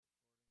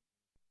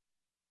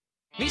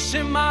מי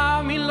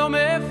שמאמין לא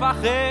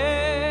מפחד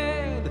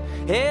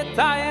את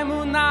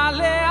האמונה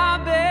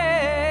לאבד,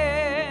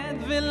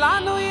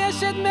 ולנו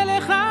יש את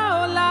מלך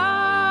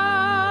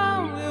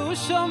העולם והוא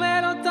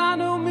שומר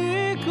אותנו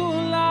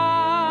מכולם.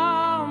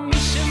 מי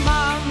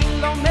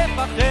שמאמין לא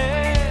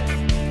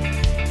מפחד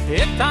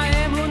את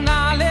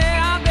האמונה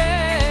לאבד,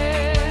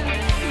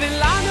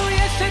 ולנו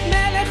יש את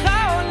מלך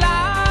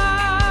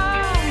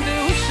העולם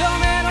והוא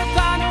שומר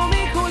אותנו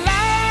מכולם.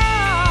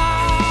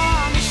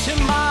 מי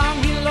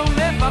שמאמין לא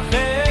מפחד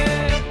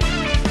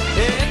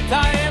את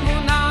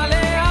האמונה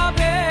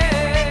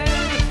לאבד,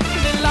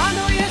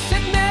 ולנו יש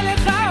את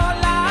מלך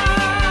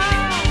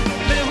העולם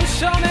והוא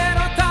שומר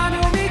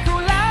אותנו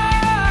מכולם.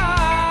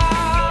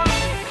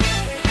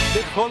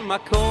 בכל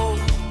מקום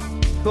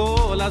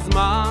כל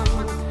הזמן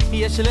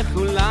יש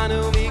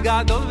לכולנו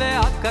מגדול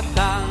ועד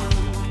קטן,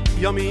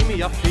 ימים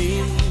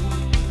יפים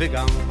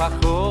וגם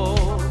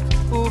פחות,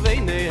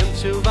 וביניהם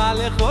תשובה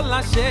לכל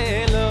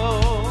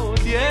השאלות.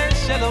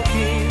 יש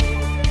אלוקים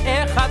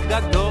אחד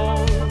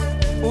גדול,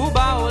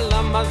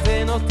 ובעולם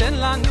הזה נותן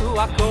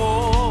לנו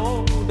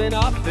הכל, בין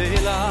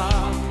אפלה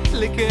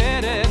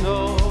לקרן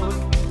אור.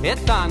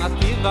 את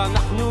הנתיב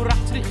אנחנו רק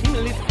צריכים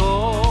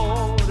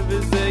לבחור,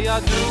 וזה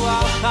ידוע,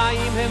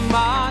 החיים הם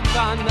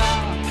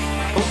מתנה,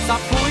 הוא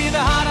צפוי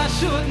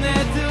והרשות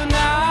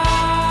נתונה.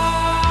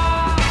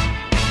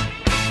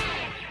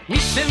 מי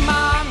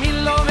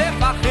שמאמין לא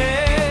מפחד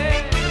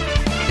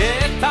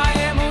את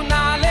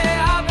האמונה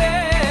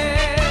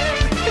לאבד,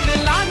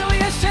 ולנו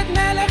יש את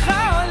מלך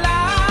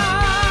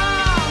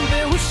העולם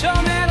והוא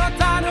שומר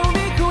אותנו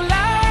מכולם.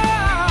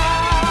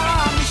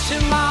 מי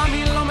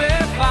שמאמין לא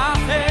מפחד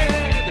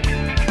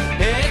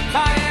את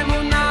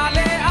האמונה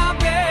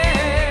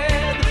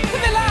לאבד,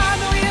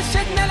 ולנו יש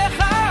את מלך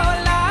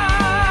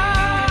העולם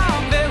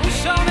והוא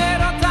שומר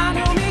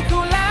אותנו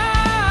מכולם.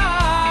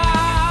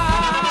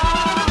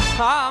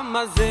 העם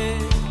הזה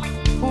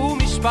הוא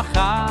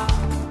משפחה,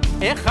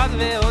 אחד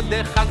ועוד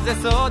אחד זה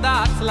סוד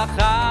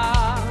ההצלחה.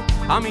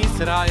 עם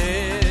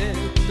ישראל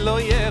לא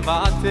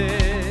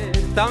יוותר,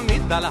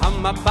 תמיד על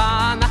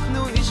המפה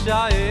אנחנו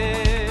נשאר,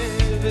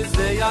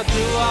 וזה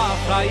ידוע,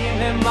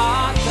 החיים הם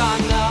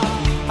מתנה,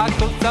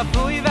 הכל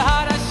צפוי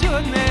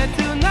והרשות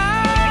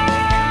נתונה.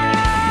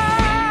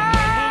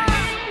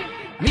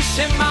 מי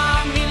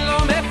שמאמין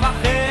לא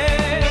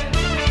מפחד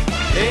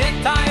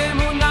את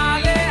האמונה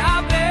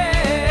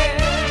לאבד,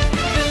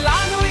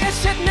 ולנו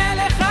יש את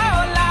מלך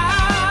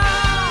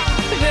העולם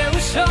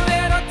והוא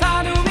שומר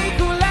אותנו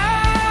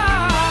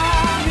מכולם.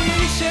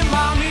 מי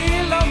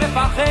שמאמין לא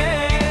מפחד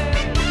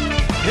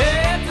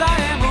את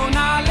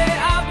האמונה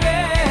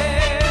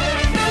לאבד,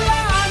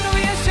 ולנו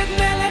יש את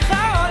מלך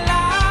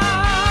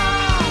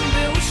העולם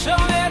והוא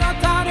שומר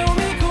אותנו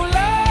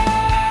מכולם.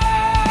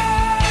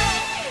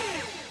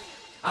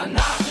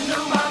 אנחנו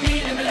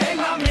מאמינים להם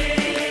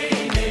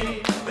מאמינים,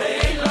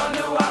 ואין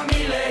לנו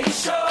עמי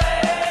להישואל.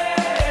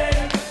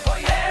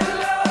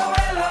 אלו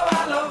אלו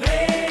על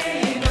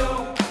אבינו,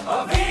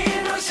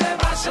 אבינו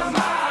שבשמיים.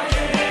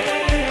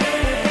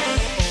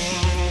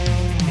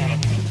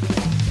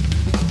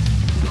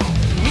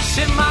 מי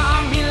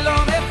שמאמין לא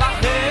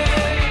מפחד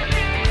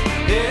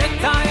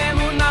את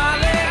האמונה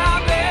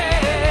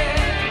לאבד,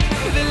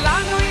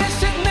 ולנו יש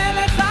את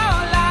מלך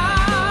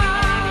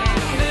העולם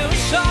והוא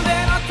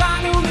שומר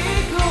אותנו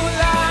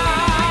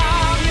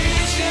מכולם.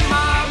 מי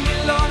שמאמין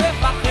לא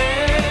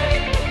מפחד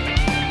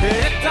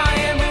את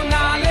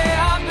האמונה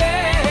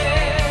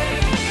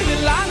לאבד,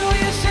 ולנו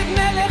יש את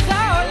מלך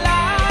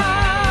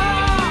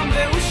העולם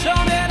והוא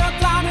שומר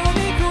אותנו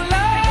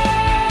מכולם.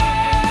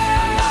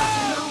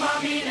 אנחנו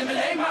מאמינים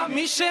להם,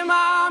 מי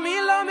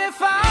שמאמין לא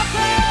מפחד.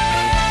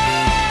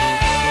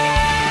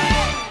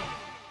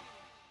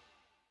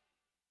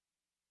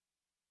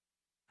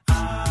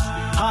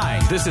 Hi,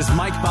 this is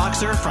Mike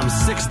Boxer from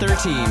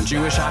 613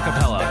 Jewish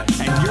Acapella,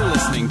 and you're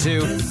listening to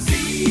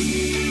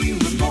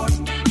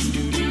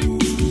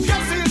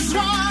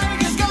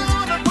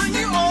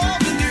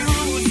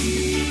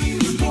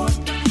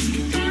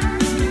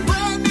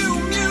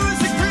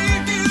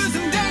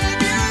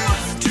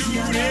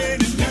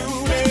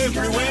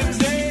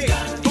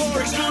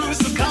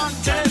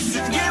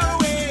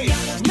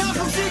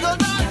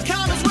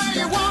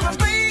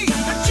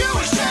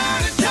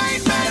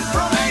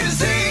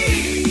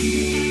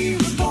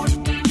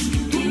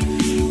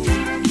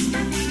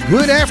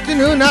Good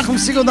afternoon,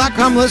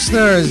 NachumSegal.com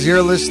listeners.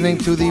 You're listening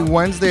to the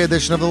Wednesday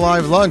edition of the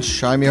Live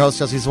Lunch. I'm your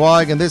host, Yossi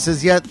Zweig, and this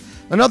is yet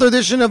another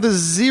edition of the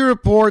Z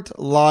Report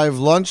Live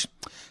Lunch.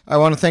 I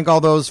want to thank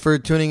all those for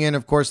tuning in,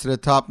 of course, to the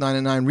Top 9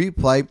 at 9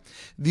 replay.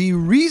 The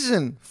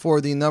reason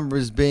for the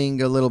numbers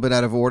being a little bit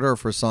out of order, or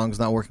for songs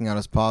not working out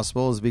as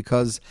possible, is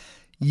because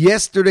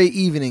yesterday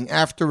evening,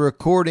 after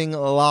recording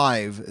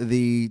live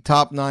the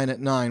Top 9 at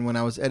 9, when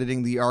I was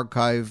editing the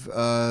archive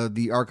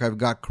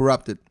got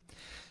corrupted.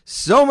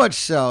 So much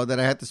so that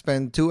I had to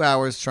spend 2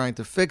 hours trying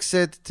to fix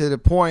it, to the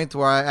point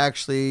where I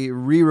actually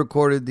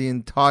re-recorded the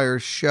entire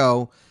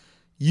show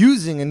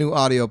using a new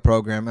audio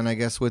program. And I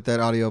guess with that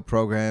audio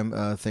program,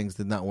 things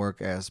did not work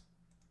as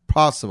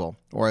possible,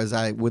 or as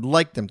I would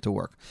like them to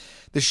work.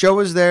 The show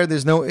is there.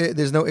 There's no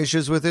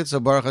issues with it. So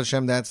Baruch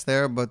Hashem, that's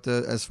there. But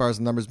as far as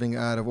the numbers being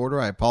out of order,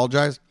 I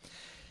apologize.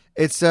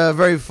 It's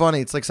very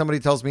funny. It's like somebody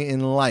tells me in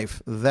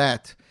life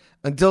that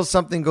until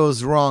something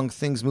goes wrong,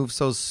 things move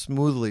so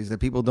smoothly that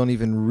people don't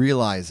even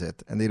realize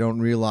it. And they don't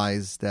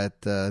realize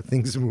that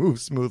things move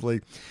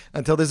smoothly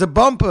until there's a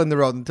bump in the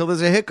road, until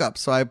there's a hiccup.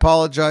 So I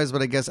apologize,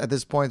 but I guess at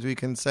this point we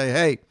can say,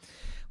 hey,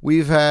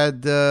 we've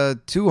had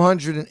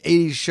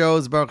 280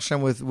 shows, Baruch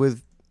Hashem,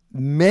 with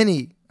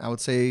many, I would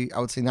say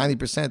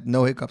 90%,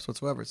 no hiccups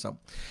whatsoever. So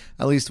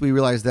at least we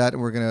realize that,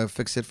 and we're going to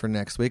fix it for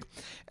next week.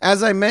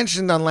 As I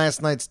mentioned on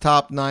last night's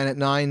Top 9 at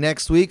 9,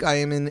 next week I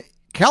am in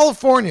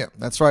California.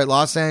 That's right,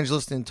 Los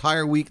Angeles, the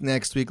entire week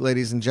next week,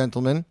 ladies and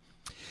gentlemen.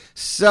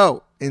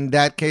 So in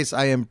that case,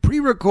 I am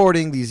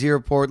pre-recording the Z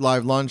Report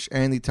Live Lunch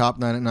and the Top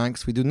 9 at 9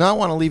 because we do not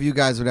want to leave you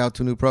guys without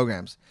 2 new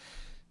programs.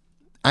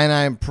 And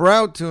I am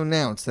proud to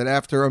announce that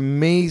after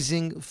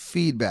amazing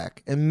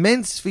feedback,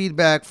 immense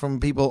feedback from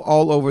people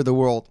all over the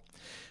world,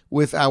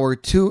 with our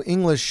 2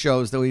 English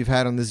shows that we've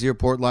had on the Z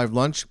Report Live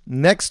Lunch,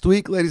 next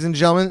week, ladies and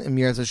gentlemen, in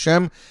Mirz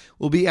Hashem,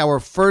 will be our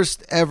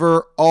first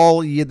ever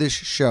all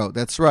Yiddish show.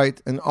 That's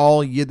right, an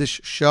all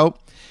Yiddish show.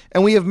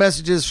 And we have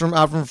messages from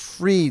Avram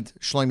Fried,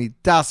 Shlomi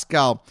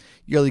Daskal,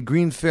 Yerli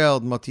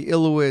Greenfeld, Moti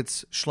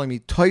Ilowitz,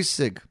 Shlomi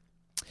Toysig,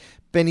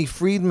 Benny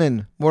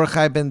Friedman,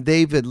 Mordechai Ben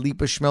David,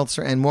 Lipa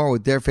Schmelzer, and more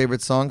with their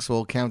favorite songs. So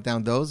we'll count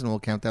down those, and we'll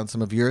count down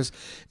some of yours.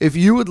 If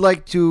you would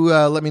like to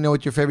let me know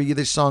what your favorite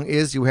Yiddish song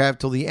is, you have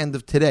till the end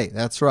of today.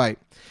 That's right.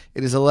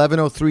 It is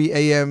 11:03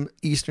 a.m.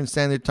 Eastern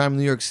Standard Time in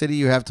New York City.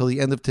 You have till the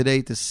end of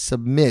today to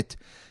submit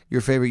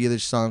your favorite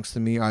Yiddish songs to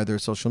me, either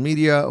social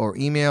media or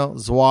email,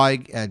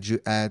 zweig at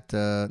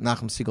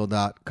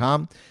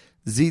NachumSegal.com,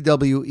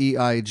 ZWEIG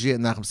at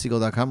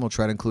NachumSegal.com. We'll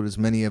try to include as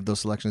many of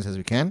those selections as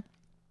we can.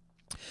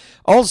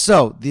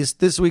 Also,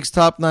 this week's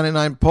Top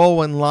 99 poll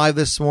went live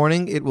this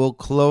morning. It will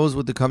close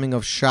with the coming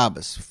of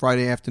Shabbos.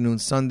 Friday afternoon,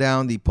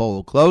 sundown, the poll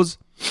will close.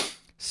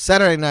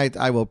 Saturday night,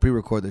 I will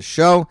pre-record the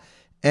show,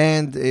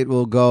 and it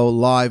will go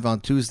live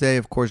on Tuesday.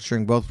 Of course,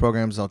 during both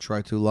programs, I'll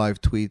try to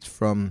live tweet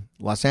from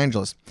Los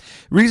Angeles.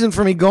 Reason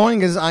for me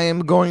going is I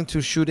am going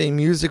to shoot a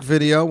music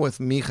video with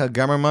Micha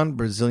Gamerman,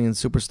 Brazilian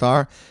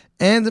superstar,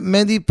 and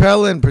Mendy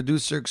Perlin,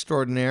 producer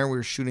extraordinaire.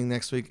 We're shooting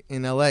next week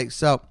in L.A.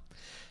 So,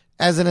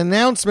 as an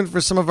announcement for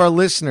some of our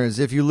listeners,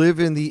 if you live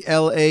in the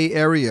L.A.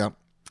 area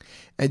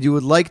and you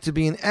would like to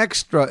be an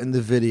extra in the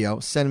video,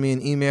 send me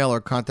an email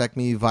or contact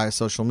me via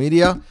social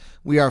media.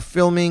 We are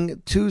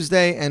filming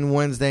Tuesday and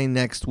Wednesday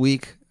next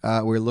week.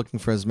 We're looking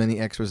for as many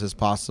extras as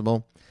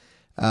possible.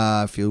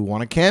 If you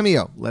want a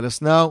cameo, let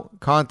us know.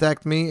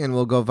 Contact me and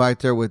we'll go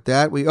weiter with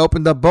that. We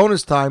opened up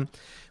bonus time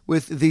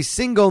with the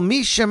single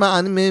Mi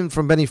Shema Animim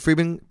from Benny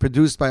Friedman,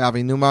 produced by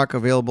Avi Newmark,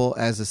 available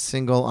as a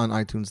single on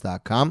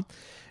iTunes.com.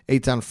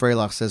 Eitan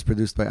Freilach says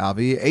produced by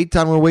Avi.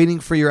 Eitan, we're waiting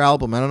for your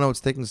album. I don't know what's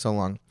taking so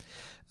long.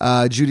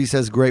 Judy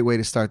says great way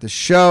to start the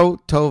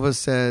show. Tova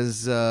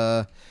says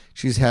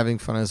she's having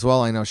fun as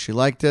well. I know she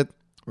liked it.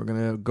 We're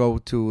going to go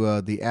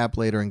to the app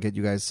later and get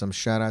you guys some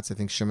shout-outs. I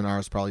think Shimon Ara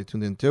is probably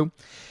tuned in too.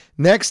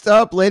 Next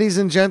up, ladies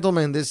and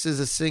gentlemen, this is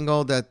a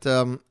single that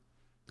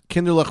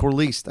Kinderluch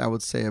released, I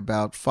would say,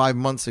 about 5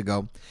 months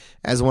ago.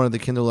 As one of the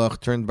Kinderluch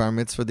turned bar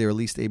mitzvah, they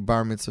released a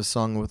bar mitzvah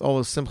song with all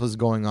the simchas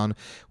going on.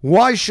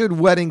 Why should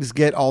weddings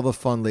get all the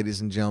fun, ladies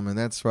and gentlemen?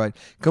 That's right.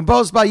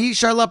 Composed by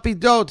Yishar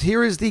Lapidot,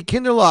 here is the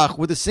Kinderluch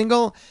with the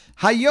single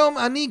Hayom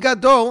Ani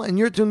Gadol, and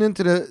you're tuned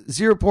into the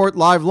Z Report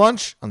Live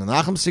Lunch on the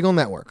Nachum Segal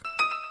Network.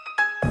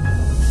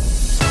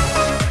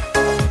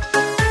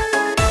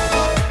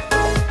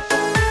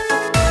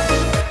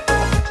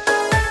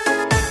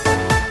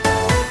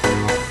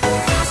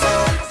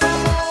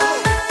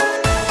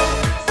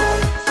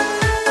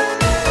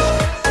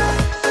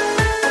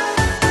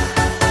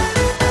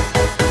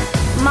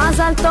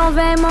 מזל טוב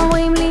הם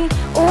אומרים לי,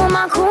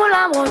 ומה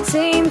כולם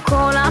רוצים,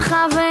 כל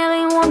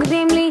החברים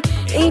רוקדים לי,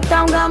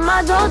 איתם גם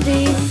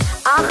הדודים,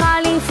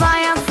 החליפה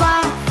יפה,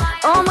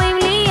 אומרים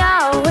לי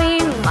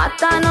ההורים,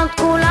 מתנות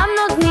כולם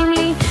נותנים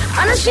לי,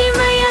 אנשים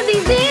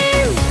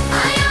וידידים.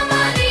 היום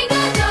אני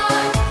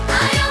גדול,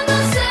 היום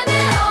נושא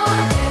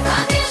מאוד,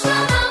 רגיש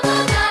לומר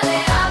תודה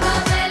לאבא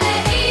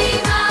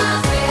ולאמא,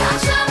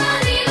 ועכשיו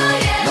אני לא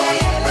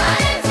ילד,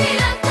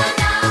 ביצילה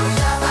קטנה,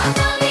 עכשיו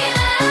הכל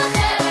נראה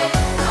אחרת,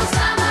 לא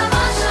שמה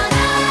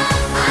בשנה.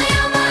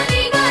 היום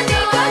אני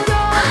גדול,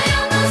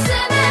 היום נושא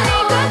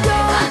מאוד,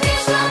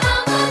 רגיש לומר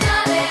תודה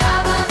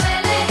לאבא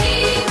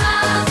ולאמא,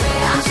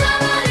 ועכשיו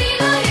אני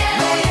לא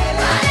ילד,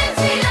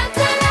 ביצילה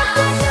קטנה,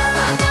 עכשיו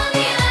הכל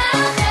נראה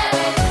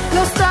אחרת,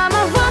 לא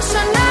שמה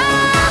בשנה.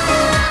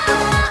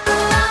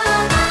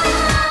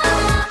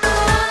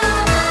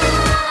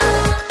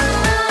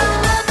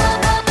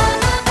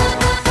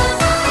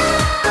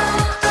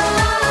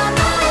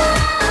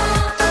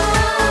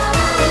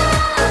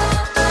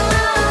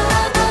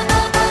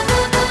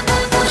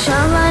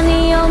 עכשיו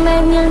אני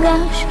עומד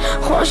נרגש,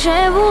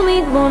 חושב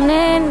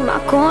ומתבונן, מה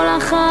כל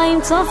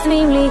החיים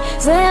צופנים לי,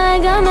 זה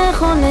רגע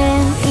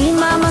מכונן.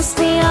 אמא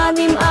מסתירה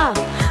דמעה,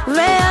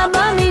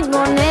 ואבא מתבונן,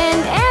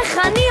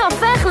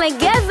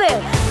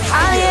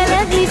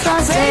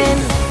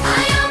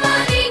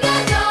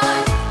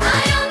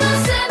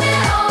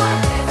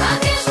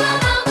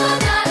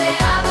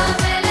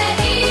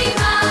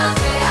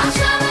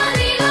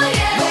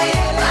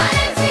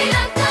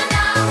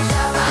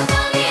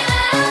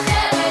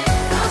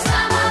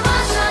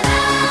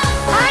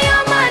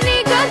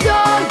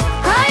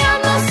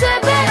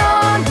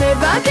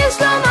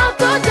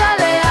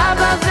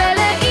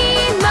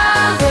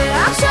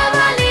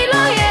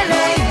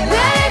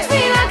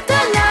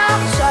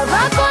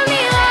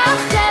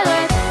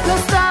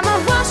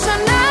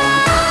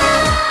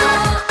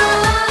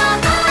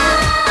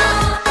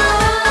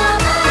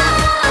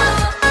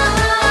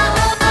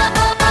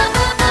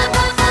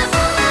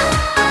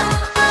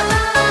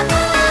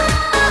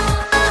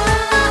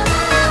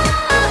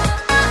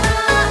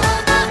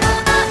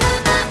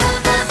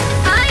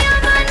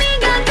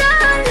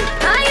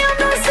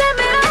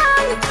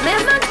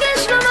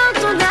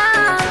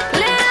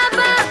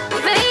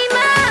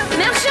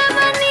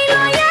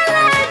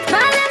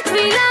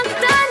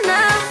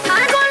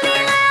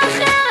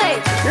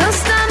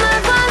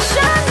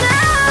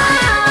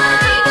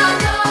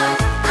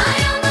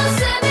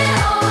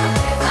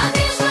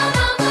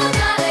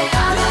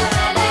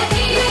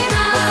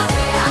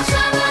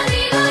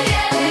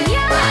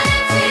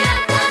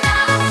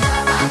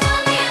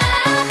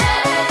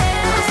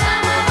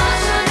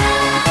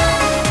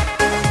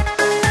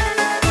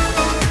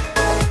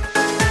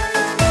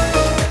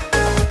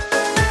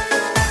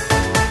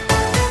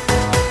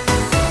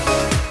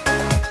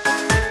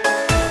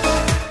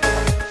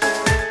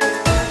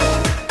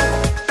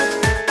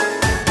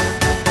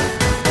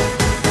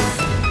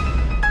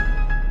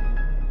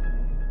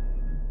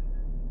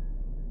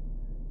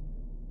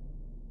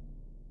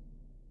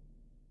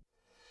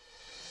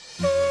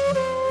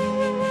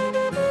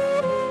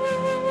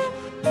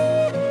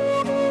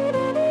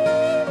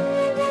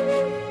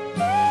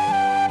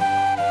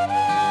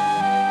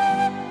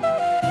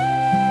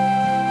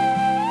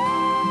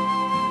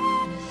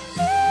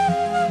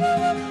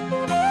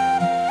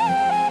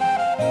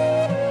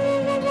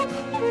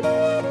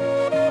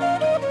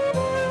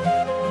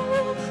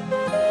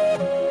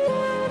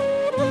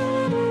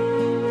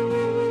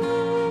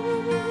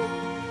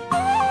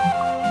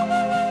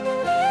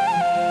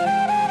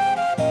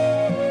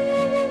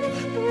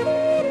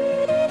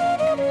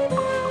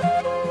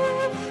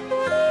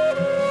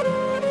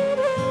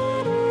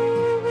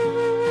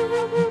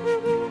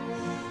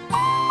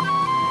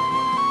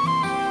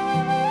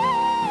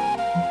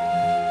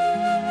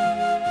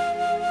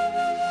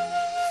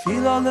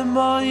 Tefila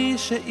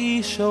l'moishe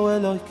isho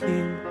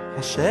Elokim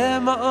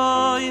Hashem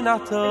ha'oin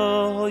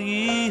ato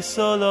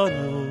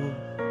yisolonu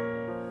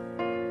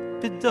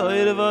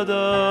B'doir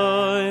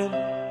v'doir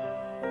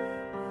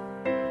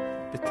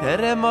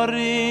B'terem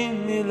arim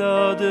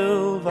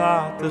miladu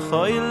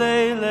V'atechoi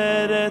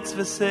leileretz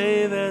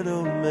v'sevelu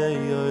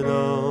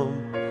meyoylom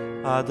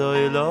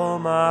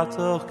Adoylom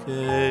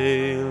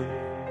atokeil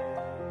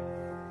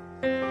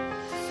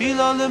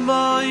Tefila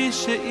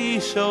l'moishe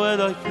isho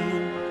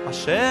Elokim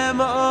Hashem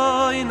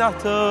oin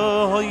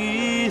ato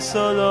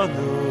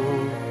yisolonu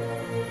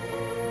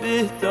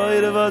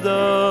B'toir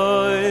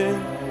v'doir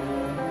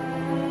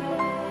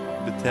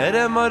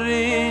B'terem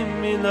arim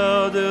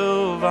miladu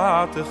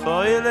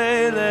V'atechoi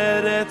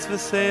leileretz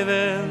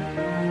v'sevel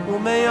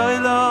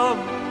U'meyoylom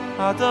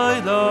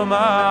adoylom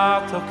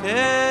atokeil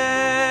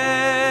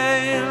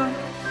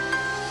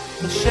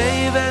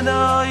L'sheven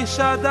oish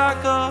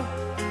adaka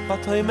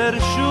V'toimer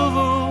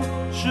shuvu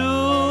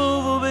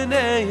shuvu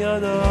b'nei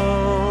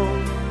Adam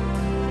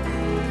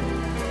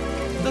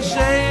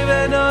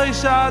L'sheven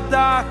oish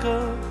adaka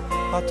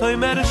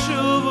V'toimer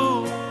shuvu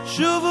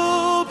shuvu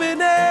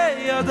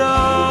b'nei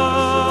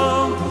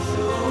Adam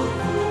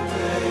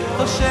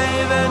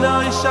L'sheven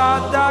oish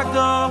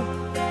adaka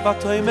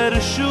V'toimer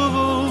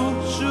shuvu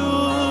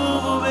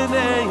shuvu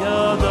b'nei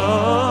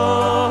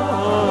Adam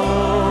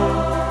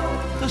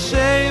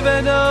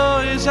L'sheven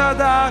oish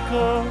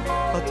adaka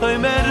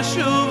V'toimer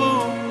shuvu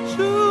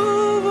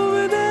shuvu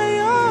b'nei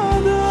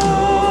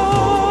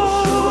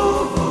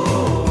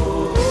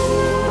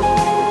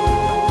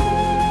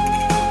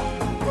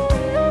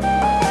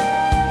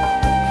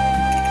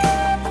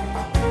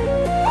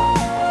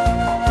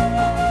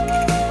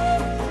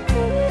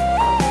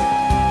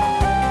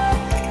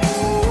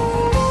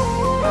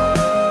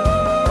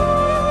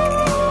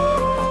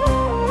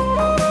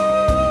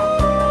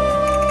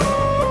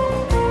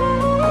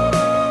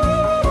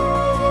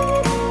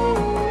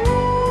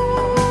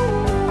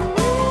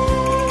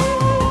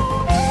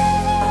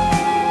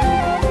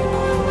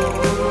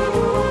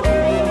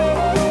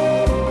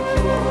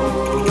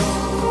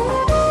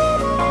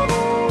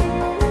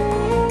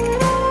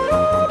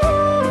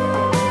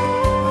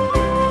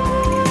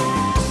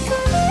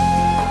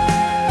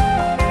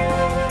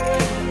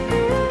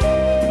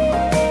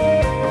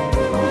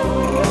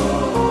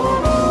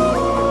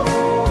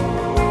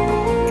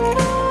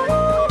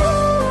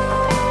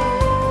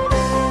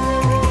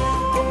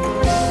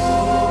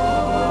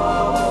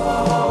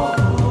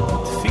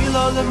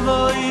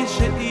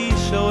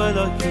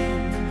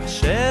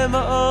Hashem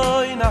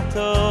oin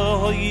ato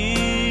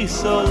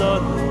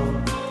yisolonu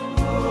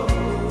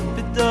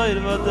B'doir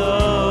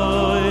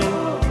v'doir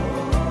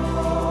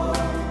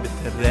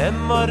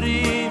B'terem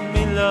arim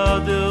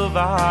miladu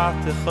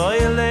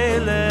V'atechoi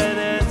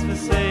leileretz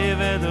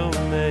v'sevelu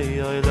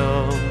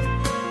meyoylom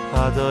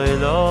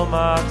Adoylom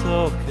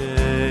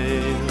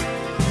atokeil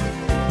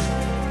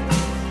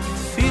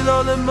Tefilo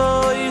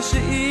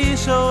l'moishe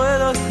isho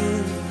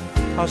Elokim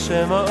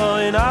Hashem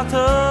oin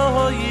ato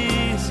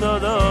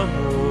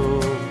yisolonu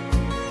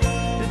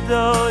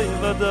B'doir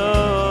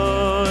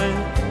v'doir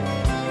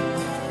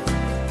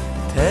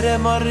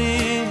Terem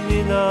arim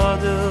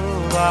miladu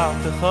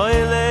V'atechoi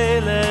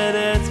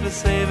leileretz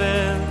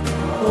v'sevel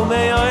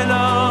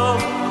U'meyoylom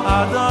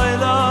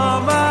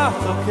adoylom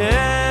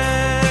atokeil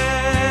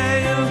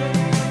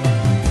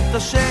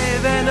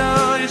T'sheven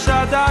oish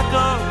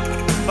adaka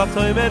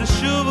V'toimer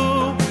shuvu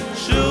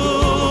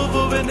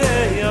shuvu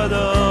b'nei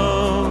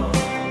Adam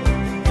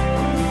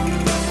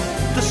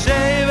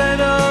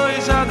T'sheven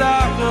oish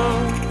adaka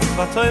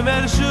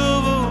V'toimer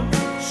shuvu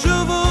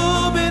shuvu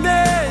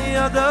b'nei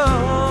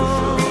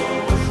Adam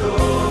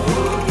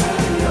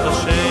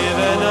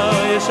T'sheven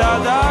oish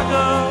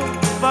adaka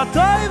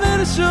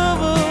V'toimer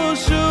shuvu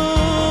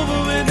shuvu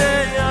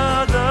b'nei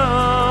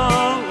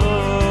Adam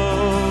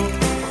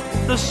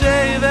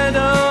T'sheven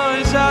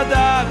oish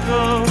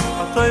adaka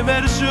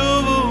V'toimer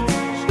shuvu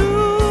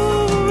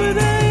shuvu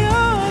b'nei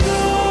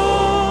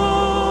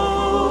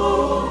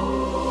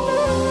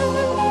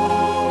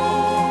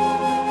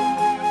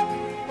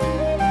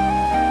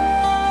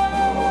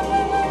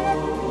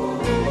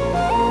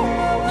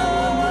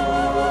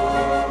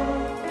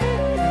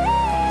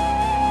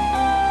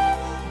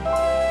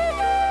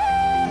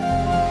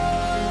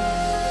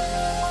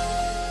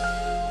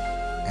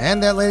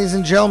And that, ladies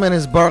and gentlemen,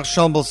 is Baruch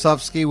Shalom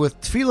Bolsovsky with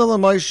Tefila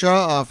L'Moishe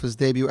off his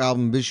debut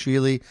album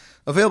Bishvili.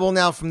 Available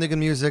now from Nigun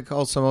Music,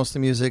 also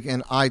Mostly Music,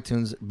 and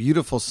iTunes.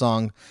 Beautiful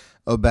song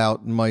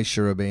about Moshe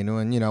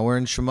Rabbeinu. And, you know, we're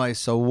in Shemai,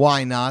 so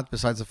why not?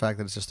 Besides the fact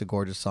that it's just a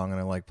gorgeous song and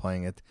I like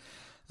playing it.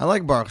 I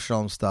like Baruch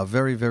Shalom stuff.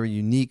 Very, very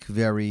unique,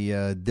 very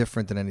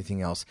different than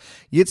anything else.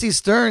 Yitzi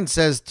Stern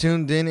says,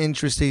 tuned in,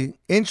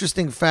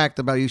 interesting fact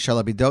about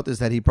Yishal Abidot is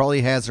that he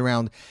probably has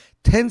around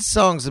 10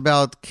 songs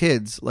about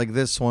kids like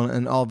this one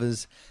and all of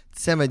his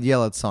Tzemed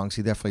Yelet songs.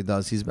 He definitely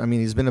does. He's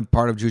been a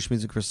part of Jewish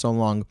music for so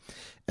long.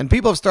 And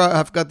people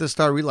have got to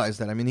start realize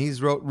that. I mean,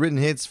 he's written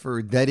hits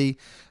for Dedi,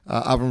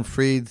 Avram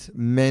Fried,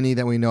 many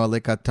that we know,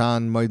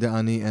 Lekatan, Moide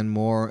Ani, and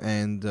more,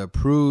 and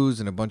Pruz,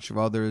 and a bunch of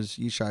others.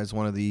 Yishai is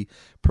one of the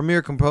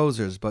premier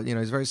composers, but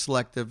he's very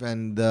selective,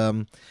 and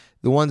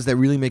the ones that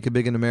really make it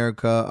big in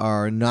America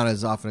are not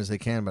as often as they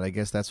can, but I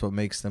guess that's what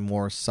makes them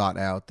more sought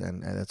out,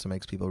 and that's what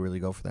makes people really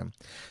go for them.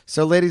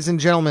 So, ladies and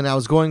gentlemen, I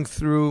was going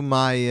through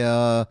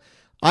my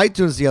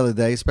iTunes the other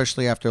day,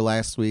 especially after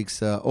last week's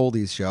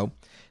Oldies show,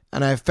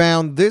 and I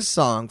found this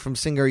song from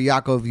singer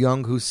Yaakov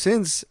Young, who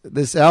since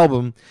this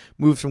album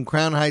moved from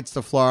Crown Heights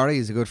to Florida.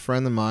 He's a good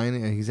friend of mine,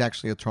 and he's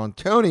actually a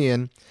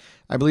Torontonian.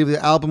 I believe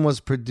the album was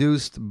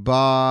produced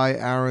by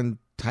Aaron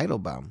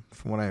Teitelbaum,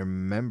 from what I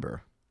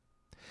remember.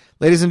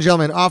 Ladies and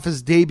gentlemen, off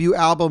his debut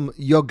album,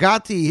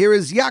 Yogati, here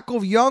is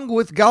Yaakov Young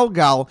with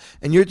Galgal,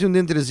 and you're tuned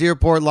into the Z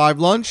Report Live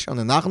Lunch on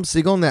the Nachum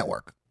Segal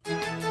Network.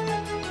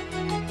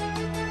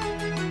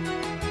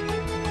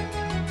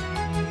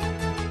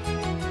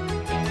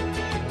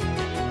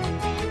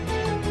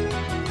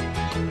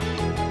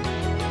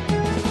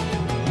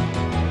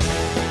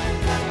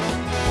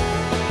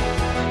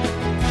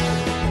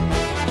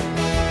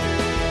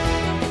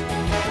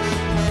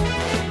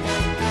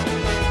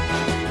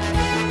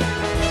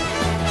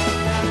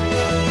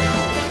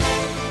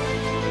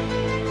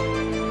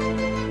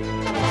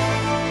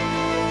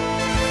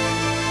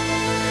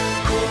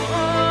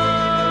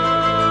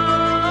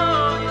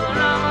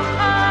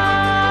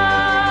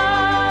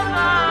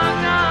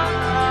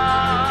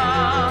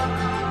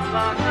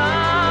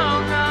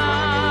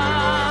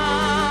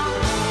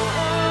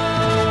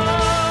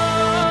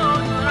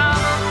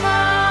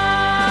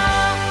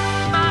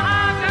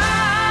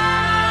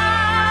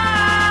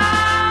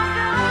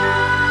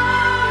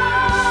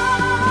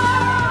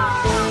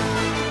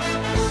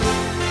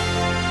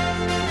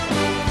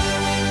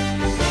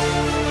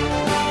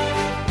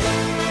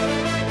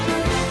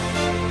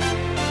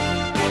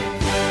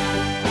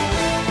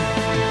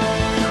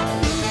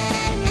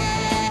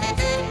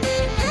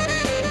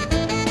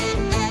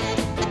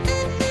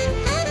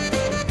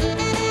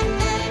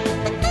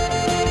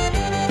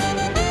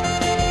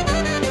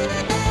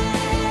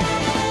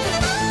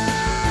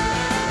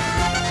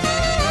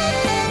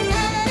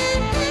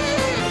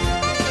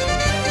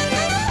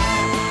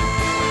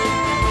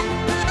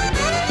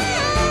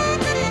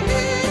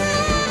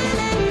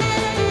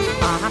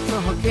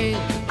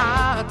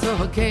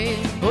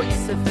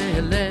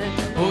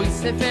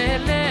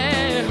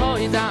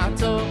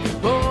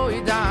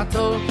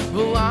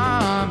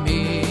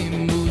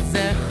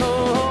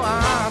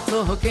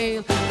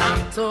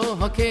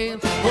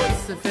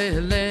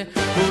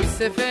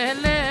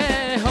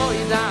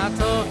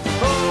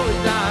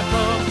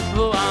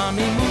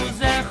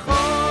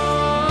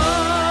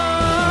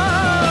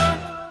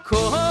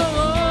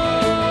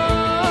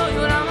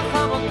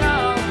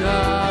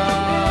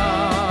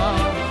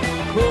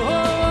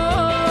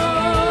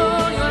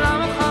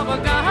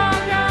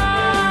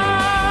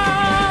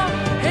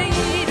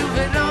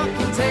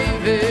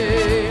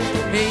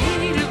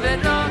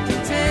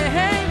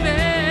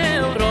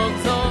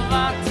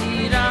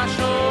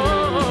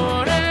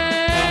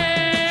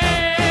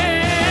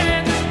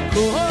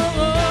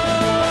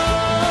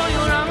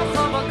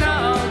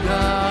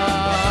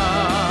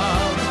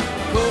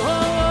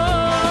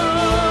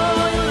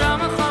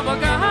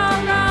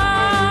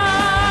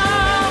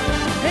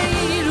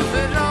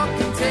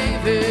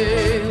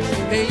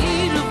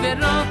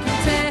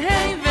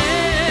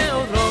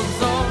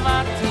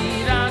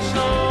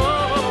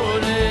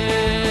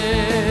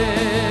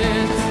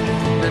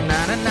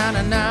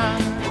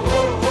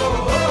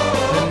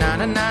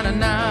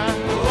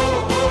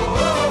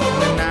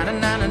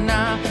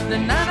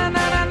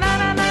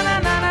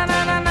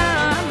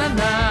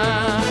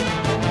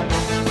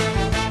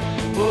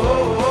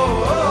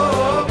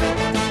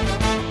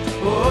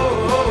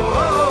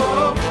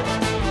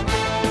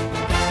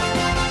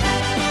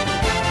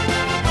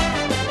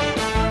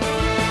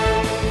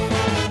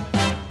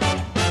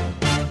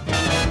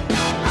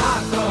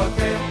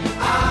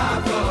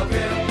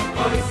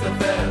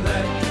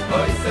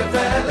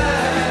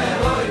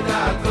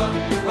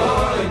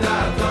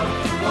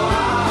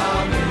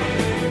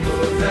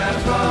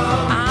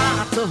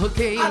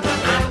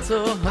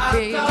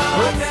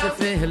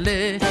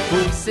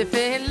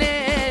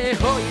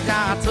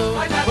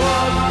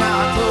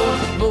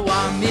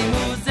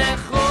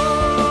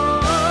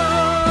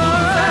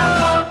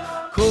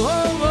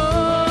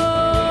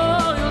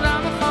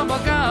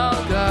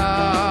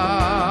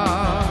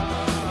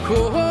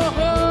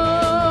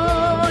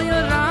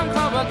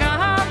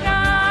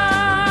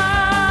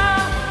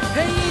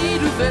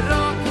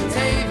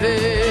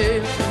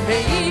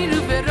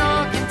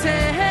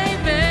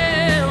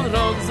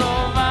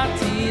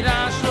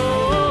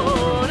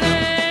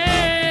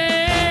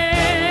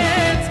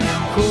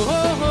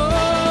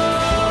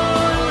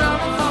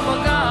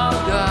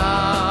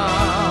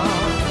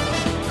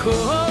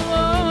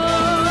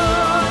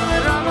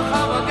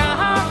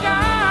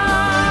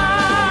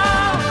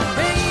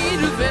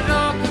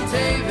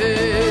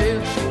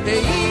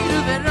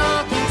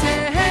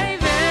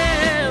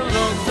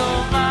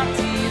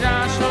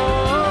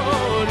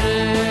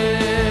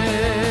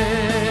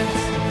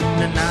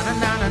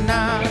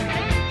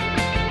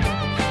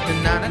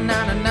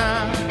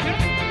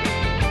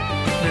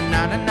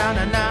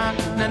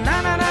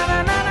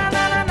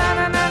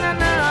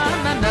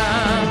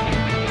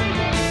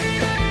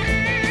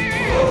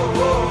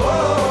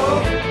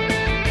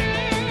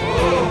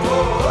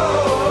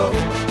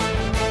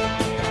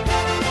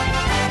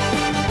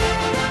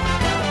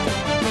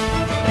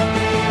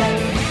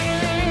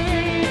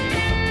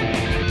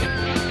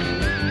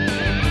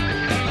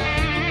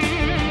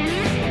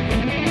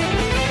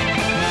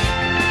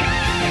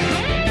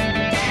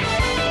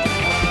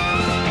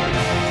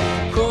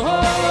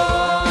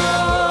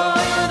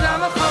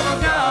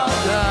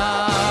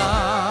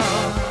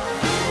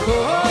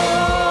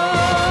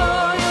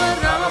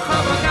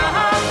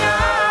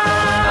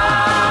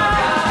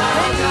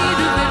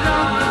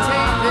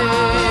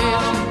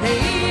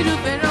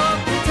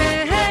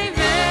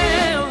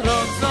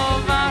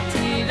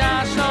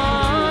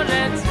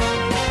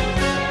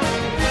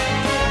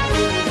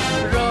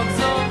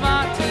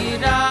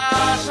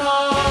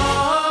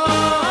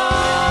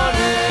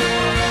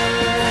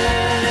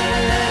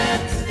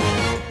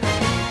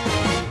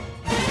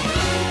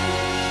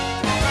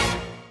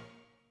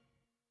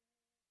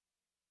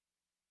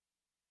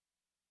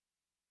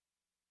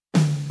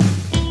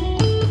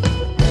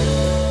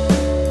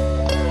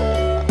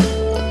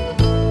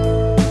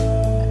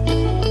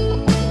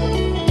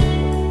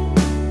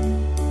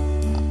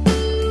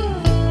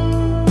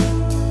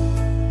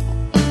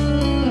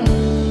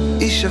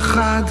 איש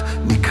אחד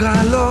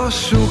נקרא לו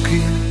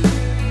שוקי,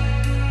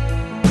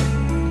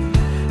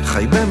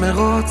 חי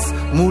במרוץ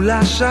מול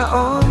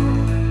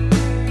השעון,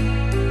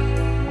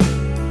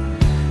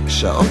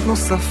 שעות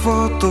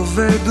נוספות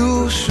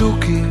עובדו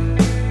שוקי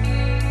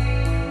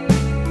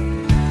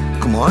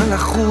כמו על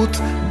החוט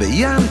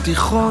בים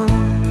תיכון.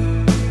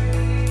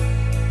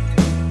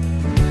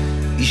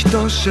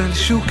 אשתו של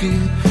שוקי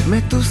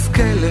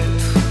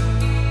מתוסכלת,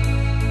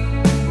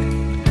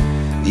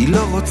 היא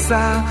לא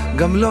רוצה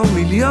גם לא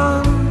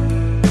מיליון,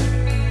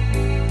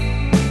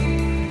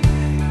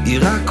 היא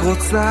רק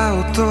רוצה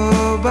אותו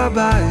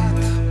בבית,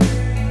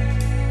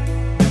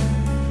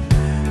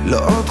 לא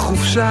עוד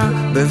חופשה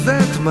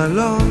בבית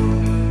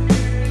מלון.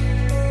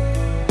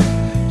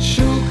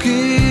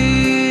 שוקי,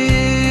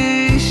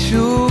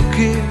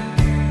 שוקי,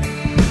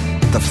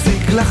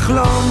 תפסיק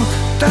לחלום,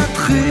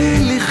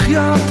 תתחיל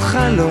לחיות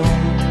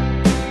חלום.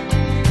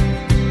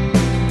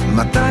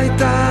 מתי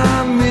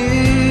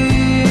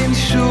תאמין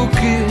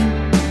שוקי,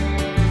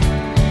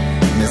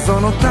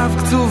 מזונותיו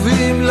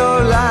קצובים לו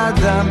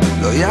לאדם,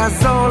 לא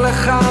יעזור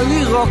לך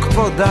לירוק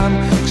פה דם,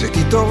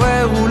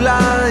 כשתתעורר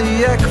אולי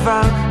יהיה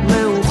כבר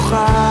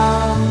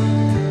מאוחר.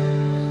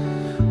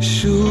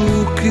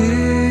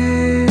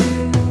 שוקי,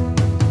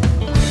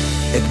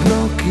 את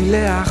בנו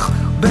קילח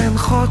בן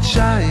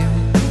חודשיים,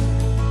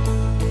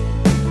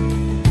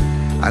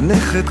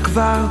 הנכד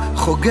כבר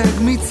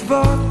חוגג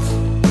מצוות,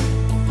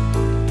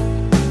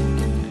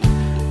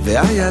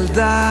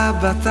 והילדה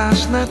בת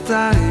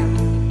השנתיים,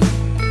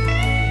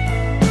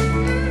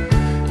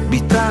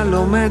 ביתה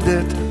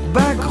לומדת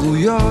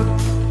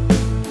בגרויות.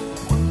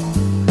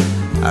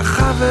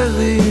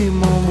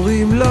 החברים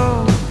אומרים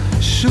לו,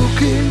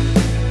 שוקי,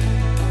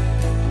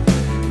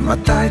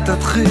 מתי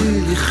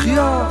תתחיל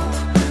לחיות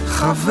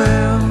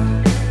חבר?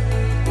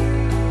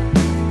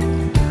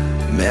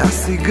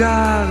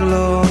 מהסיגר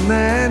לא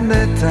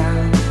נהנית,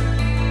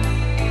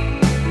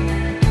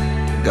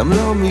 גם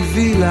לא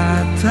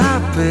מבילת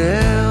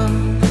הפאר.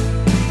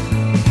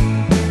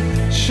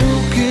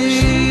 שוקי,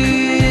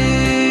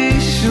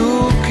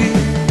 שוקי,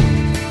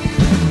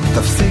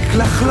 תפסיק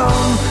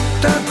לחלום,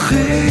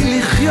 תתחיל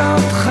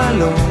לחיות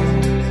חלום.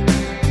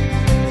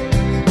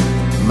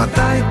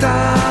 מתי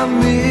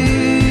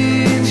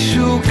תאמין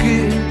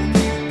שוקי,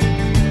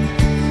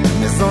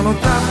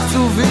 מזונותיו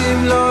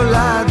קצובים לו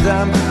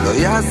לאדם, לא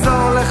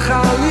יעזור לך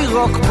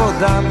לירוק פה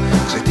דם,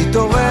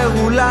 כשתתעורר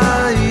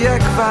אולי יהיה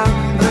כבר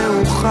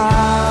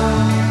מאוחר.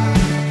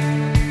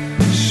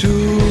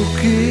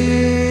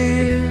 שוקי,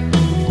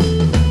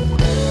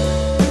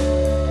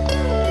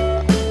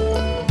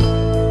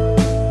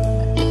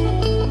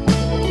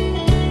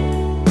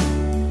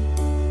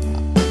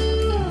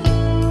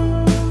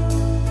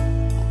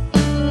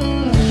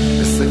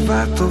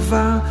 בשיבה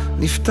טובה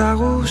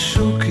נפטרו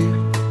שוקי,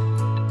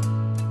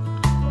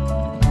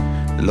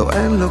 לא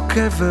אין לו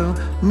קבר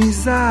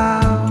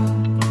מזהב,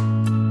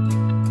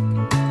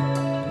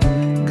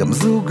 גם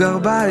זוג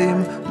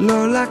גרביים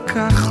לא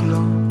לקח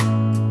לו,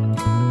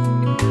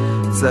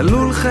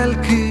 צלול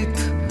חלקית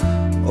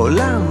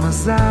עולם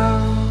הזר.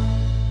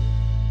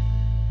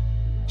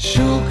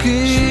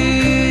 שוקי,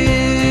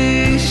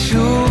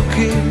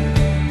 שוקי,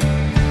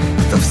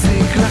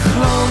 תפסיק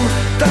לחלום,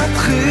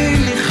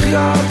 תתחיל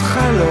לחיות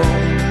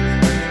חלום.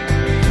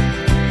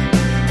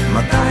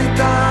 מתי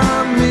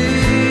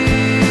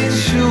תאמין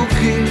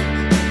שוקי,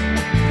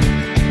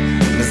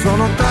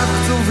 מזונותיו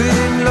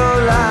קצובים לו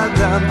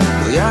לאדם,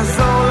 לא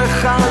יעזור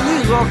לך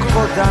לירוק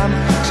פה דם,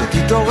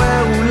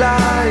 כשתתעורר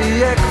אולי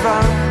יהיה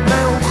כבר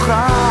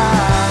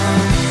מאוחר.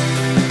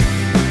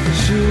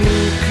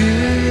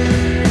 שוקי,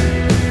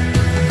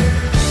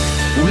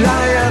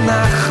 אולי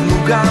אנחנו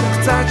גם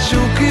קצת את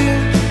שוקי,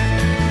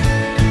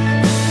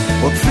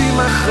 רודפים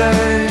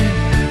אחרי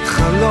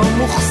חלום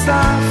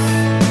מוחשף,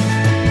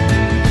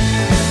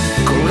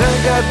 כל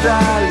רגע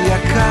דל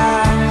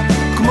יקר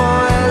כמו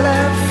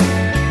אלף,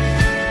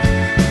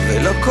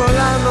 ולא כל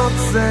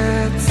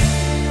הנוצץ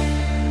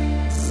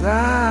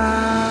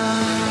זר.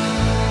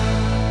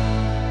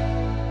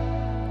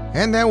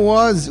 And that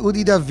was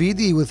Udi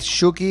Davidi with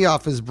Shuki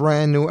off his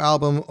brand new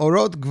album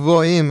Orot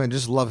Gvoim. I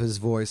just love his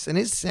voice and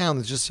his sound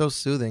is just so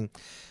soothing.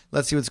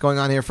 Let's see what's going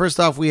on here.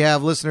 First off, we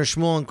have listener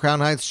Shmuel in Crown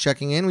Heights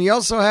checking in. We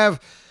also have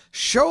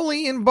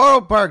Sholi in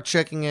Borough Park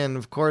checking in.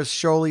 Of course,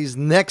 Sholi's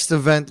next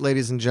event,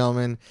 ladies and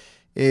gentlemen,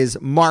 is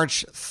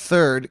March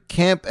 3rd,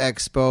 Camp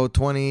Expo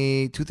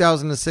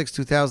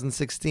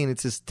 2006-2016.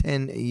 It's his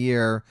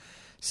 10-year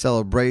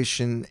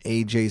celebration,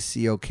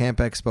 AJCO Camp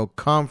Expo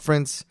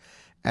Conference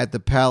at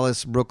the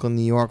Palace, Brooklyn,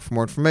 New York. For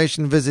more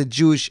information, visit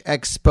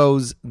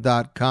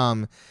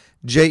jewishexpos.com,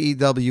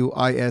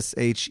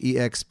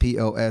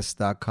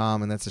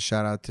 JEWISHEXPOS.com, and that's a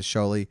shout out to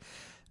Sholi,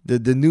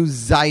 the new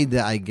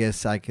Zaida, I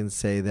guess I can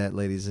say that,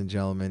 ladies and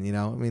gentlemen. You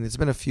know, I mean, it's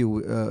been a few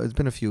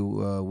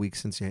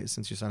weeks since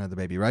your son had the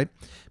baby, right?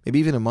 Maybe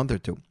even a month or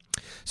two.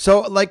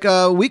 So, like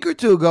a week or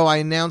two ago, I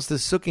announced that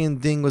Suki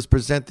and Ding was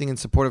presenting in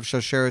support of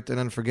Shasheret An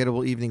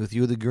Unforgettable Evening with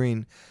Yehuda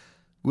Green,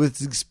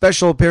 with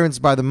special appearance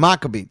by the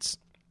Maccabees.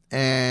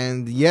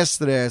 And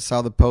yesterday I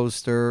saw the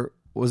poster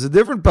was a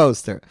different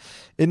poster.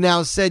 It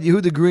now said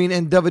Yehuda Green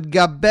and David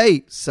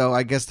Gabay. So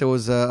I guess there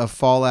was a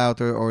fallout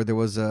or there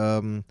was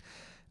a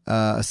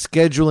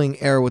scheduling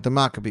error with the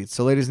Maccabees.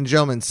 So ladies and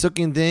gentlemen,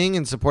 Suki and Ding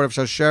in support of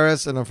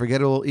Shasheres, An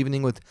Unforgettable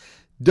Evening with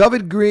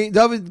David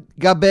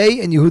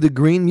Gabay and Yehuda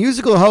Green.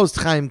 Musical host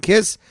Chaim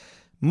Kiss.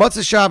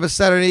 Motzei Shabbos,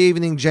 Saturday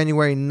evening,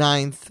 January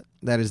 9th.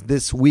 That is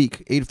this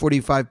week,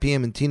 8:45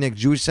 p.m. in Teaneck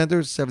Jewish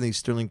Center, 70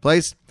 Sterling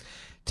Place.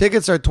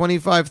 Tickets are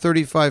 $25,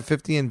 $35,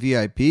 $50 and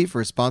VIP.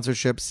 For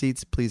sponsorship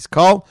seats, please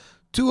call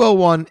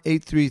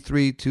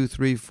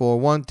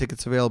 201-833-2341.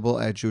 Tickets available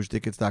at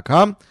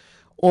jewishtickets.com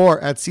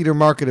or at Cedar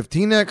Market of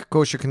Teaneck,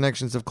 Kosher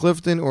Connections of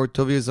Clifton, or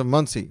Tovia's of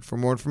Muncie. For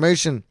more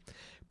information,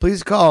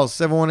 please call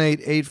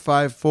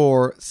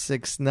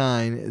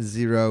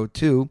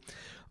 718-854-6902.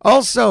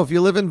 Also, if you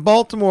live in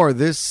Baltimore,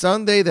 this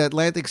Sunday, the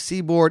Atlantic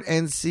Seaboard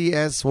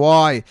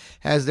NCSY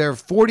has their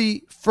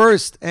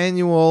 41st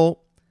annual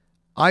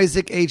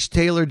Isaac H.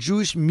 Taylor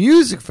Jewish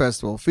Music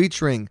Festival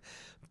featuring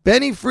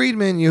Benny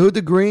Friedman,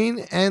 Yehuda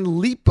Green, and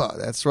Lipa.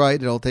 That's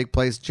right. It'll take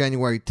place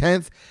January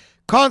 10th.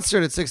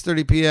 Concert at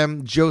 6:30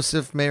 p.m.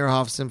 Joseph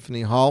Meyerhoff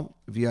Symphony Hall.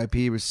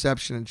 VIP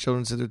reception and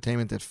children's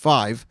entertainment at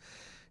 5.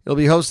 It'll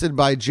be hosted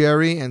by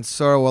Jerry and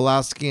Sarah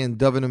Walaski and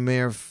Dovin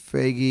Meir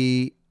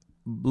Fegi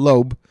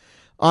Loeb,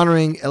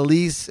 honoring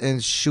Elise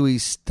and Shui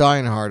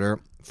Steinharder.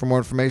 For more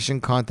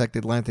information, contact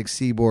Atlantic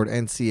Seaboard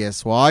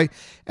NCSY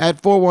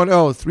at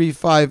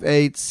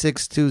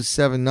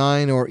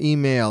 410-358-6279 or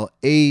email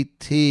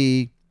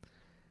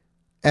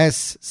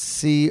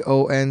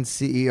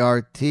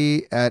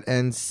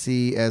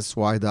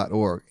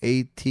atsconcert@ncsy.org.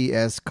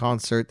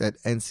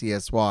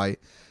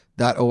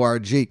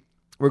 atsconcert@ncsy.org.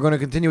 We're going to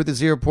continue with the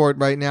Z Report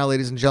right now,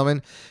 ladies and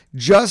gentlemen.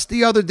 Just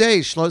the other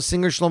day,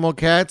 singer Shlomo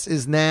Katz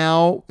is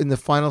now in the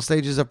final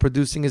stages of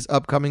producing his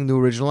upcoming new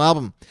original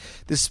album.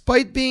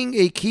 Despite being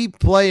a key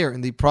player in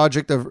the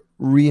project of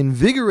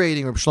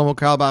reinvigorating Reb Shlomo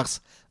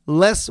Carlebach's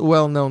less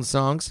well-known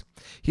songs,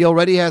 he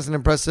already has an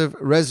impressive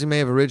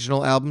resume of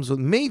original albums with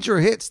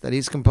major hits that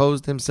he's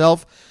composed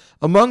himself,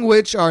 among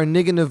which are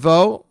Nigun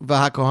Nevo,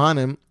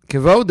 V'Hakohanim,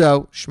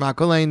 Kevodo, Shema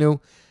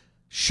Kolenu,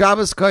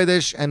 Shabbos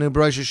Kodesh, and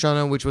Rosh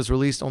Hashanah, which was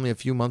released only a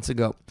few months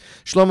ago.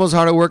 Shlomo's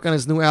hard at work on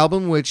his new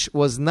album, which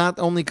was not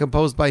only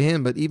composed by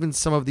him, but even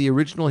some of the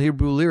original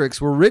Hebrew lyrics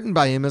were written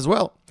by him as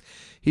well.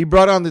 He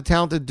brought on the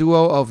talented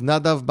duo of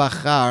Nadav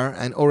Bachar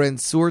and Oren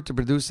Sur to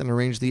produce and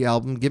arrange the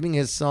album, giving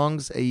his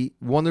songs a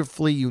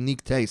wonderfully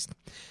unique taste.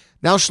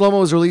 Now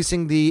Shlomo is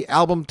releasing the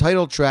album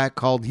title track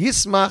called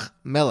Yismach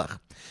Melech.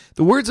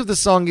 The words of the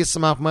song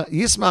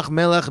Yismach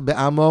Melech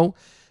Be'amo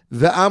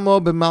Ve'amo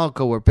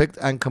B'Malko were picked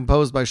and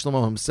composed by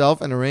Shlomo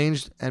himself and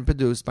arranged and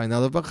produced by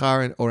Nadav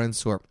Bachar and Oren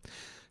Sur.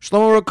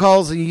 Shlomo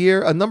recalls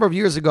a number of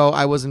years ago,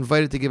 I was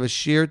invited to give a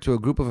shiur to a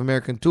group of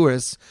American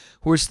tourists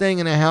who were staying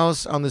in a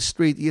house on the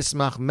street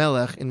Yismach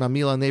Melech in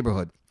Mamila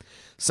neighborhood.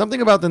 Something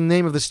about the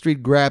name of the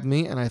street grabbed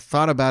me, and I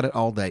thought about it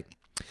all day.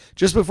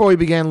 Just before we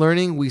began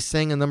learning, we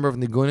sang a number of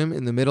nigunim.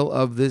 In the middle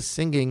of this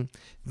singing,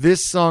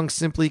 this song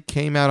simply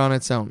came out on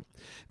its own.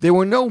 There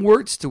were no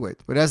words to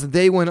it, but as the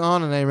day went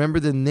on and I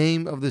remembered the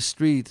name of the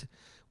street,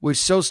 which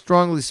so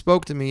strongly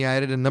spoke to me, I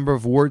added a number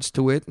of words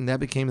to it, and that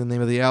became the name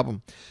of the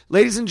album.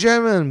 Ladies and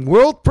gentlemen,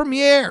 world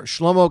premiere,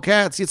 Shlomo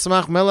Katz,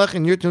 Yitzmach Melech,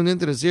 and you're tuned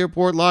into the Z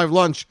Report Live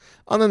Lunch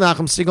on the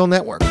Nachum Segal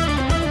Network.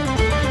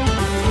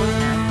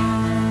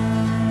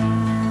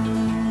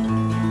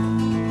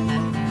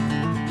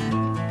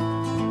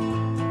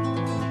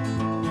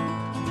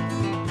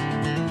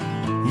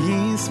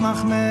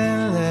 Yismach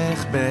Melech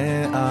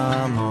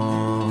be'amo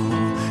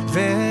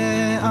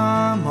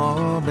ve'amo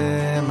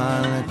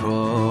be'malko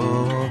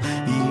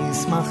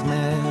Yismach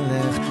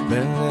Melech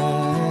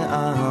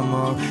be'amo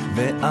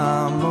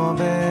ועמו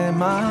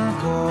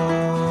במלכו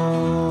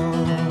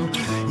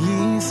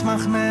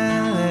ישמח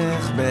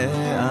מלך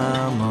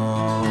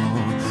בעמו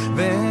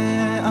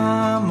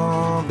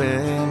ועמו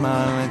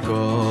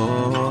במלכו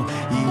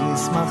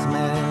ישמח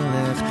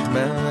מלך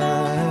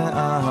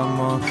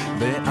בעמו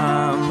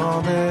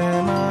בעמו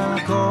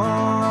במלכו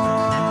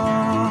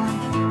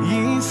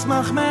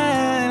ישמח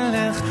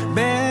מלך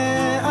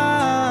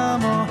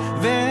בעמו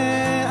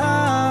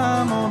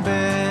ועמו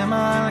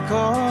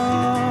במלכו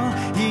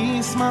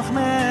ישמח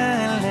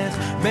מלך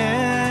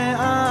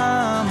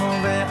בעמו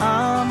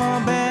ועמו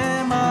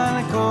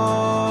במלכו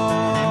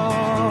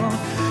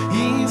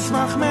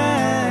ישמח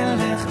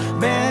מלך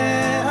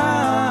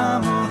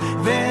בעמו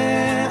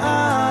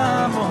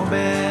ועמו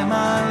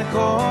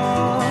במלכו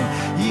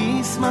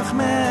ישמח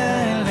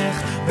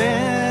מלך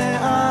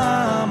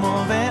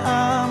בעמו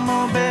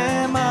ועמו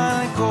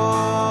במלכו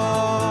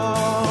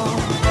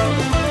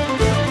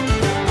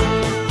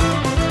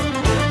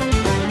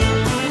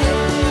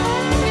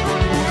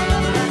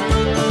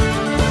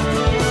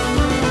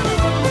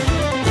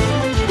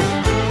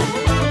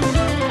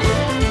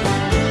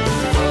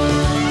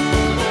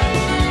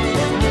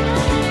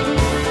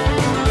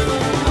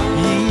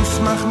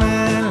ישמח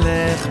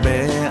מלך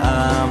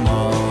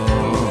בעמו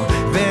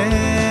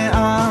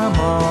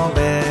ועמו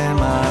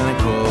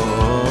במלכו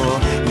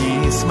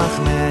ישמח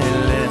מלך בעמו בעמו במלכו ישמח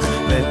מלך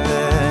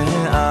בעמו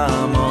ועמו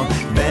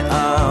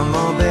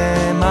במלכו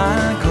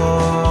ישמח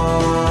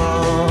מלך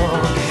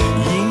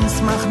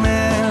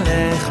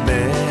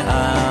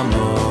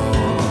בעמו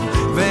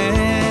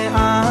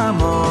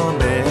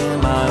ועמו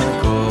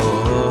במלכו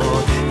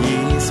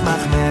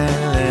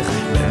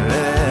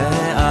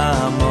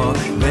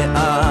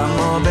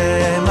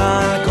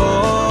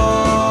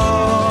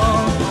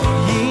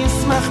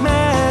ישמח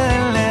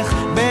מלך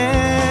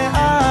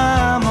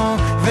בעמו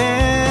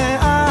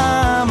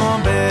ועמו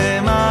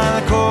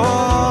במלכו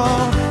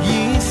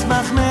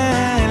ישמח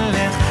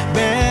מלך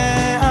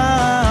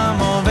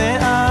בעמו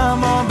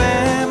ועמו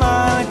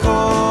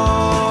במלכו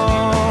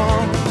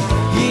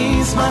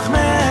ישמח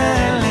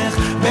מלך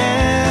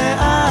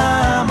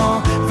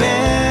בעמו ועמו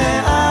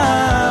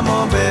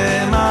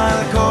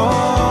במלכו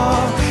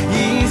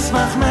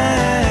ישמח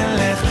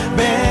מלך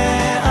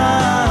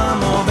בעמו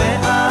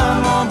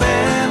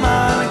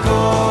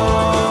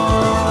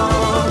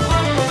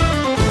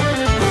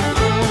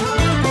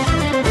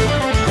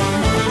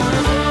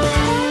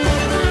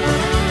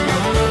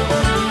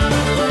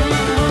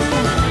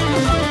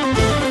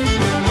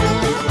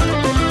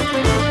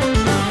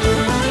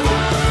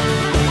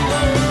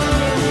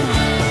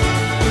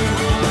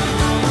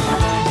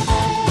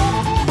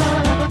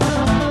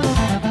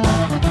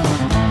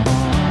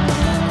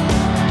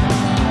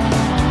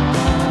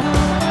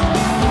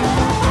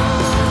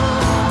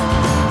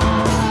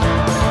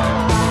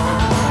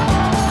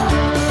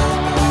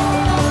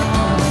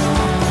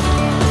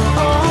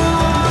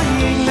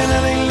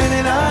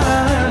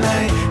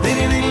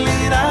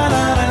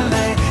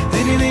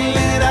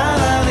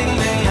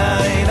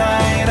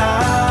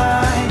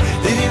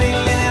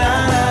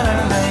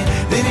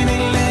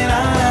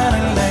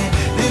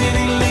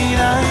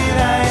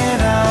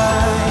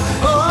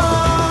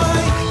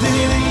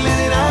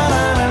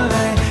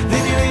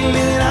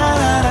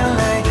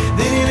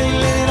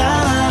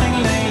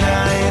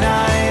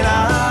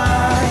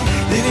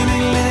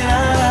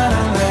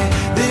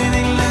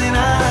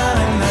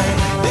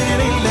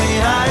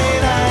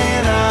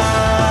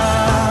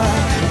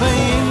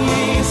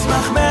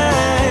ישמח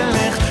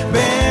מלך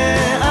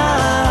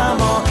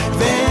בעמו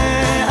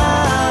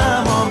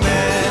ועמו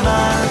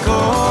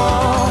במלכו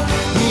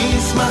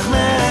ישמח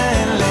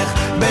מלך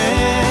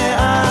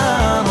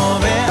בעמו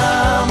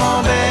ועמו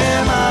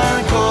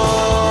במלכו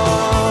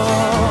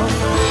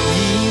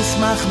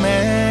ישמח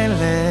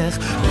מלך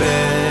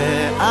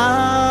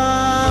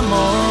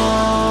בעמו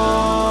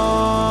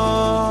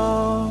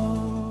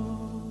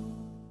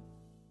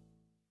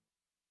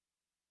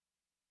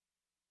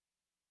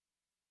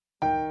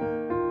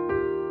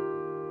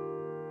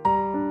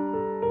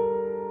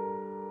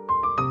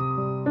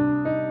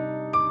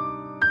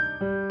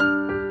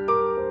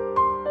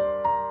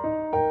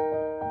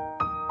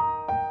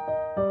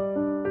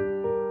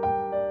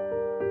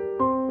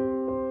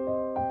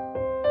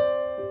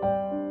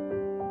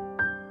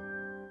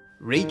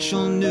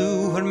Rachel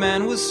knew her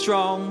man was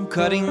strong,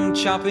 cutting,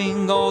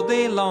 chopping all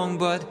day long,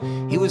 but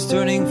he was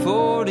turning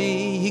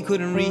 40, he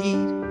couldn't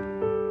read.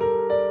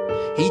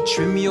 He'd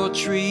trim your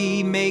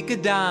tree, make a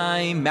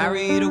dime,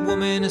 married a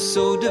woman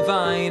so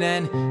divine,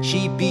 and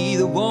she'd be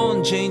the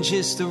one change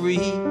history.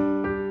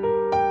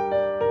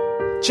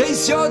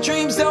 Chase your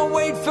dreams, don't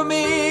wait for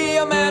me,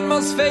 a man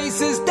must face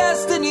his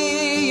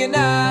destiny, and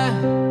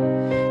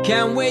I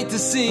can't wait to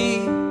see.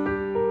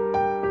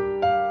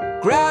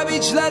 Grab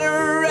each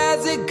letter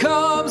as it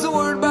comes,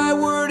 word by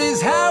word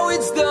is how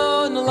it's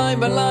done, line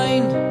by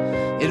line,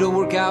 it'll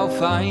work out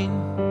fine.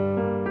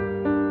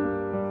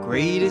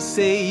 Greatest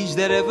sage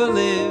that ever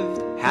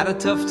lived, had a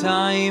tough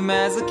time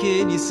as a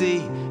kid, you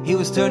see. He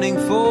was turning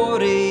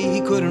 40,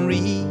 he couldn't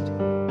read.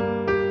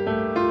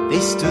 They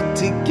stood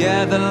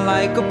together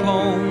like a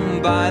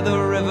poem by the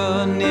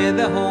river near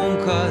their home,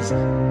 'cause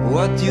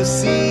what you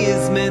see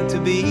is meant to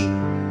be.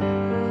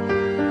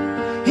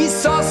 He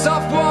saw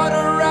soft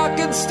water, rock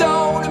and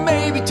stone, and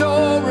maybe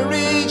tore and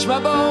reached my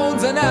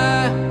bones, and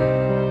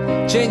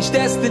I changed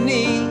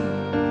destiny.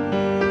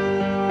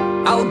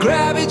 I'll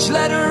grab each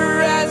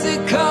letter as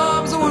it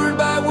comes, word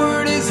by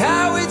word is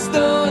how it's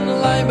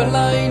done, line by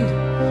line,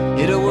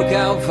 it'll work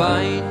out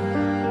fine.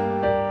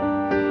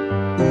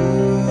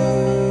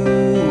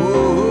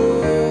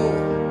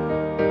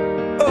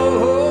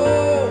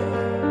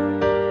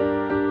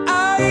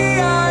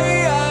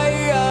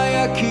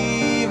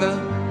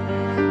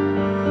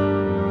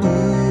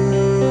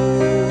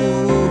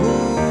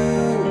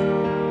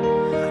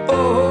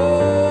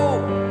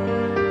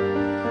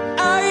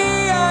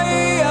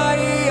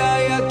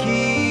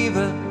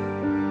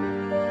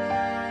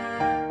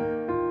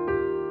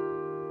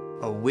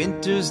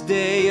 Winter's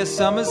day, a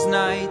summer's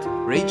night,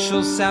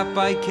 Rachel sat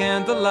by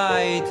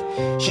candlelight.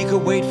 She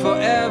could wait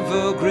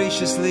forever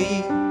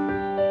graciously.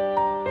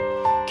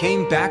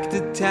 Came back to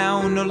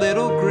town a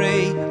little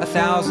gray,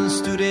 1,000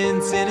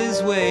 students in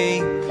his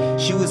way.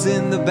 She was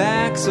in the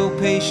back so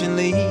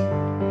patiently.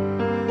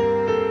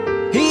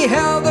 He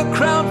held the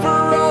crown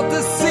for all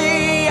to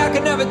see. I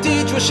could never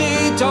teach what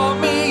she taught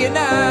me, and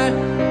I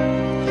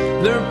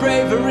learned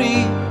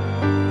bravery.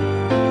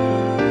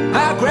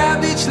 I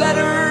grabbed each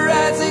letter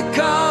as it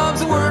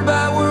comes, word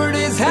by word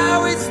is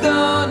how it's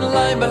done,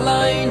 line by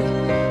line,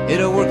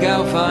 it'll work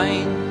out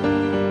fine.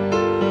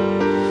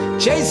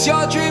 Chase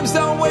your dreams,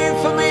 don't wait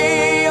for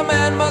me, a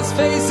man must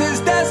face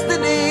his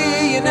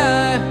destiny, and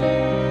I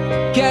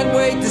can't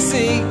wait to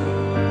see.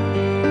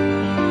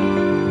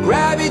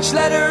 Grab each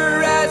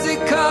letter as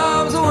it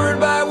comes, word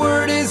by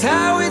word is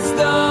how it's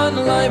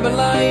done, line by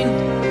line,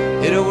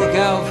 it'll work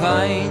out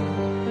fine.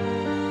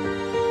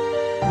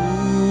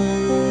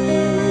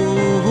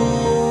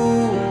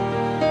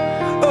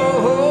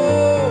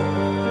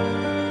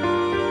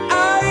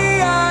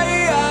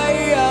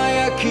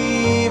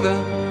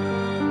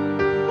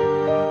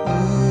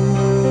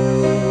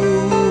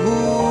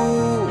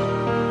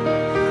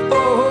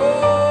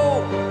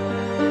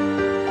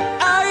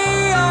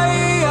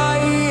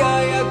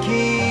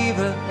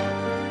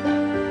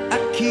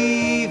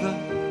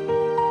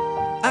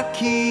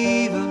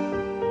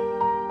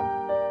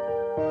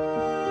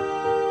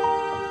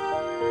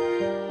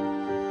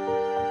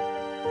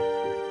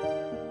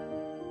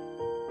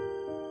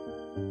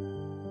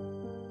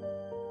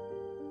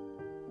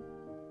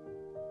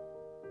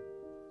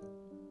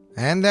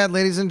 And that,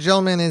 ladies and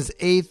gentlemen, is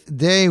Eighth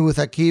Day with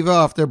Akiva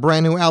off their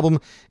brand new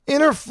album,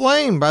 Inner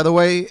Flame. By the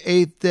way,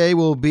 Eighth Day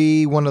will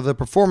be one of the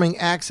performing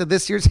acts at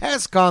this year's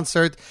Hess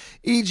concert.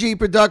 EG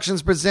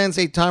Productions presents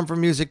A Time for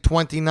Music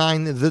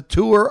 29, the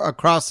tour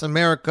across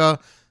America,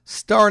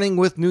 starting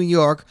with New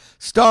York,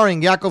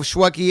 starring Yaakov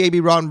Shweki,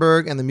 A.B.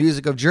 Rottenberg, and the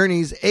music of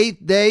Journey's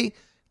Eighth Day,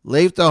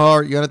 Lev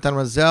Tahar, Yonatan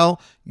Razel,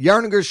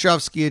 Yaron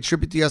Gershovsky, a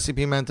tribute to Yossi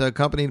Pimenta,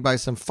 accompanied by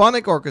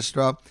symphonic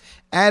orchestra.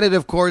 Added,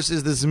 of course,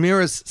 is the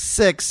Zemiras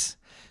 6,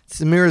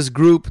 Zemiras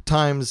group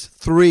times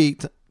 3,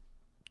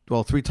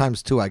 well, 3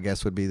 times 2, I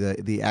guess, would be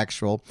the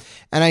actual.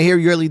 And I hear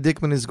Yerli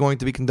Dickman is going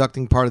to be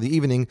conducting part of the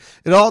evening.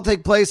 It'll all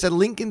take place at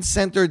Lincoln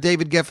Center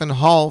David Geffen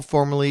Hall,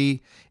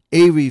 formerly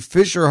Avery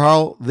Fisher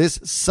Hall, this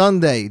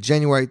Sunday,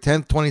 January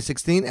 10th,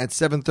 2016 at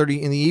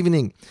 7:30 in the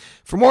evening.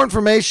 For more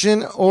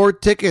information or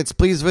tickets,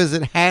 please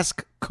visit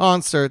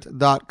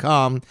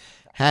haskconcert.com,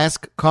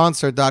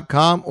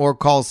 haskconcert.com, or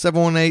call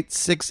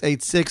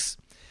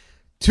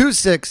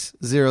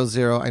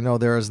 718-686-2600. I know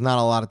there is not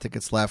a lot of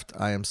tickets left.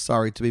 I am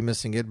sorry to be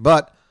missing it,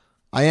 but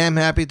I am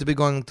happy to be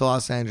going to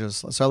Los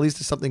Angeles, so at least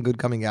there's something good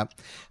coming up.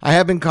 I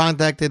have been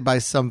contacted by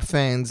some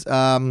fans.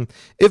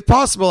 If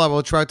possible, I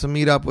will try to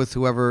meet up with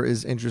whoever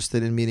is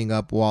interested in meeting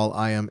up while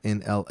I am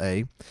in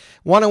L.A.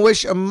 Want to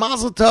wish a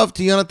mazel tov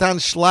to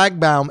Yonatan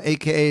Schlagbaum,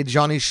 a.k.a.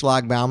 Johnny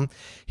Schlagbaum.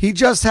 He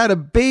just had a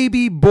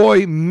baby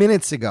boy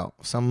minutes ago.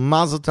 So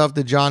mazel tov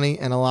to Johnny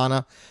and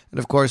Alana, and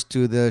of course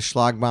to the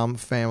Schlagbaum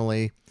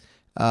family.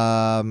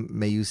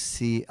 May you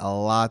see a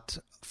lot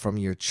from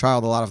your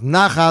child, a lot of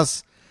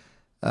nachas.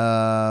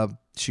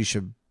 She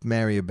should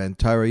marry a Ben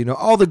Torah. You know,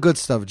 all the good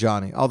stuff,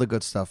 Johnny. All the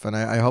good stuff. And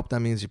I hope that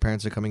means your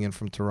parents are coming in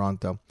from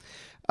Toronto.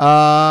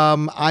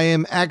 I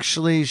am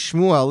actually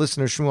Shmuel,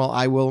 listener Shmuel.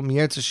 I will,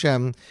 Miyetz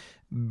Hashem,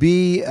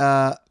 be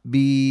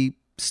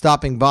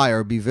stopping by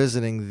or be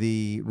visiting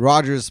the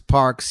Rogers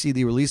Park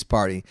CD release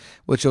party,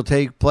 which will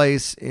take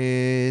place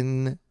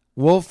in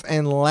Wolf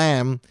and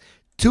Lamb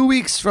 2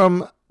 weeks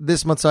from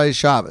this Matzai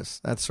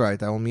Shabbos. That's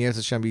right. I will be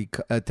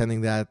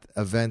attending that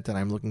event, and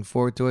I'm looking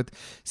forward to it.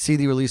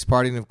 CD release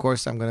party, and of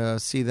course, I'm going to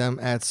see them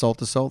at Soul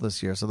to Soul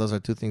this year. So those are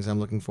two things I'm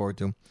looking forward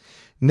to.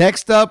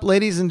 Next up,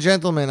 ladies and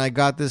gentlemen, I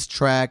got this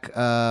track.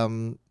 I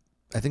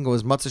think it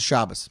was Matzah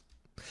Shabbos.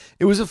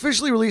 It was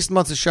officially released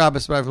Matzah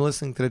Shabbos, but I've been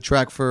listening to the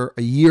track for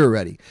a year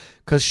already,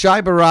 because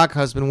Shai Barak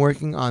has been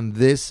working on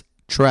this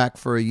track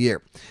for a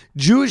year.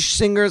 Jewish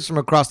singers from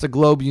across the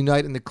globe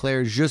unite and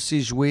declare Je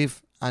suis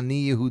juif,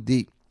 ani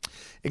Yehudi.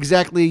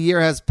 Exactly a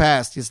year has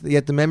passed,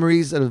 yet the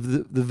memories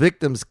of the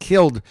victims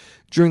killed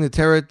during the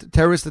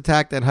terrorist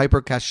attack at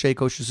Hyper Caché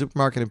kosher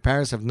supermarket in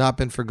Paris have not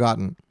been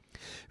forgotten.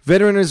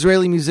 Veteran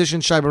Israeli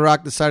musician Shai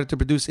Barak decided to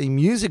produce a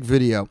music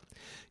video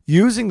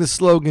using the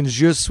slogan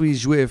Je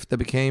suis juif that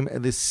became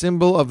the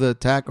symbol of the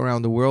attack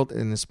around the world,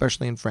 and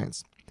especially in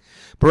France.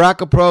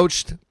 Barak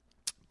approached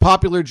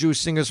popular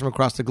Jewish singers from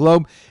across the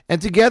globe, and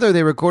together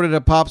they recorded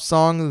a pop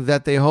song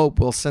that they hope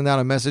will send out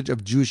a message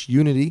of Jewish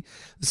unity.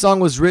 The song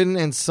was written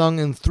and sung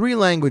in 3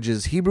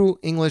 languages, Hebrew,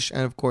 English,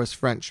 and of course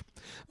French.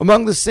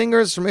 Among the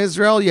singers from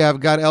Israel, you have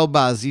Gad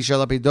Elbaz, Yishai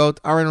Lapidot,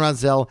 Aaron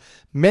Razel,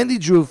 Mendy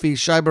Drufi,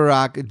 Shai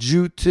Barak,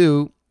 Jew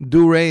 2,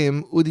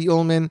 Dureim, Udi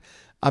Ullman,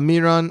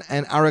 Amiran,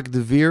 and Arik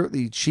Devere,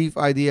 the chief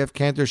IDF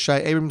cantor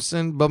Shai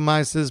Abramson, Bob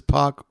Mice's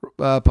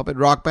puppet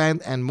rock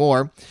band, and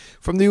more.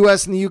 From the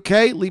US and the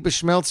UK, Lipa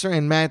Schmelzer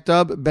and Matt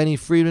Dubb, Benny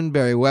Friedman,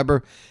 Barry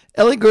Weber,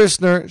 Eli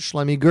Gerstner,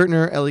 Shlomi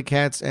Gertner, Eli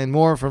Katz, and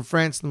more. From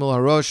France, Namul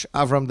Harosh,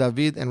 Avram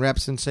David, and rap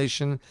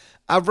sensation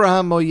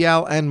Avraham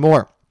Moyal, and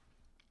more.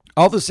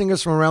 All the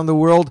singers from around the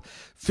world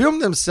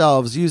filmed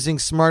themselves using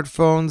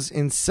smartphones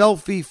in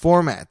selfie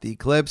format. The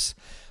clips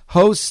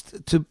hopes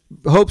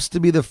to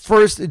be the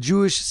first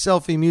Jewish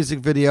selfie music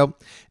video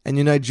and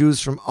unite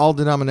Jews from all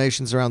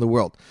denominations around the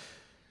world.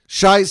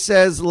 Shai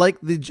says, like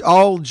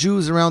all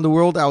Jews around the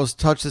world, I was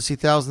touched to see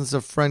thousands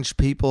of French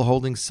people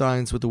holding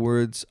signs with the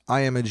words,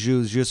 I am a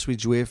Jew, Je suis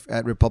juif,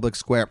 at Republic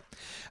Square.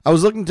 I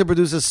was looking to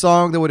produce a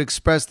song that would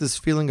express this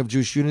feeling of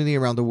Jewish unity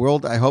around the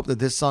world. I hope that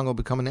this song will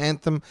become an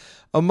anthem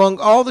among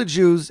all the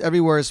Jews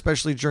everywhere,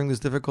 especially during this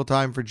difficult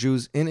time for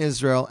Jews in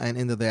Israel and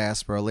in the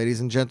diaspora. Ladies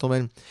and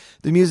gentlemen,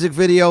 the music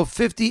video,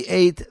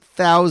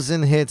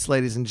 58,000 hits,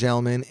 ladies and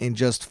gentlemen, in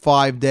just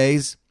 5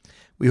 days.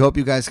 We hope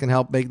you guys can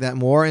help make that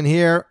more. And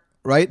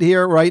right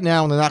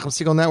now on the Nachum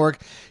Segal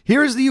Network,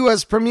 here is the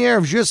U.S. premiere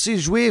of Je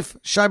suis juif,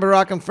 Shai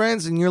Barak and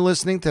friends, and you're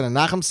listening to the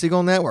Nachum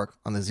Segal Network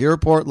on the Z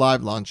Report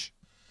Live Lunch.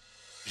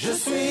 Je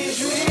suis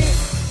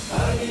juif,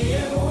 ani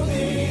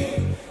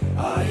Yehudi,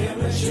 I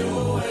am a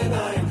Jew and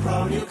I am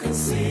proud, you can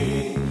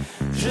see.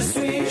 Je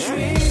suis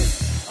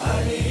juif,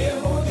 ani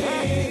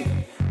Yehudi,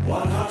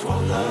 one heart,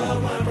 one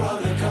love, my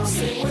brother, come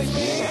sing with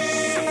me.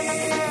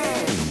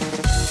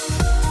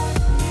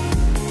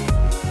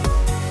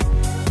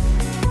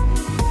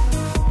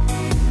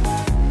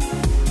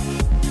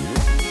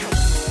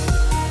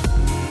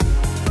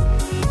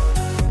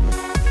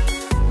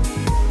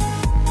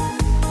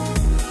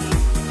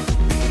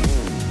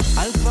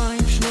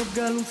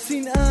 גלות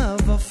שנאה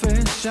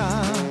ופשע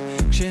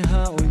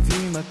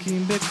כשהאויבים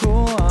מכים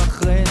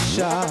בכוח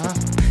רשע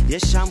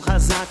יש שם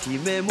חזק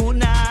עם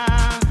אמונה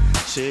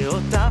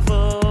שעוד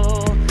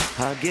תבוא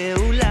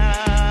הגאולה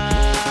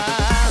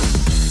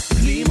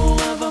בלי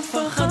מורא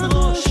ופחד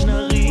ראש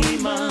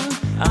נרימה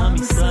עם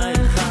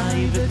ישראל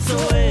חי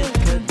וצועד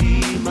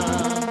קדימה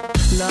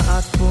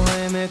לאט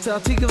פועמת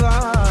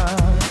התקווה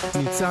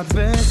מצד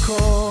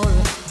בקול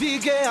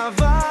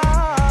בגאווה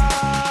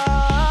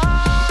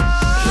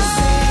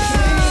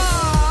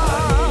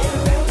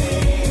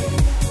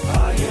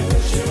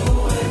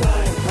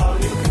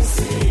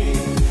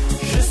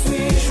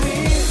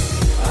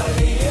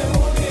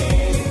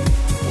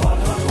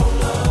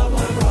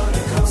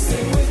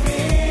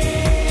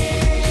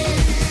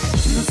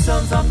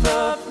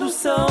Nous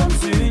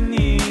sommes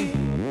unis,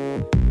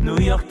 New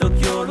York,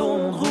 Tokyo,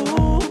 Londres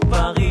ou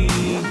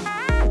Paris.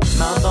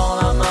 Main dans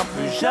la main,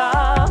 plus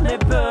jamais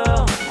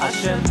peur.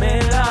 Hachem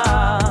est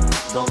là,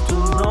 dans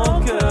tous nos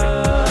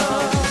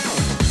cœurs.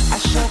 À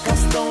chaque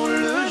instant,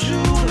 le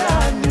jour,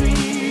 la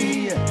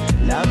nuit,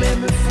 la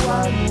même foi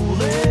nous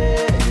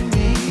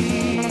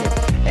réunit.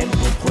 Aime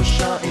ton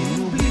prochain et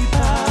n'oublie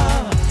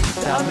pas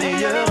ta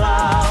meilleure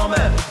arme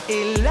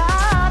est la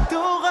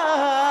Torah.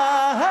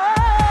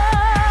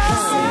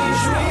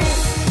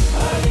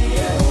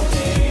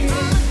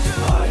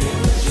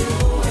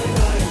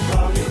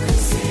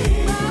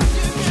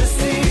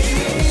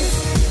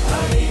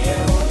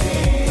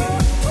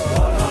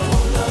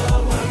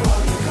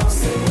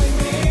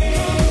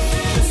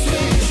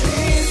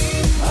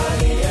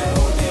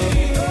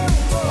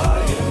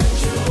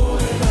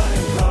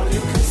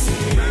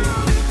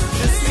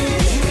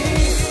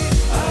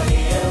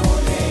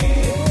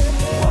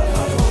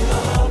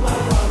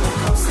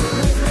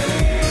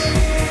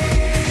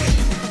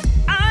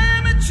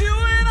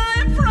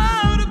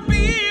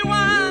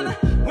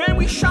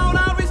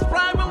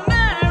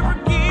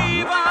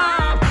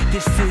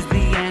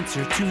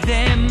 To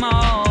them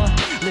all,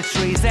 let's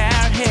raise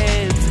our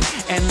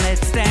heads and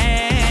let's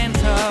stand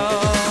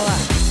tall.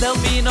 There'll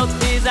be no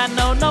tears and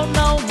no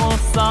more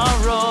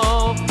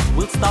sorrow.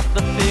 We'll stop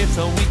the fear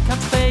so we can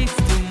face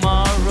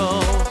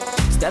tomorrow.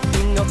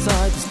 Stepping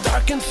outside this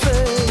darkened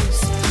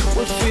face,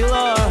 we'll fill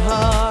our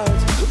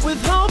hearts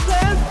with hope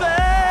and faith.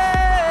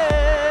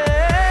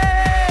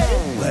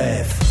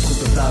 Bref, trop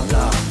de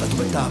blabla, pas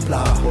tout est à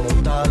plat.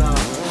 Montana,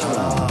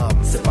 haram,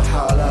 c'est pas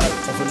halal,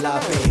 on veut la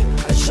paix.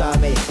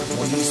 Jamais,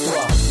 mon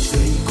histoire, je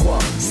veux y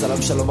croire.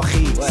 Salam shalom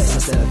achi, ouais, ça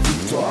c'est la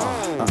victoire.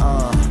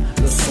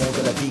 Le son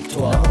de la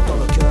victoire dans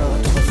le cœur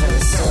de nos frères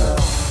et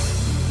sœurs.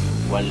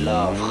 One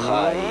love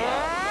חי.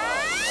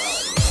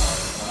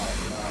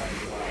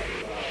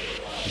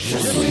 Je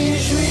suis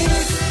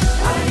juif,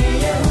 אני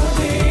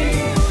יהודי,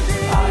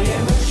 I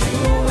am a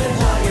Jew and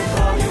I am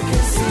proud you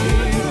can see.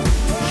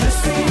 Je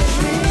suis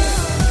juif,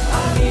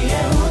 אני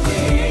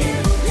יהודי,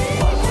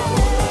 כל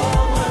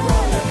העולם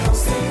הרוב come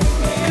sing with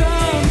me.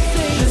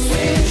 Je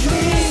suis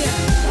juif,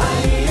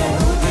 אני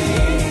יהודי,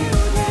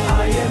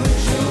 I am a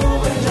Jew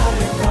and I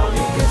am proud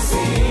you can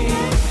see.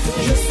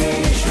 Je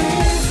suis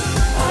juif,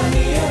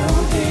 אני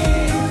יהודי,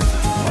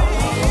 כל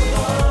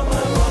העולם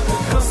הרוב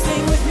come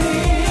sing with me.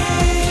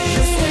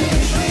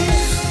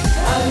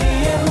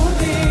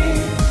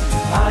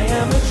 I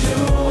am a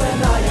Jew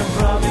and I am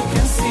proud you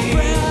can see.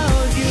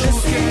 Je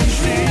suis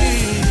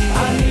juif,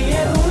 אני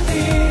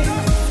יהודי,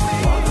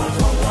 כל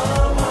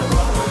העולם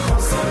הרוב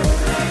come sing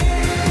with me.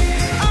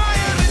 I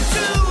am a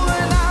Jew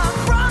and I'm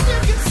proud you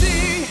can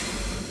see.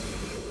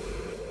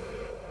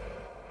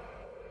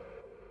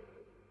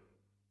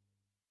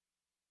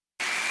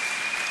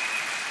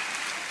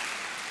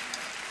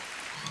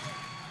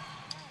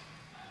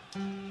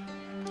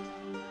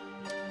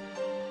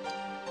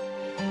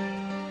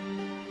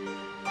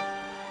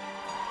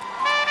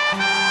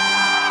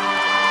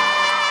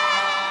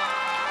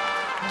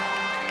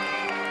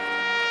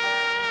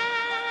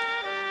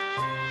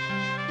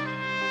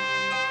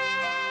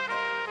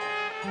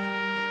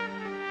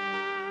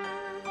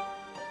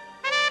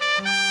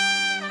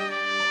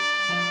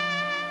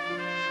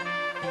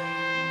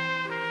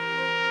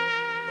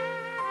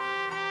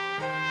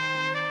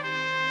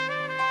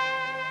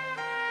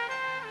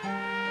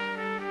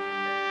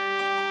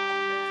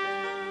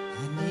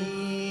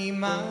 אני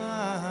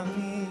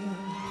מאמין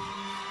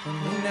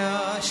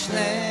באמונה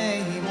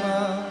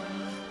שלמה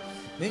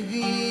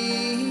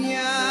בביאת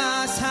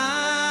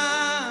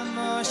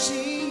המשיח.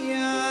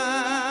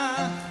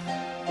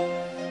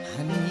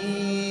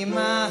 אני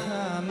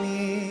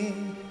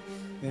מאמין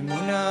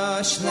באמונה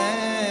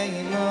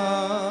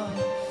שלמה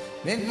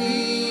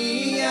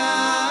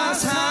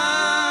בביאת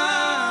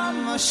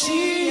המשיח.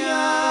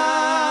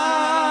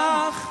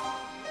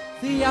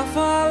 ואף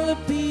על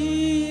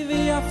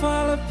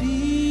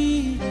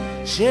פי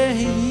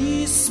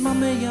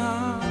שהיסממיה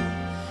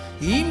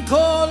עם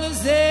כל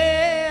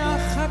זה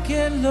אחכה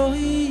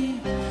אלוהי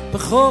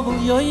בכל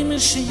יום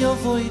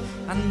שיבואי.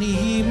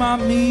 אני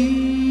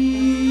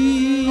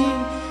מאמין,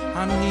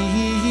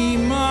 אני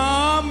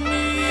מאמין.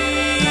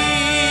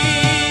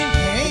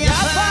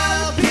 אף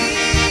על פי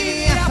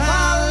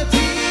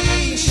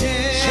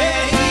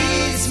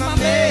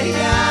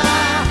שהיסממיה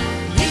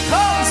עם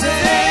כל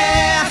זה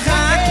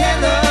אחכה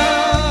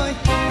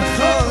אלוהי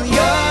בכל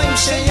יום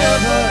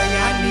שיבואי.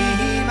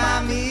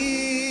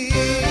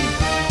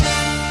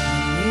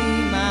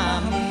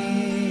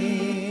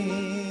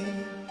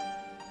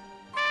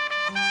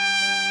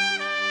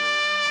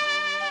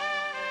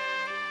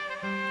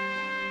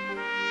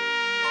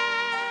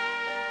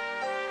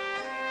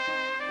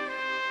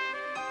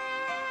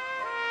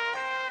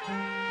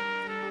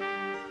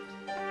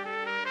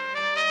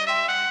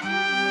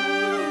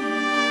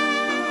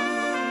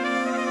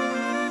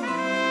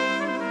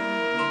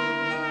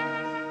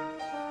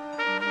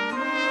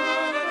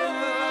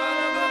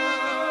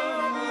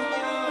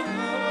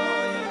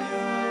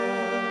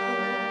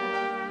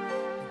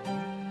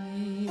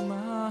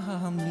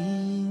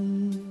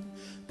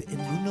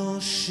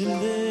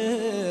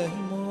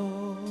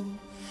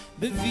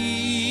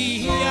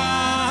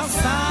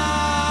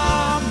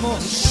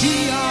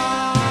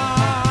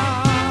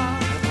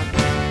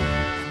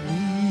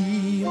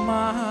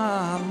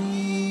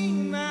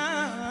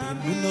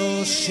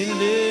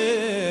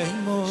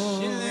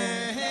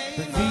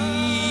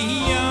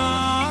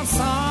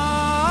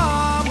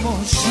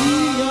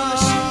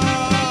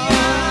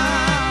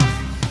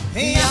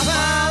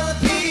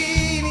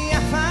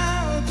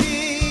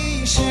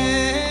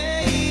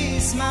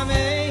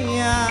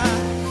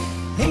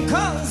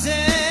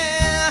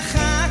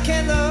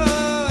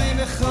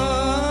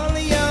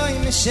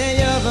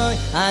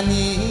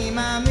 אני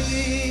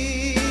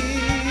מאמין,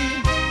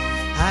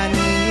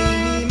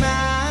 אני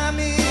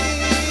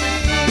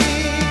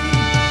מאמין.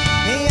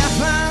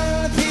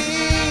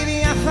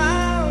 אף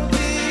על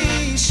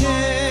פי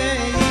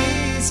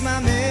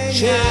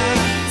שיזממיה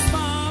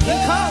עם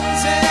כל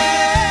זה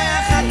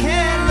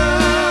אחכה לו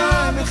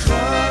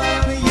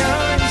בכל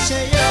יום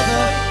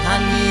שיבוא.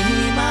 אני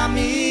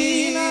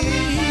מאמין, אני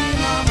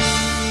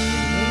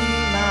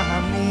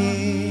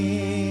מאמין.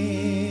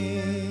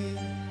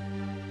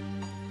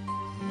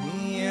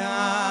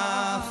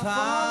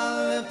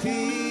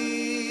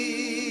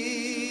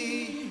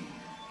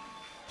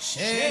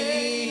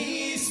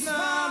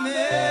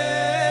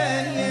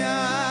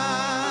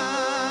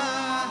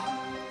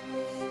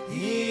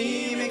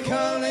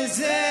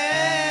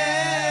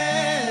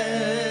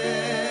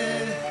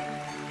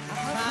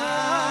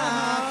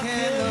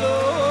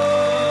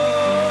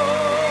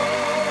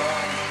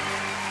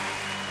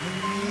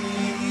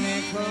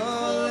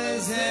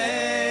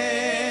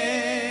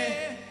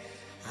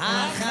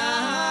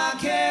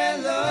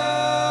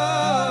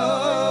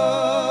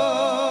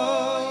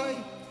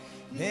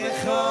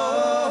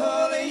 בכל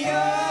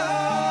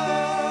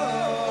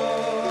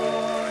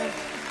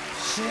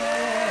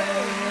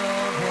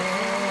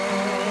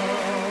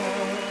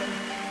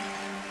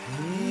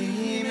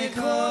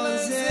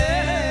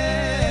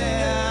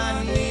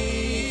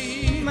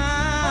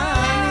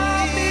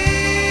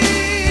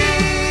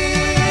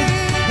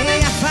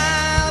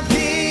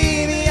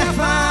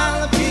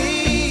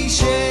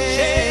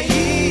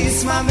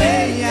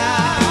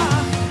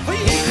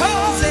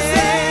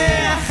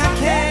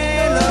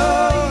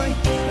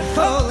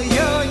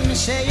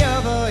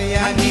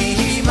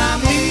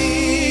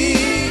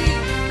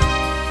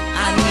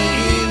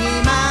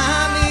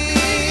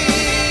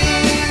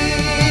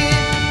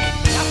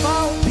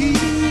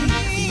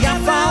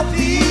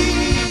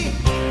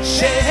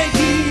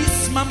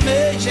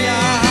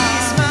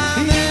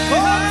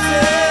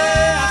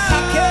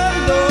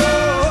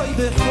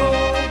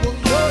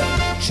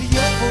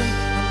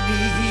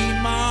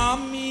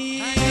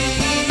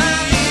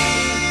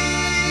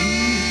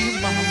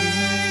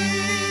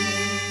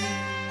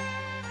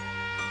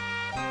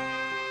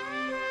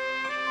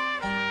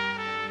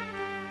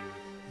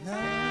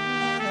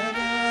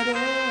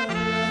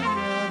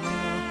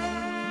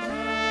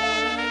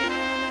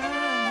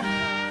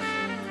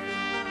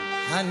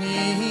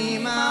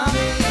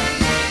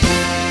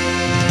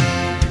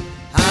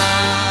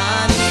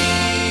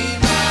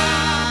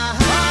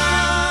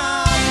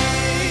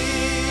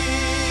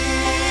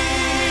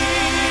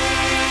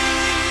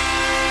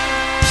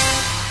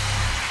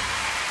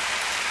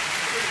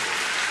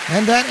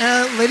And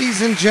that,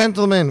 ladies and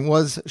gentlemen,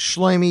 was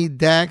Shlomi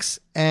Dax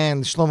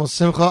and Shlomo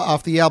Simcha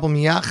off the album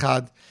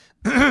Yachad.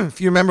 If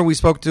you remember, we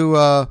spoke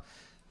to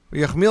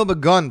Yachmiel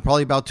Begun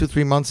probably about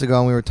 2-3 months ago,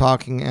 and we were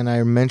talking, and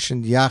I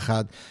mentioned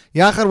Yachad.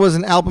 Yachad was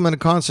an album and a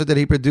concert that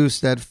he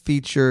produced that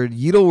featured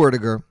Yidel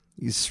Werdiger,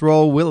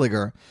 Yisroel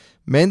Williger,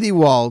 Mendy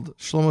Wald,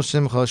 Shlomo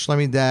Simcha,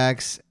 Shlomi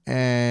Dax,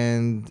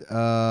 and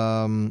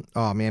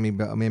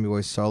Miami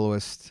Boy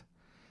soloist.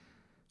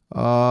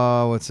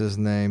 What's his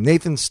name?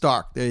 Nathan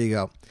Stark. There you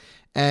go.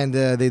 And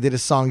they did a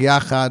song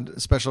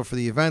Yachad special for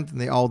the event, and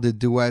they all did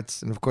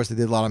duets, and of course they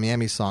did a lot of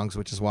Miami songs,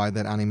 which is why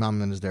that Ani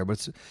Mamman is there. But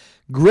it's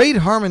great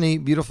harmony,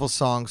 beautiful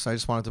song. So I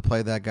just wanted to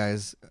play that,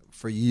 guys,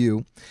 for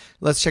you.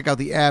 Let's check out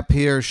the app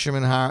here.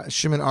 Shimon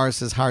R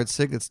says Hard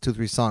Sick. It's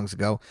 2-3 songs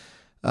ago.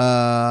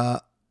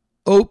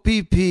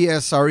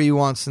 OPPSRE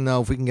wants to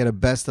know if we can get a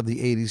best of the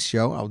 80s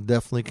show. I'll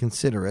definitely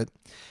consider it.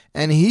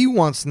 And he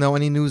wants to know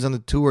any news on the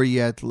tour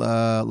yet,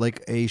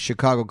 like a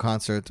Chicago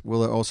concert.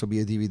 Will there also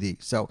be a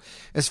DVD? So,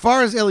 as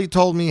far as Ellie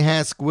told me,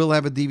 Hask will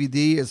have a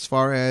DVD. As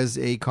far as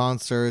a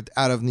concert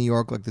out of New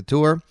York, like the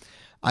tour,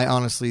 I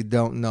honestly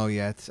don't know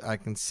yet. I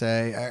can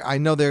say I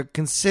know they're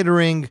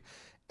considering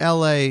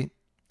L.A.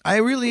 I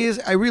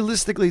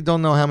realistically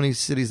don't know how many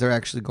cities they're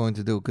actually going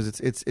to do, because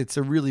it's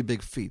a really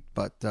big feat.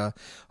 But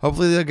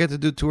hopefully they'll get to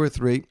do 2 or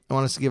 3. I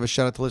want us to give a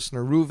shout out to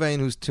listener Ruvain,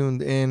 who's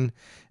tuned in.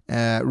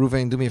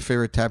 Ruvain, do me a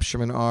favor, tap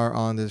Shimon R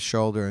on the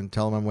shoulder and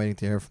tell him I'm waiting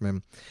to hear from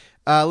him.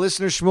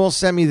 Listener Shmuel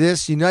sent me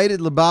this. United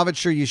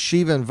Lubavitcher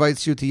Yeshiva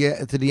invites you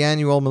to the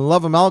annual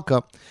Melava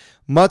Malka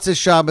Matzah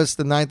Shabbos,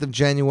 the 9th of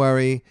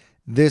January,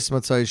 this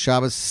Matzah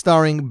Shabbos,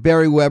 starring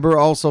Barry Weber,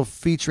 also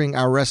featuring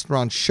our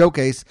restaurant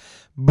showcase,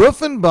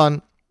 Buff and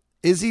Bun,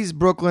 Izzy's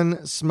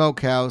Brooklyn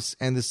Smokehouse,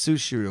 and the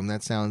Sushi Room.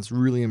 That sounds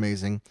really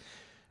amazing.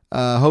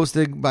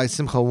 Hosted by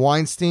Simcha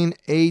Weinstein,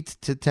 8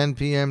 to 10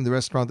 p.m. The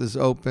restaurant is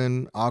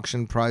open.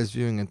 Auction, prize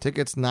viewing, and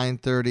tickets.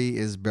 9:30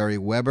 is Barry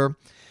Weber.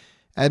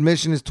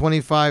 Admission is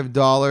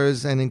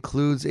 $25 and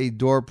includes a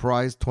door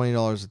prize,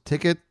 $20 a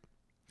ticket.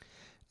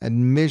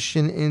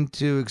 Admission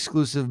into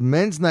exclusive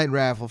men's night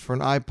raffle for an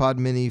iPod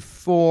Mini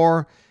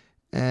 4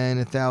 and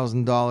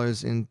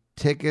 $1,000 in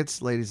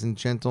tickets, ladies and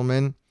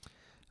gentlemen.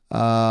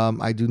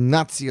 I do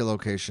not see a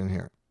location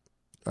here.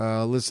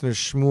 Listener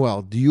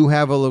Shmuel, do you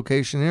have a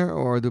location here,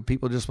 or do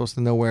people just supposed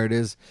to know where it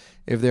is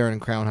if they're in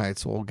Crown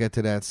Heights? We'll get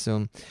to that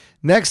soon.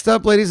 Next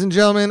up, ladies and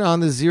gentlemen, on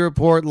the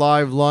Z-Report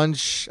Live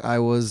Lunch, I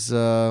was...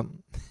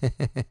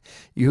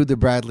 Yehuda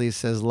Bradley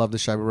says, love the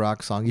Shai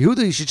Barak song.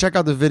 Yehuda, you should check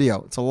out the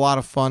video. It's a lot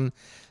of fun,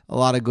 a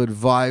lot of good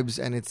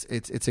vibes, and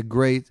it's a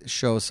great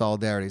show of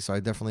solidarity, so I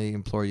definitely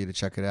implore you to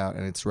check it out,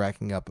 and it's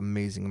racking up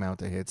amazing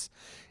amount of hits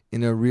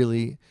in a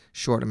really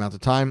short amount of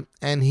time.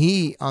 And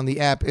he, on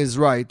the app, is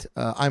right.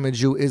 I'm a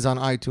Jew is on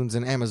iTunes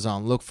and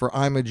Amazon. Look for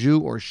I'm a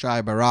Jew or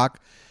Shai Barak,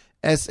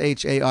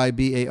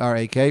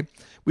 Shaibarak.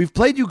 We've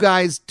played you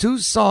guys 2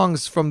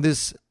 songs from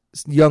this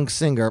young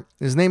singer.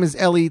 His name is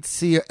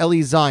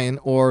Eli Zion,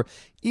 or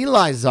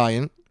Eli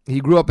Zion. He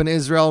grew up in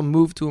Israel,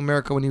 moved to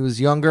America when he was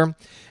younger,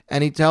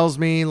 and he tells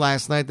me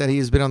last night that he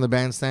has been on the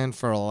bandstand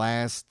for the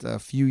last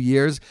few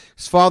years.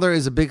 His father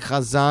is a big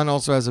chazan,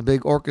 also has a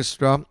big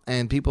orchestra,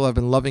 and people have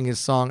been loving his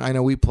song. I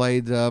know we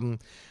played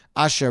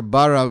Asher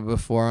Bara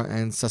before,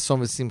 and Sason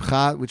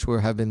V'Simcha, which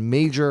have been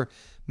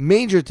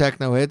major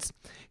techno hits.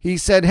 He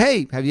said,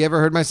 hey, have you ever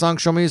heard my song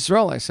Show Me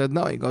Yisrael? I said,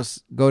 no. He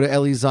goes, go to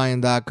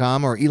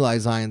elizion.com or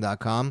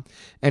elizion.com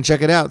and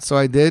check it out. So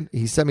I did.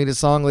 He sent me the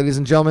song, ladies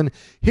and gentlemen.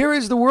 Here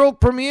is the world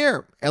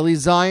premiere. Eli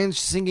Zion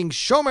singing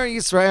Shomer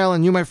Yisrael,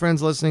 and you, my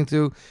friends, listening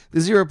to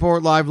the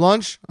Z-Report Live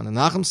Lunch on the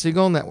Nachum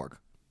Segal Network.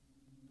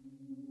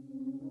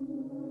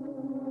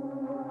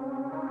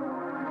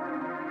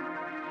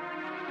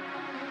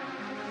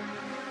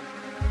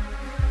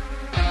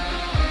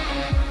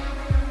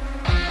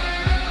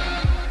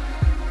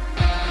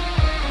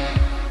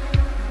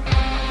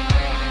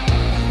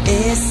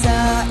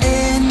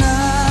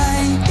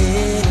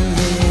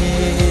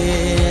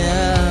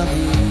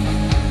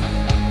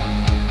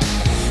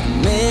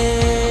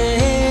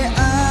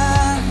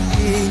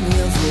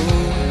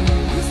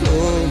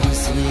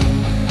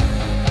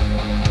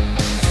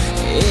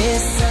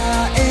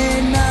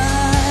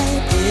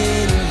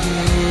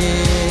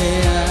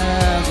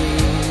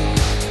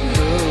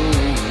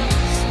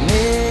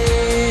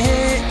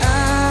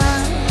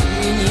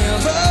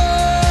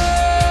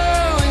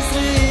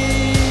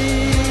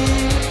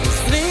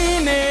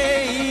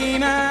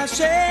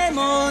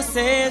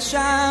 עושה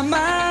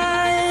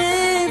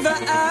שמיים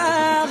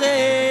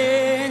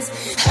וארץ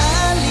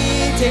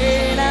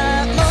עליתי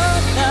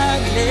לעמוד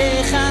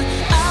רגליך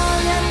על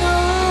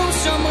ינום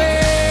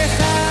שומריך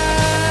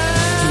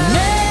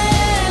הנה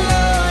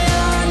לא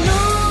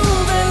יענו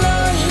ולא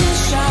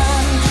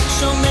יישן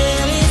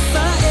שומר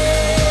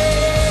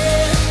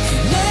ישראל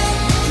הנה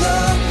לא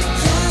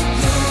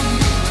יענו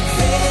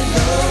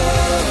ולא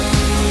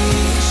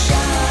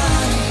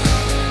יישן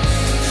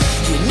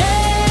הנה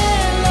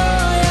לא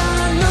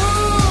יענו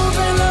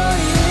ולא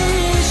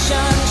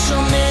יישן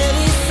שומר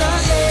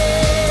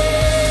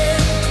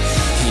ישראל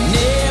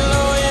הנה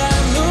לא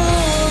יענו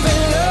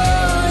ולא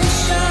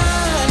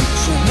יישן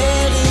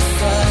שומר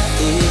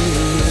ישראל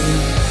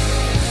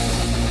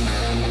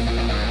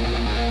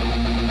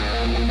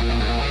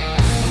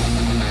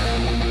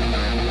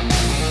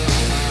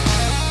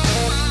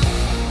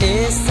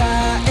אשא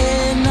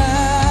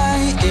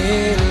עיניי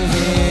אל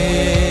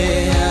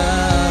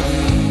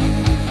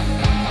ההרים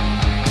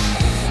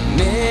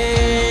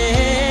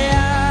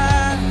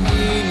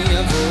מאין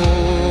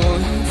יבוא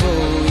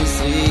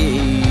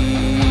עזרי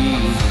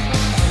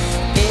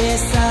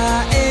אשא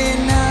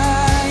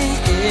עיניי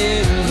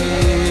אל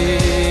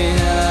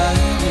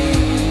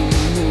ההרים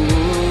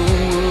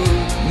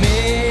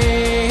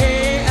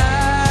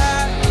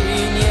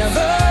מאין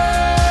יבוא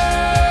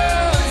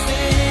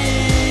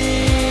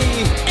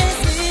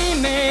עזרי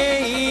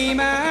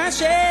מאימה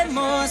של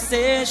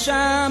מוסה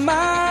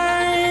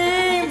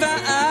שמיים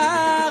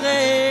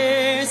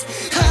וארץ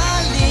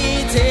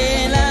עליתי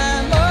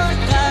לעמוד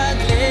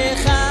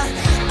רגליך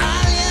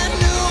על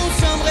ינום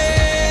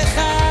שומריך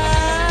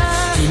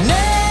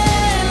הנה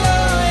לא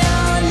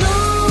יענו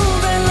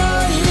ולא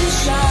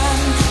יישן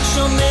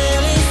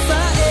שומר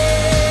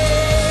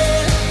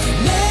ישראל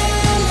הנה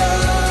לא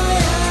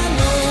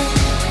יענו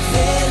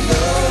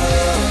ולא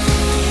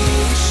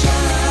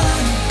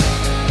יישן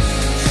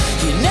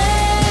הנה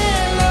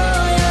לא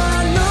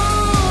יענו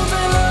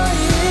ולא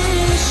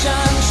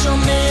יישן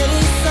שומר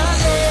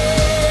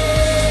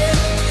ישראל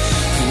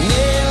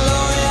הנה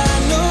לא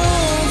יענו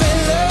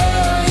ולא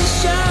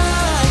יישן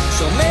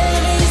שומר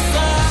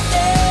ישראל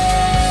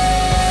הנה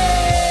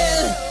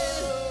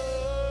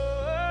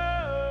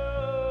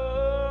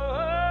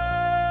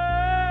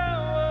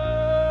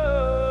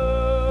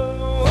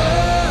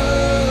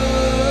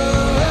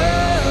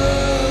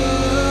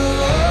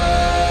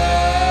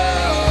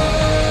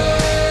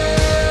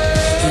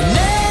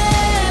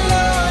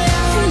לא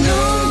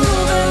יענו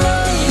ולא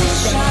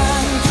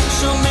יישן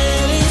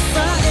שומר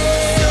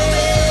ישראל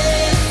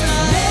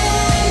הנה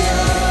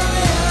לא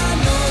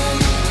יענו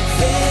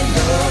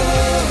ולא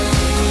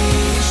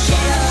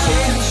יישן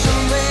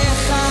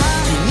שומריך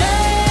הנה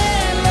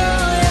לא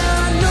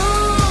יענו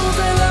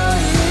ולא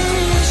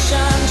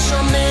יישן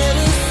שומר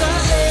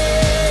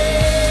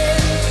ישראל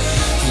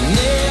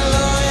הנה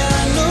לא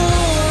יענו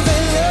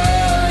ולא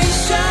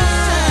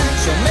יישן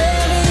שומר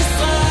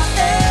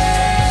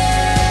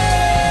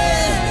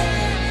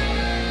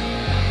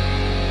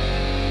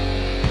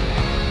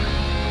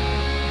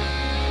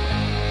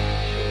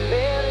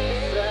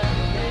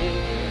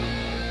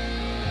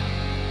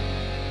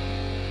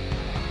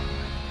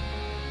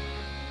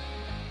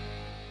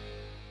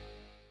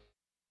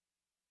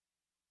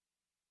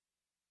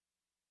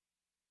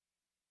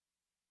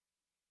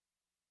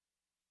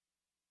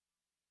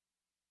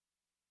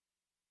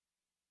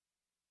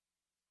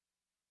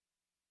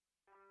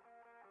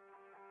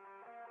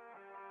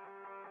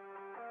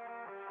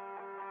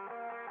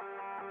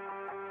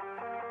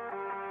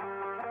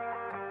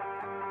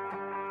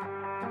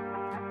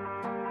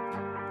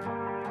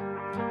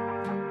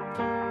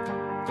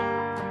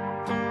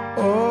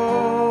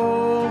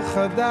אור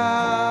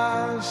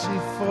חדש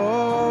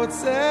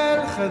יפרוץ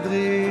אל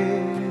חדרי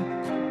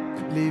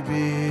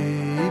ליבי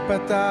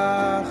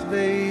ייפתח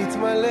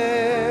ויתמלא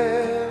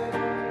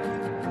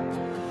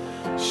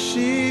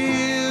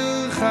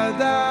שיר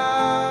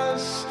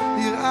חדש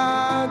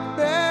ירעד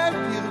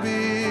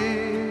בקרבי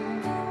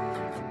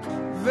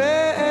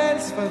ואל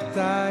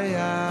שפתיי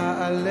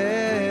יעלה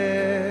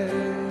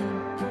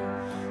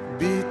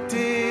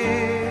ביתי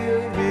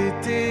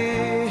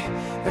ביתי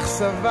איך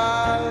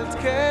סבלת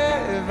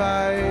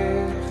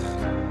כאבייך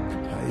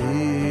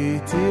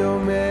הייתי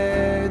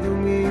עומד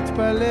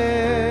ומתפלל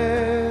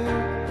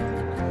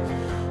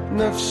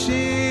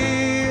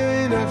נפשי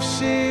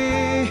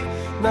נפשי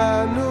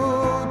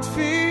נענו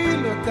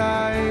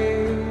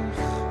תפילותייך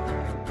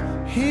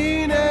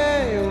הנה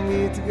הוא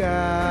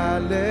מתגלה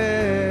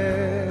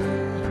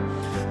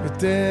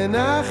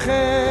ותנחם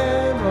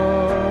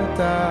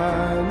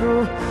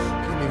אותנו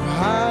כי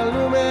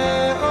נבהלנו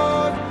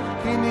מאוד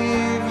כי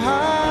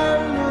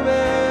נבהלנו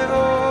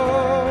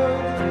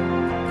מאוד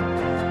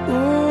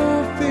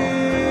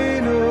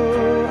ופינו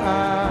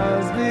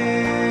אז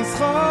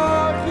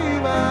בשחוק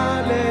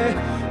ימלא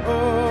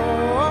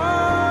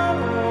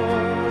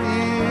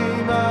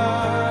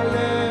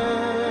ימלא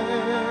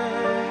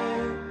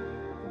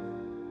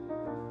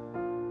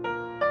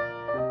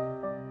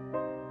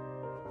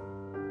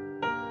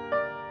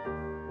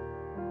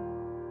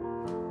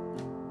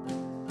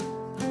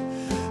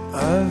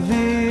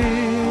אבי,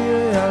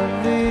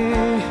 אבי,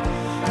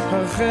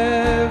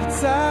 הרחב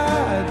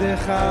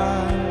צעדיך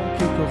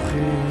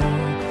ככוחי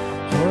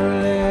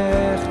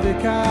הולך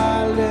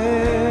וקלם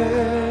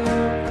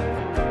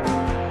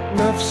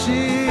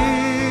נפשי,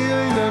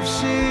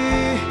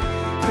 נפשי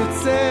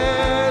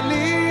תצא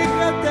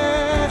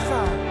לקראתך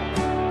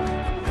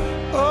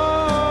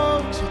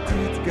עוד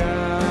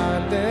שתתגלה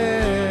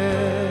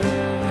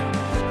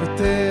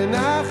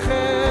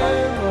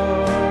ותנחם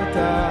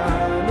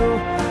אותנו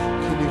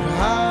כי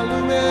נבהלנו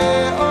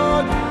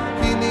מאוד,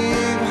 כי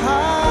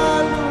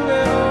נבהלנו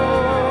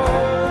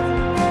מאוד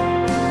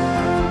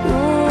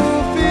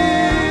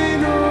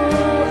ופינו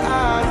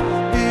אז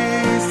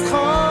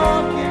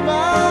בשחוק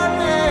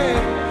ימלא,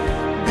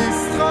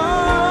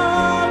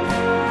 בשחוק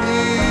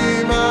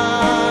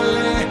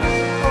ימלא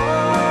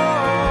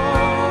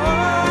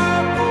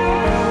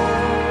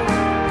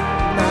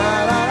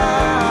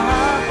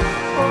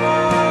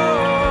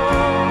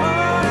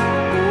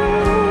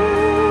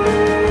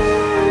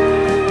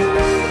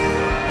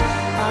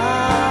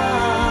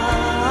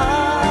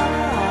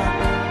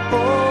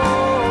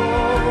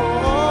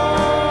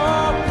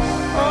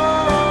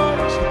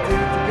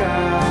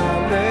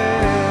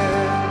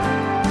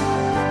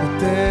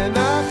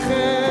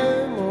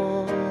תנחם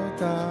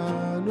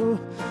אותנו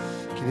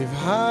כי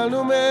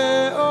נבהלנו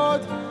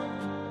מאוד,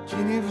 כי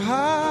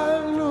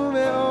נבהלנו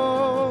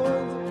מאוד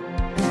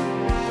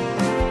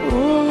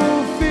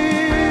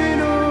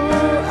ופינו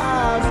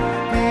אז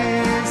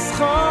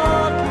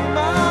בשחוק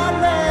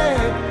ימלא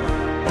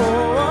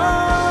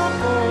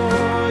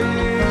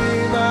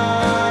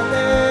ימלא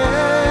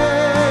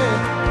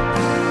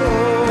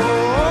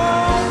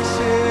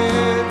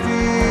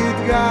שתתגלה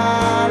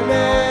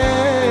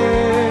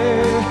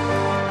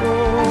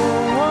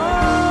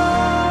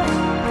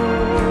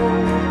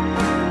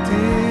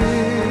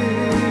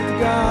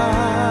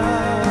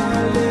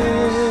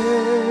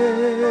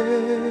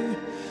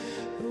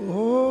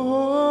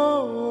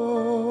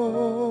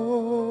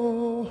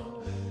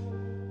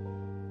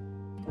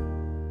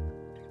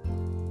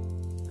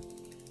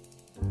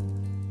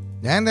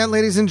And that,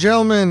 ladies and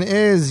gentlemen,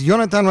 is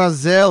Yonatan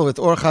Razel with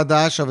Or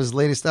Chadash of his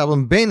latest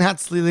album, Bein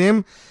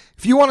Hatzlilim.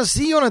 If you want to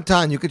see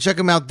Yonatan, you can check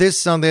him out this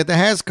Sunday at the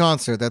Has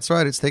concert. That's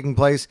right, it's taking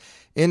place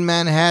in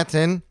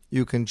Manhattan.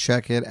 You can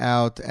check it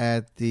out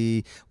at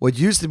the what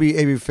used to be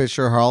A.B.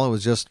 Fisher Hall. It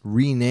was just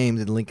renamed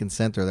in Lincoln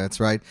Center. That's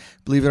right.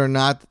 Believe it or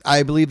not,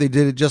 I believe they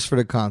did it just for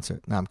the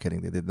concert. No, I'm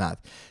kidding. They did not.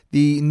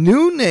 The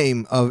new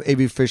name of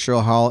A.B.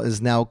 Fisher Hall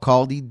is now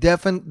called the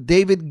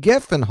David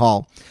Geffen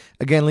Hall.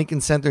 Again, Lincoln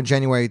Center,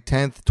 January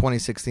 10th,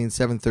 2016,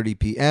 7:30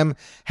 p.m.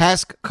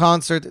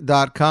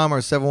 HaskConcert.com or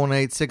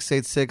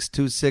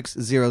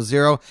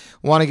 718-686-2600.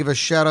 Want to give a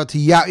shout out to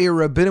Yair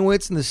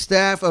Rabinowitz and the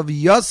staff of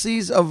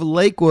Yussies of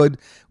Lakewood,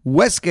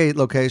 Westgate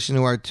location,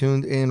 who are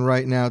tuned in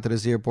right now to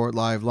this Airport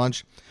Live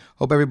Lunch.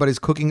 Hope everybody's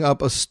cooking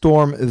up a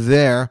storm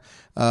there.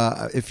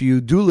 If you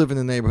do live in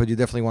the neighborhood, you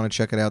definitely want to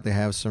check it out. They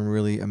have some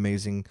really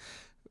amazing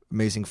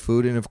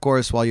food. And of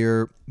course, while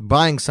you're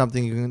buying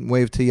something, you can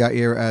wave to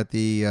Yair at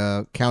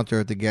the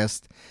counter at the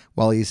guest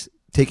while he's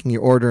taking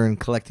your order and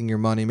collecting your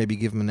money. Maybe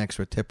give him an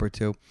extra tip or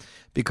two,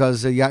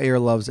 because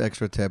Yair loves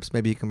extra tips.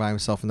 Maybe he can buy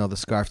himself another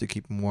scarf to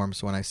keep him warm,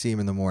 so when I see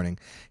him in the morning,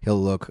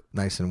 he'll look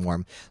nice and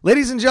warm.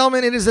 Ladies and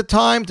gentlemen, it is the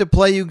time to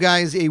play you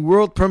guys a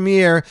world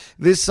premiere.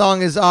 This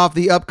song is off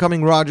the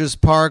upcoming Rogers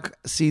Park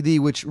CD,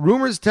 which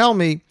rumors tell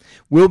me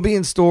will be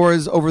in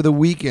stores over the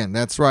weekend.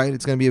 That's right,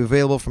 it's going to be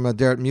available from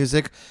Aderet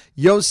Music.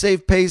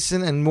 Yosef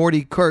Payson and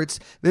Morty Kurtz.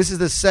 This is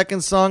the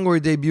second song we're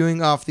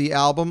debuting off the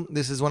album.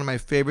 This is one of my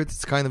favorites.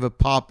 It's kind of a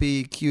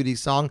poppy, cutie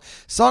song.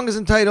 Song is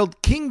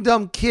entitled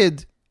Kingdom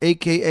Kid,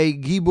 a.k.a.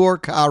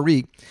 Gibor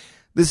Ka'ari.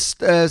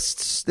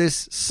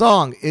 This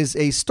song is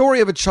a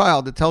story of a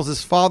child that tells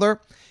his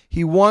father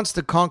he wants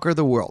to conquer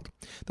the world.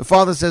 The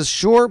father says,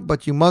 sure,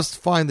 but you must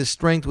find the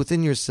strength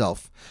within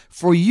yourself,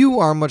 for you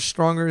are much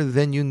stronger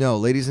than you know.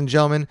 Ladies and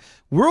gentlemen,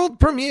 world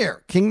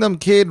premiere, Kingdom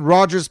Kid,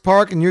 Rogers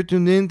Park, and you're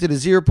tuned in to the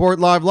Z Report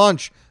Live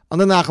Lunch on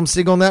the Nachum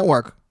Segal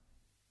Network.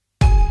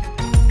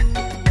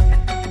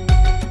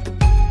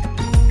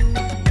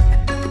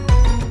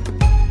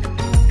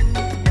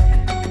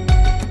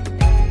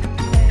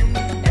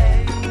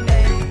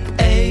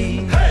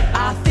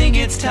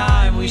 It's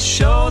time we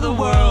show the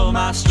world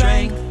my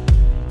strength.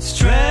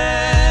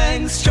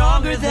 Strength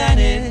stronger than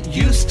it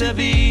used to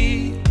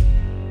be.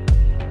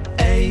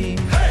 Hey,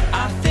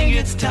 I think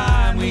it's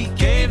time we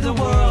gave the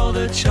world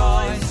a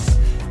choice.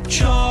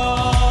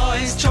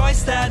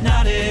 Choice that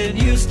not it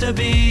used to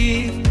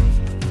be.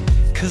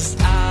 'Cause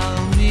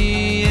I'll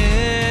be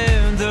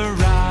in the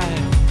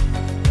right.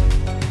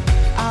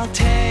 I'll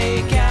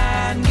take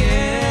and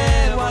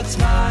give what's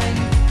mine.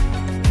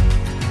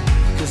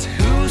 'Cause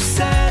who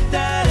said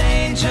that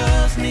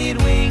angels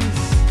need wings?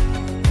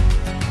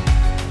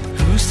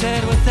 Who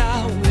said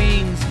without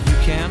wings you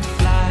can't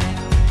fly?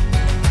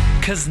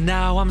 'Cause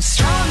now I'm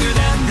stronger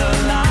than the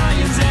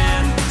lions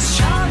and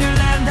stronger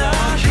than the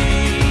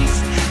kings.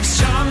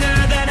 Stronger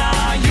than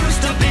I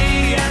used to be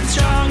and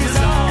strong is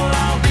all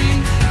I'll be.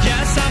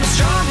 Yes, I'm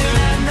stronger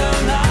than the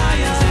lions.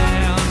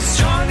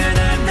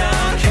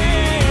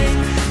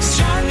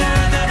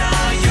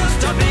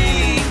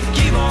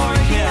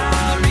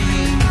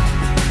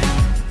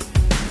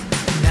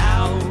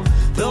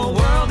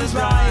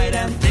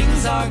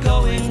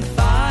 going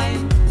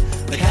fine.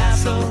 The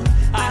castle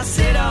I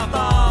sit up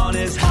on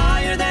is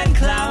higher than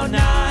cloud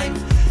nine.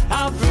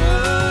 I'll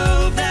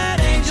prove that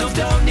angels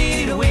don't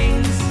need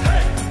wings.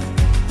 Hey!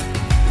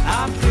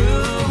 I'll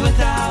prove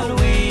without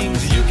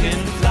wings you can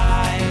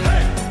fly.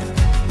 Hey!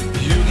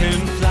 You can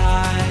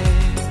fly.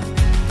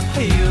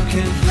 You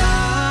can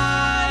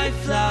fly,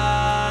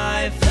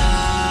 fly,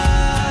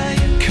 fly.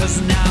 'Cause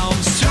now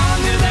I'm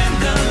stronger than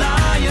the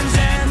lions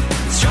and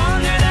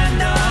stronger than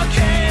the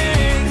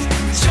kings.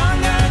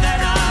 Stronger than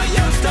I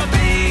used to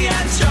be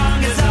and strong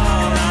as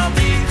all I'll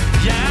be.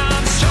 Yeah,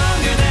 I'm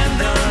stronger than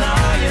the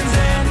lions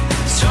and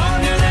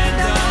stronger than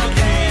the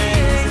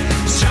kings.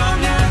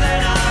 Stronger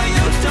than I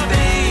used to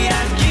be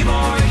and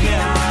Gibor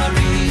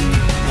Yari.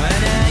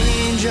 An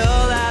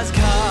angel has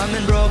come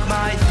and broke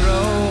my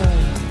throne.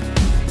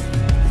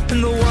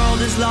 And the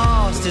world is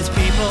lost, its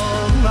people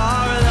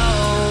are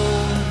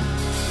alone.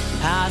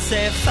 I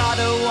say,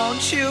 Father,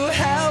 won't you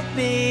help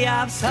me?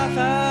 I've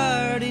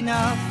suffered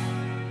enough.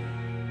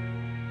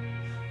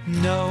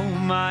 No,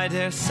 my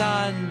dear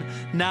son,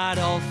 not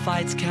all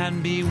fights can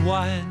be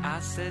won. I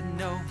said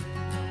no.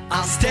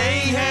 I'll stay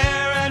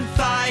here and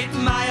fight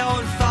my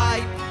own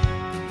fight.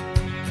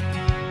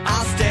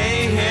 I'll stay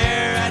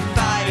here and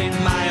fight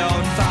my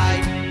own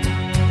fight.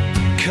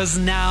 'Cause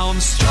now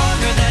I'm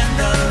stronger than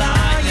the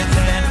lions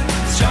and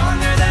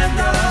stronger than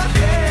the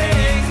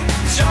king.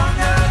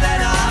 Stronger than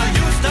I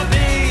used to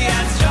be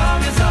and strong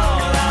as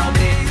all I'll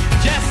be.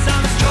 Yes,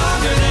 I'm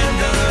stronger than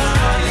the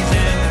lions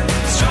and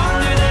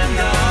stronger than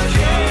the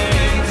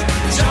kings.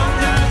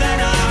 Stronger than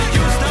I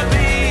used to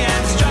be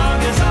and strong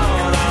as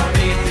all I'll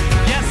be.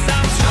 Yes,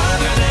 I'm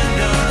stronger than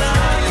the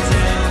lions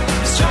and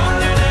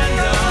stronger than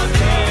the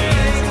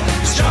kings.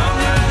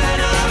 Stronger than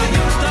I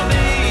used to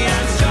be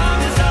and strong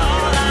as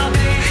all I'll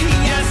be.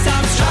 Yes,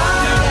 I'm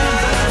stronger than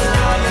the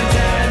lions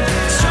and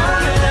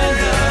stronger than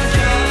the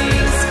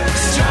kings.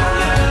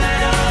 Stronger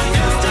than I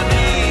used to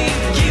be.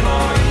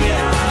 Gibor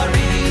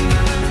Yari.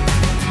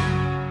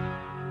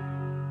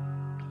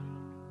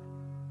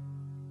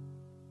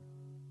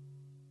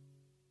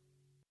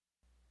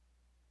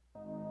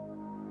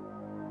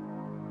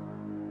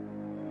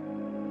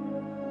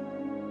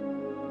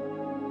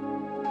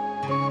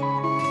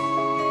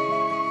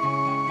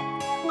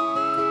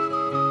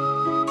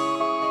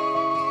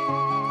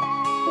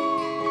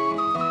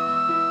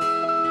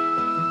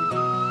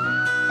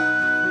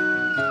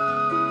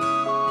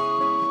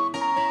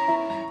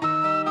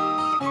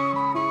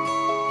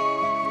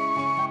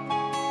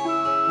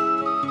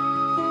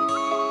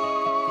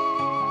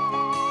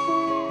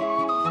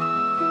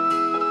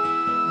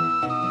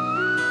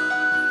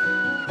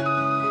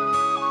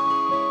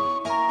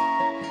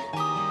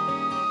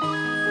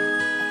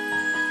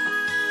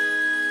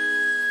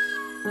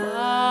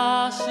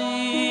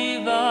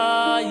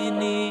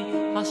 Ashivayni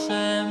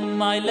Hashem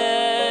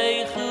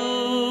Mailechu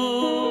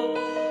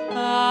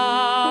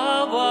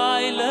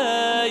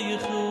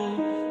Availechu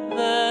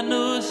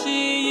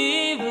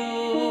Venushivu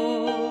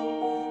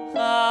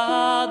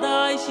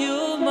Chadaish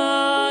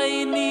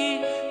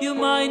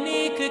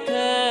Yumayni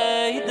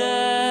Kekeidem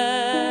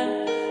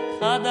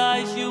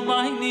Chadaish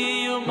Yumayni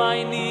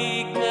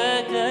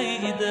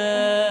Kekeidem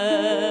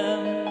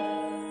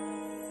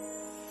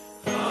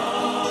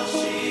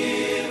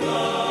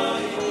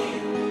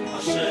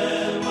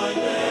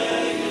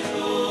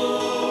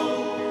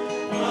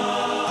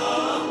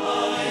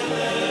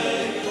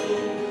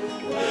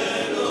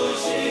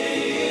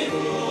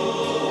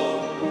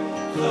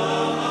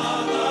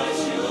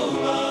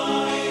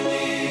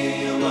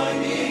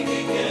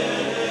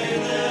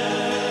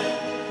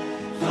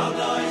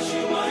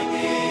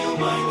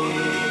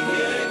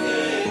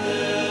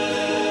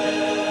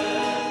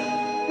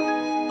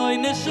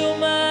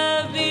Neshama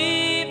vi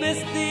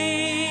besti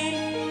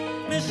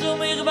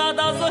Neshama ich war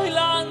da so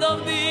lang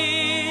auf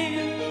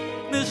dir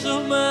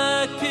Neshama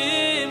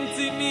kim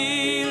zu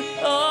mir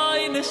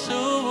Oy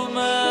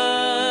Neshama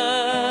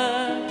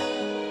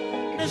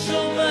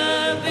Neshama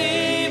vi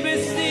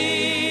besti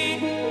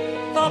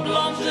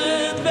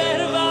Verblanchet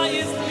wer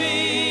weiß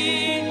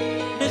wie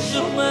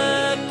Neshama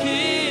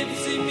kim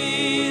zu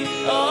mir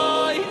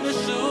Oy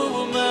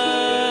Neshama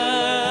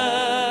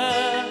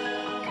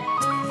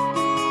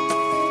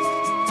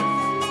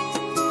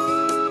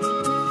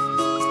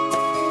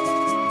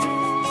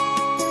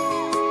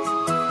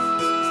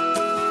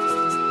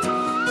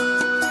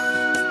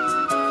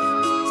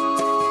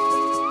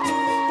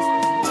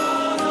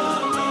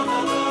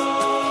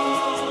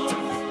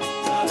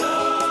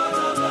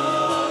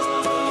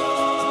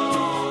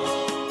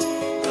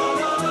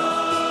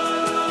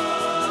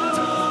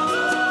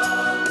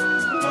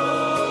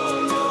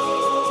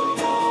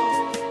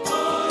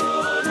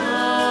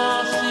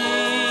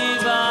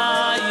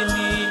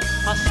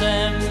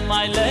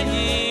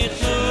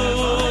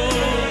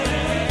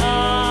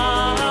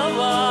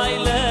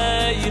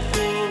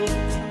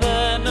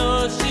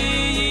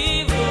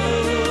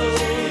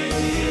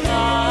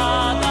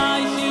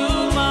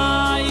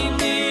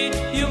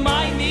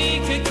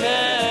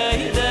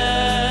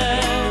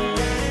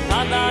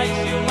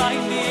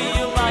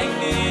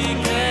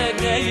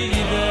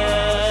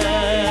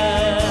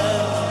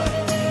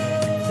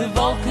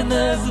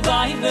es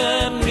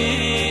weinen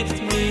mit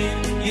mir.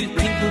 Ihr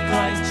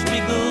Pinkelkeit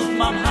spiegelt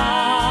mein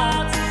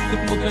Herz.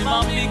 Ich muss mir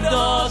mal mit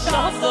das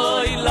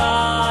so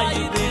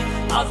leiden.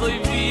 Also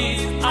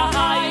wie ein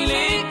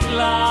heilig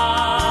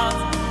Glas.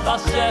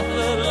 Das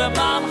Schäfer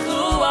man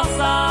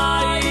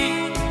Chuasai.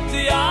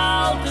 Die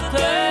alte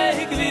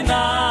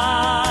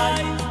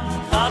Teglinai.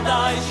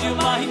 Hadai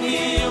Shumaini,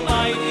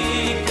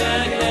 Shumaini,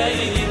 Keide.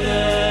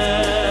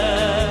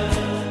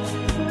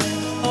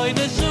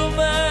 Heute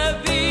Schumme,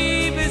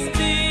 wie bist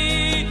du?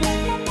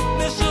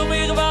 Ne Schumme,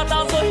 ich warte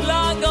so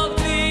lang auf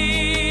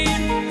dich.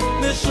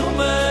 Ne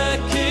Schumme,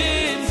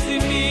 komm zu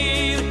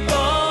mir.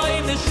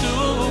 Heute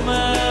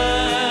Schumme.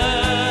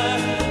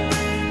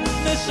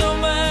 Ne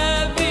Schumme,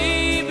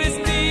 wie bist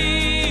du?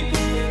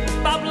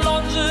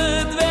 Babylonje,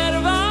 wer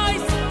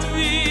weiß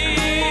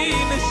wie.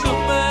 Ne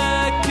Schumme,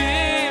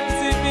 komm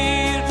zu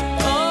mir.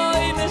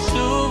 Heute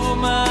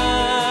Schumme.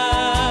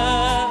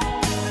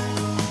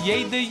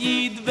 Jede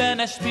Jid, wenn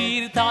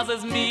spielt, als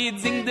es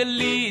mit, singt der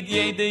Lied.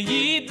 Jede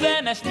Jid,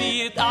 wenn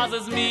spielt, als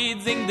es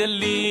mit, singt der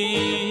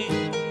Lied.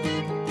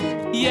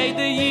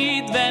 Jede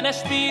Jid, wenn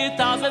spielt,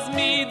 als es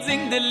mit,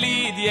 singt der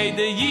Lied.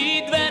 Jede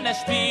Jid, wenn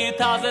spielt,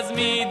 als es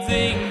mit,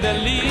 singt der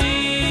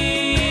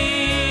Lied.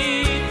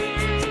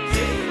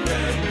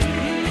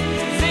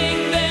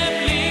 Sing dem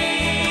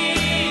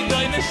Lied,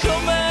 deine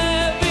Schumme,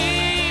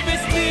 wie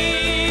bist du?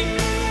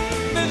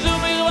 Ne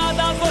Schumme, ich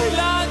warte so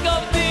lang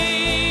auf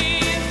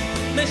dich.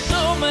 Ne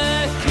Schumme,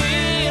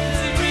 komm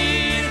zu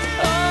mir.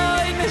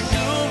 Oh, ne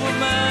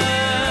Schumme.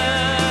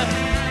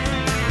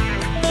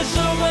 Ne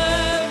Schumme,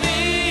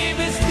 wie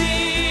bist du?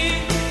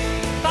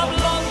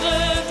 Babylonje,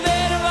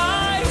 wer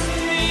weiß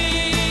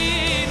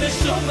wie. Ne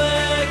Schumme,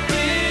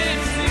 komm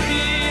zu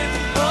mir.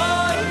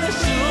 Oh, ne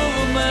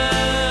Schumme.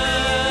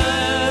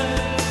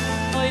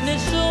 Oh, ne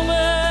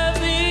Schumme,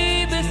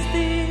 wie bist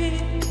du?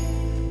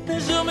 Ne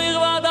Schumme, ich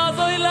warte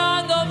so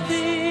lang auf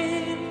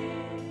dich.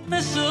 Ne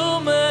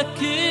Schumme,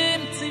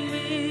 komm zu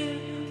mir.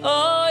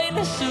 Oh,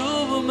 ne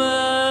Schumme.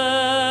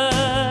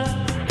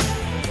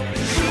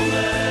 Ne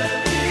Schumme,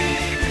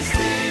 wie bist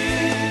du?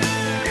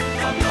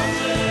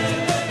 Babylonje,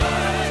 wer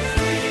weiß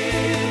wie.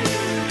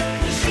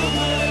 Ne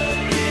Schumme,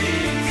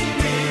 komm zu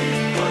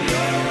mir. Oh,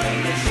 ja,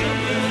 ne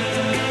Schumme.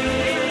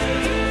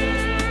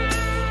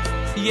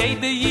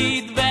 Jede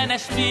Jid, wenn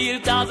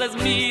spielt, als es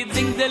mit,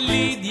 singt der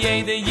Lied.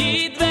 Jede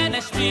Jid, wenn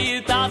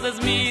spielt, als es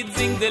mit,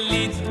 singt der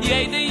Lied.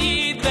 Jede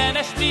Jid, wenn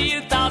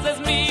spielt, als es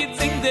mit,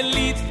 singt der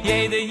Lied.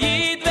 Jede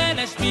Jid,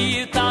 wenn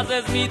spielt, als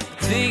es mit,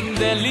 singt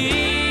der Lied.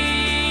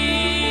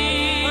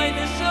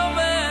 Eine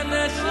Schumme,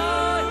 eine Schumme.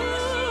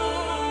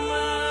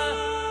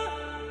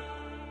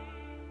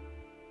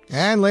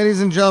 And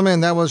ladies and gentlemen,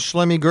 that was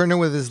Shlomi Gertner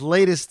with his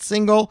latest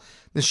single,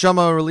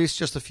 Neshama, released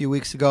just a few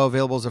weeks ago,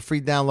 available as a free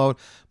download,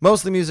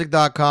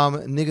 mostlymusic.com,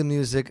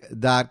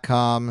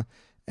 niggamusic.com,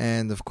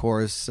 and of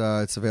course,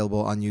 it's available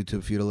on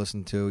YouTube for you to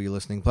listen to, your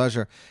listening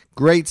pleasure.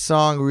 Great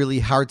song,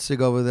 really heartsick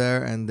over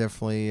there, and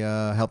definitely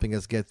helping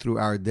us get through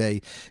our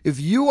day. If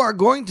you are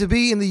going to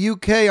be in the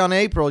UK on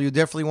April, you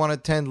definitely want to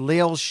attend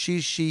Leil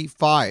Shishi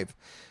 5.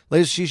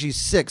 Leil Shishi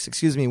 6,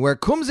 where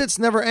Kumsitz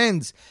never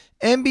ends.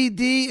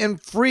 MBD and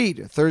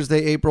Freed,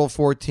 Thursday, April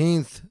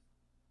 14th,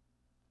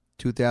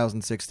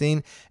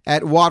 2016,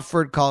 at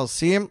Watford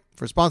Coliseum.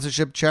 For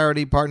sponsorship,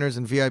 charity, partners,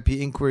 and VIP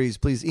inquiries,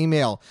 please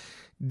email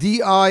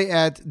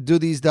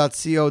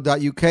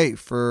di@dudis.co.uk.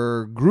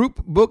 For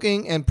group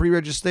booking and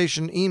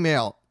pre-registration,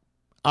 email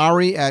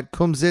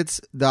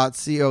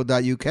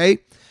ari@kumzits.co.uk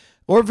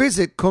or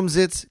visit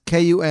Kumzits,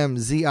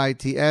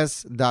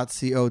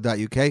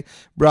 kumzits.co.uk.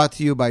 Brought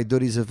to you by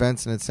Dudis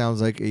Events, and it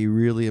sounds like a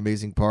really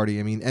amazing party.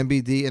 I mean,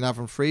 MBD and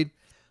Avram Fried,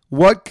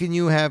 what can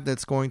you have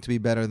that's going to be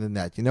better than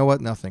that? You know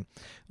what? Nothing.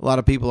 A lot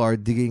of people are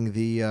digging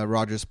the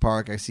Rogers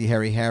Park. I see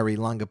Harry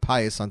Langa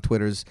Pius on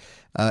Twitter's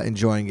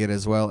enjoying it,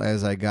 as well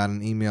as I got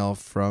an email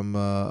from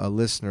a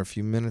listener a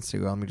few minutes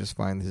ago. Let me just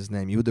find his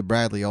name. Yehuda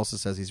Bradley also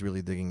says he's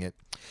really digging it.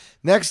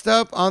 Next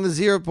up on the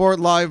Z Report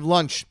Live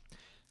Lunch,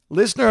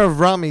 listener of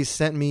Rami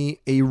sent me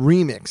a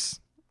remix.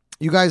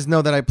 You guys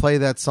know that I play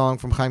that song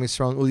from Chaim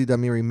Yisrael and Udi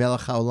Damiri, Melech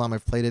HaOlam.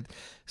 I've played it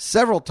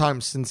several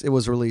times since it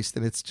was released,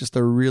 and it's just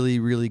a really,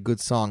 really good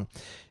song.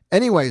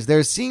 Anyways,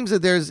 there seems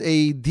that there's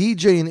a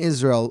DJ in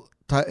Israel.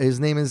 His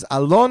name is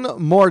Alon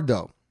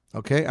Mordo.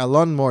 Okay,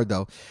 Alon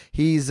Mordo.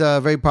 He's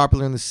very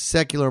popular in the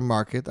secular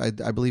market. I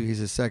believe he's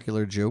a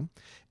secular Jew.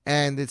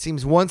 And it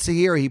seems once a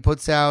year he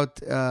puts out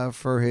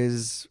for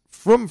his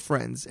From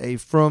Friends, a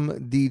From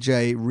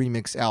DJ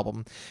remix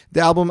album.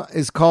 The album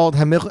is called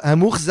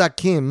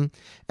Hamuchzakim,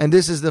 and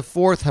this is the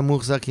fourth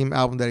Hamuchzakim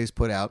album that he's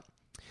put out.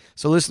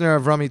 So listener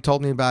Avrami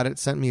told me about it,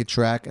 sent me a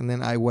track, and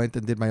then I went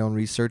and did my own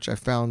research. I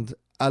found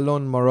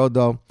Alon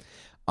Morodo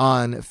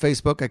on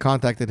Facebook. I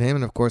contacted him,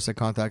 and of course I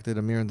contacted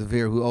Amir and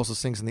Devere, who also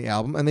sings in the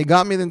album, and they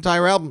got me the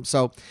entire album.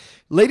 So,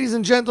 ladies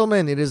and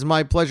gentlemen, it is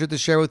my pleasure to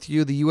share with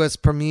you the U.S.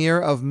 premiere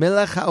of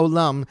Melech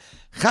HaOlam,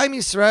 Chaim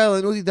Yisrael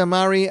and Udi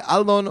Damari,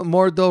 Alon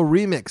Mordo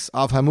remix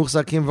of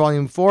Hamuchzakim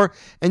Volume 4,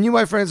 and you,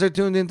 my friends, are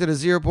tuned into the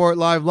Z Report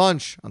Live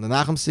Lunch on the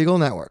Nachum Segal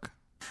Network.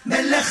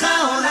 Melech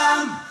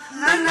HaOlam,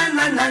 מלך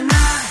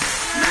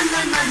העולם,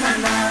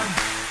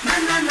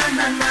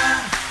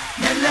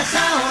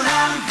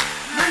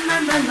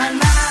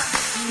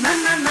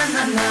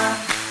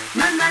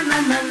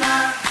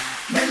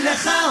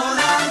 מלך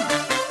העולם.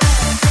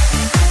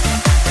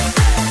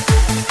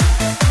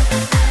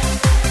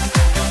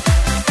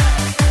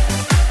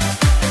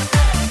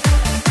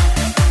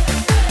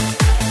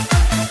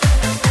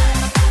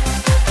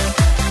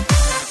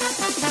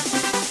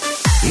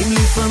 אם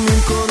לפעמים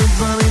קורים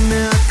דברים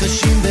מעט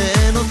קשים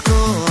ואין עוד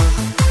כוח,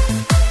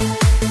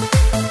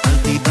 אל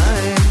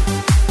תיבהל,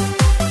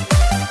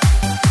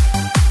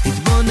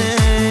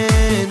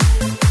 תתבונן.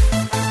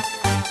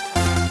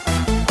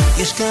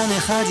 יש כאן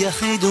אחד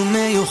יחיד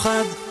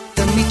ומיוחד,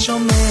 תמיד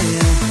שומע,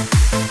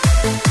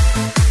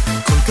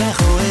 כל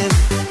כך אוהב,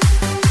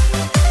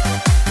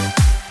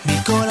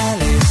 מכל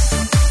הלב.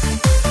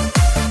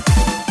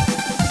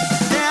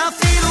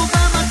 ואפילו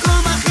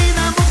במקום הכי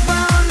נמוך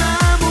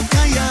בעולם הוא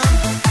קיים,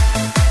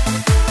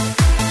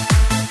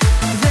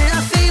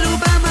 ואפילו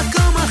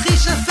במקום הכי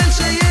שפל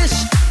שיש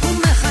הוא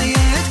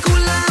מחיה את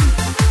כולם,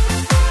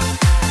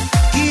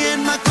 כי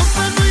אין מקום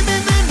פנוי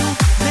ממנו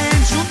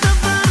ואין שום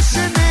דבר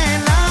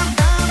שנעלם,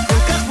 כל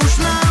כך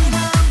מושלם,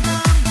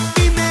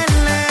 עם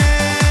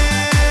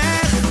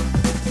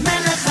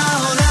מלך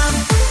העולם,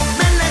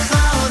 מלך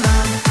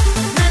העולם,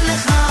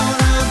 מלך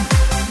העולם,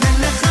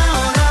 מלך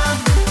העולם.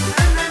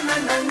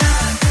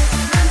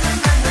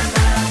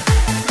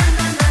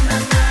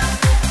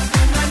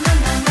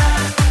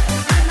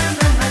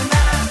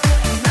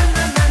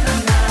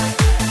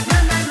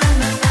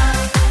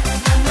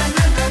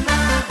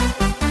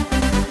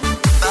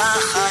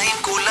 בחיים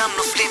כולם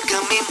נופלים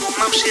קמים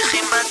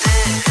וממשיכים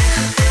בדרך,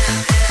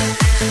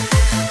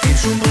 אין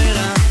שום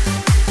ברירה,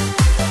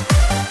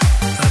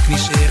 רק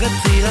נשארת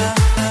בחירה,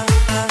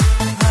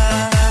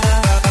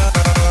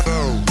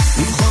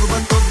 לבחור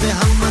בטוב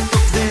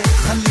והמתוק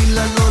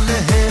וחלילה לא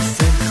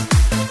להפך,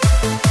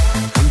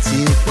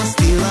 המציאות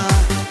מסתירה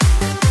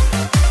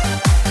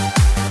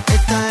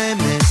את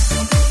האמת,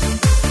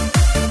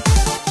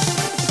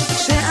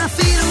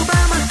 שאפילו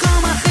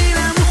במקום הכי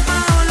נמוך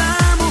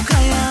בעולם הוא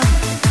קיים,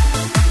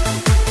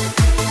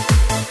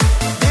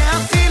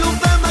 ואפילו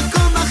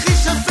במקום הכי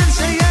שפל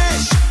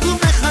שיש הוא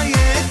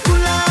מחיה את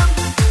כולם,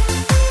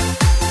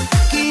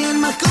 כי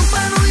אין מקום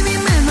פנוי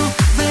ממנו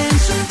ואין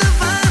שום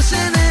דבר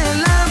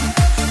שנעלם,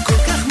 כל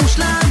כך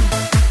מושלם,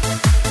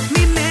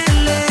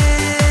 ממלך,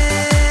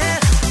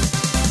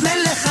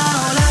 מלך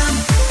העולם,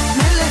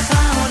 מלך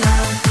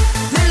העולם,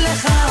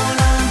 מלך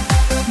העולם,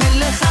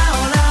 מלך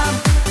העולם.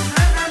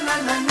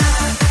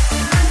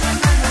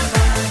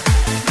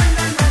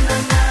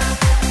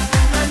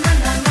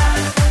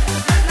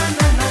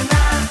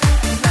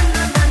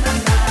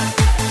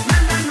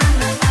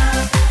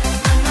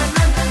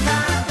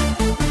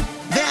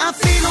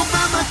 ואפילו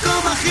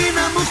במקום הכי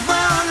נמוך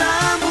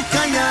בעולם הוא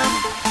קיים,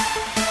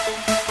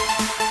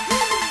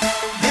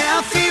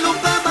 ואפילו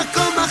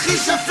במקום הכי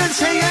שפל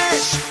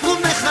שיש הוא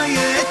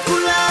מחיה את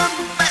כולם,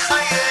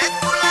 מחיה את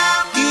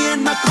כולם, כי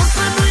אין מקום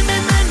פנוי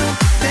ממנו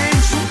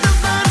ואין שום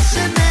דבר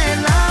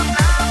שנעלם,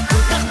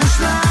 כל כך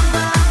מושלם,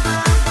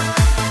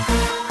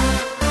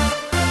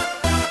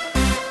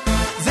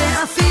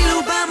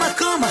 ואפילו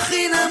במקום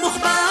הכי נמוך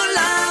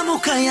בעולם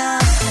הוא קיים,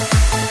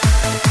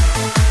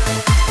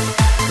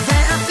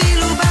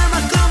 ואפילו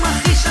במקום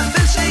הכי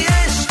שפל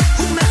שיש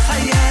הוא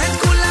מחיה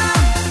את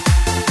כולם,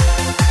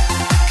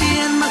 כי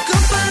אין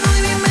מקום פנוי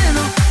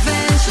ממנו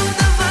ואין שום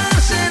דבר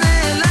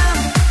שנעלם,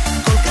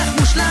 כל כך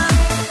מושלם,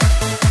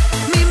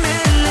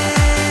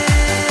 ממלך,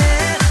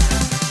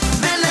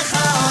 מלך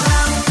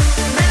העולם,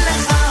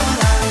 מלך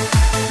העולם,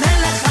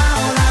 מלך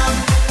העולם,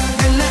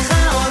 מלך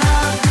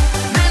העולם,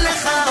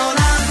 מלך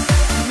העולם,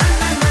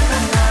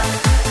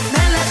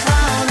 מלך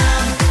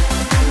העולם,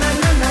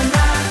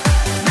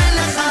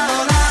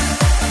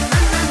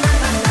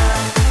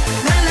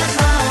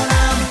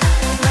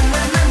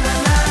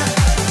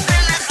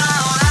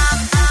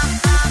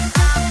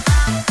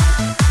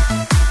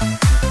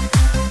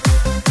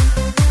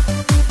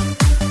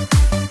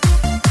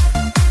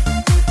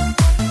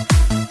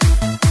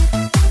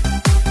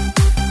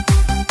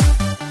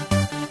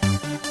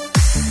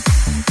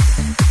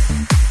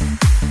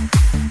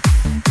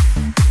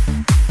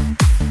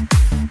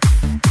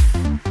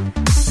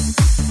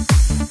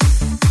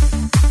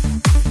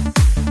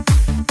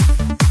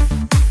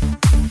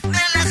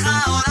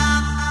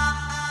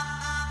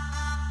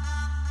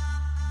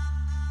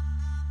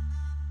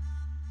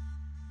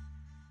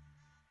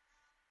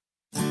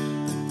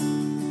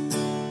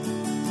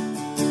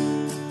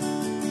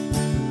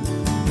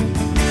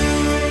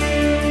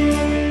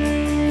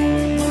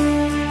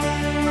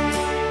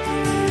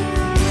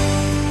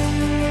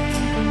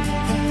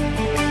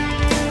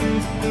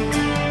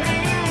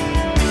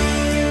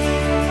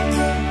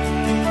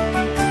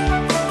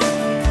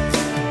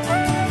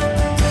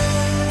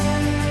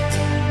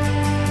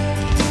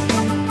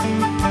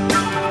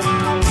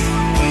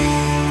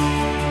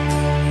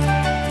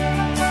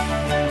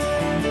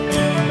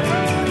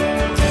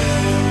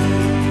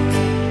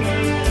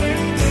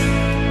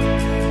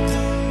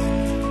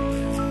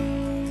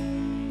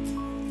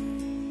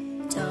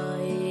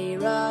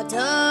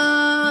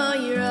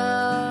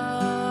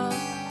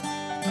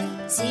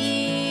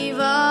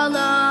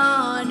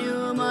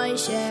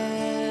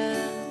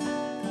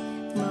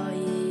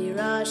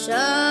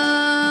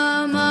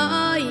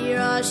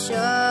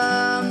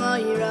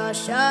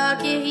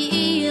 Rasha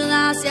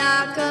Kehila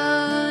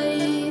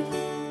Yaakov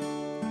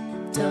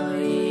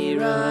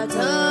Torah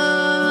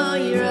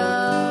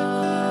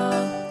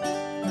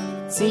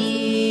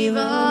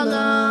Tziva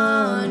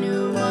Lanu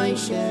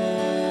Moshe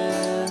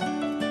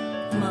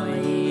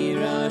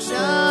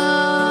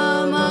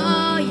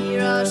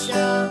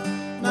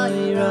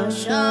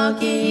Rasha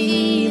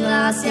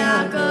Kehila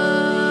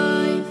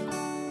Yaakov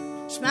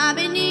Shma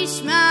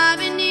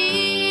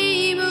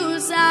b'ni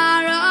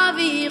Musar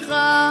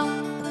Avicha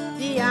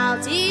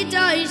V'yalti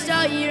toish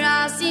toira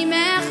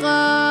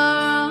simecha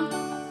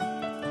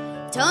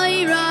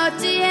Toira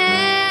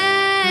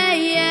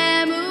tihei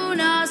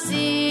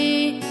emunasi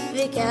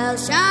V'kel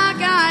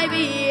shakai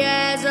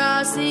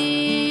b'ezrasi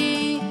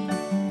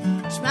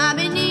Shma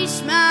b'ni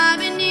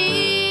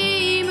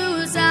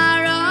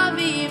Musar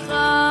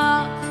Avicha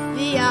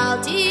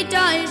V'yalti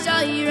toish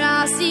toira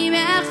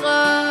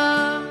simecha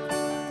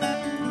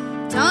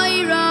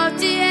Toira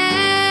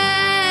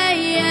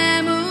tihei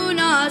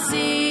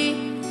emunasi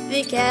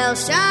V'kel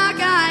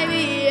shakai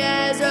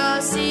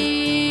b'ezrasi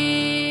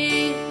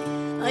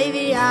Oy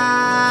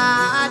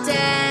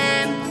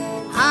v'yatem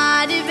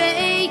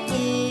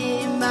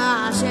hadiveikim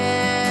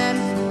b'Hashem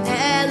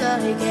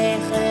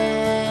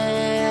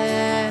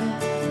Elohekechem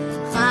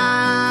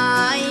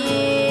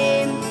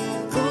Chayim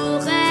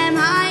kulchem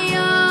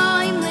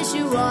hayom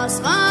l'shuos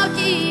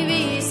chaki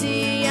v'isi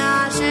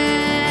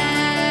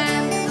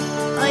Hashem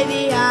Oy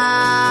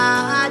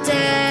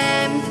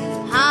v'yatem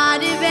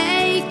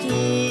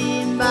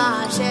hadiveikim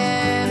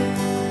b'Hashem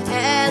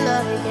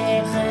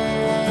Elohekechem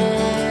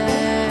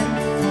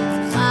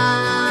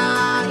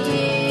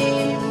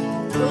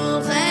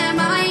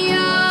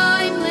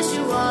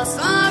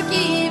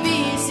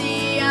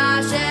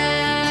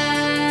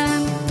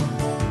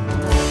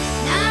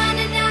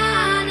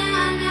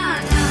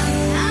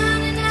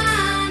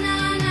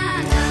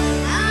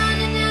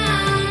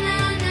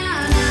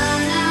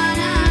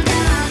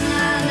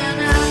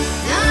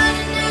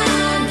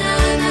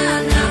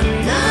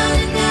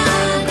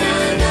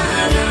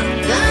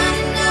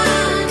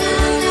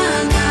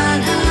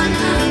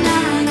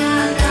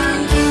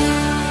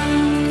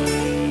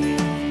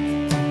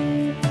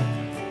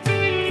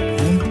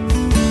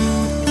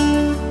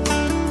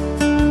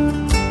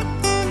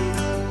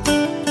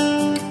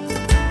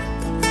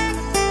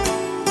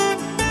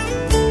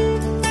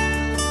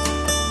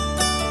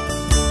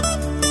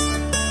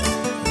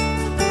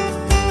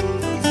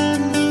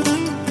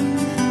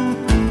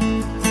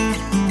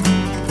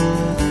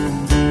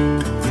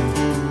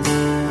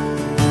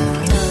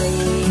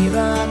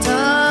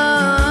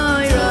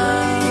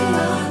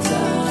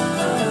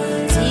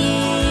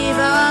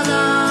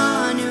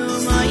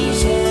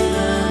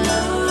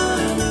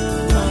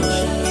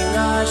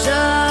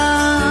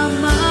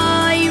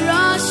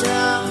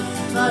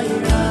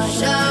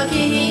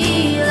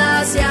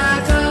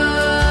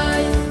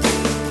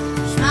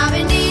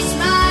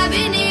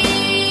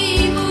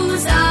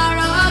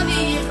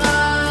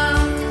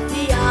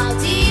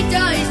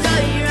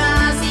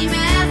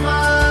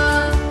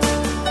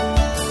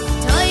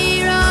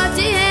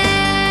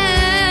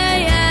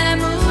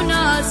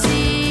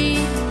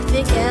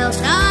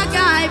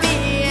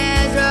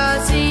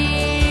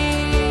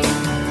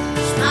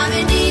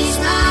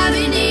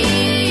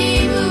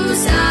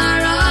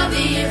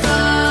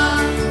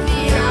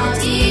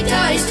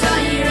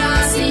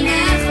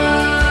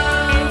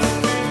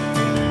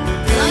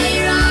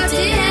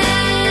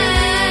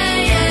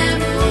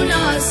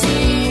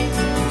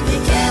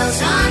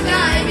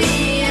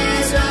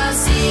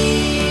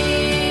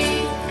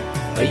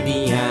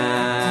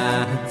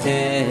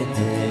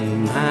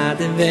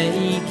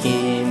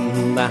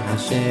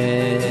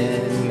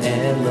Hashem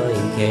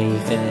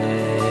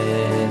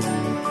Elohekechem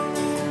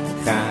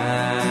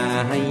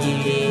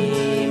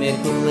Chayim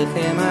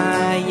kulchem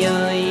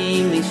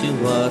hayom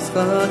l'shuos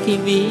chaki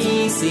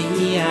v'isi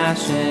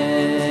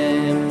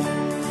Hashem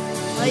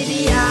Oy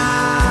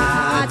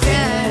v'yatem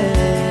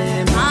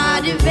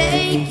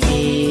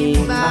hadiveikim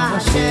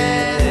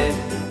b'Hashem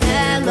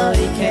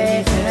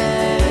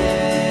Elohekechem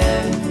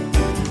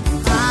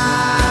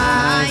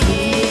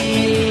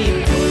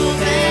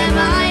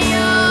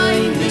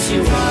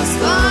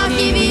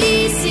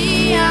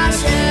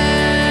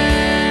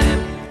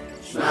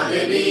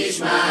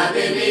Shma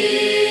b'ni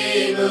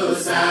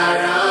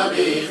Musar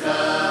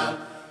Avicha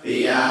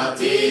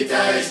V'yalti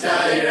toish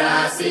toira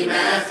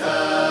simecha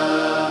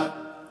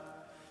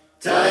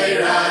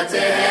Toira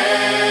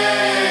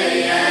tehei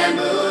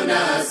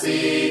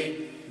emunasi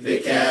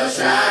V'kel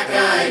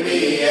shakai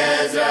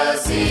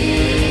b'ezrasi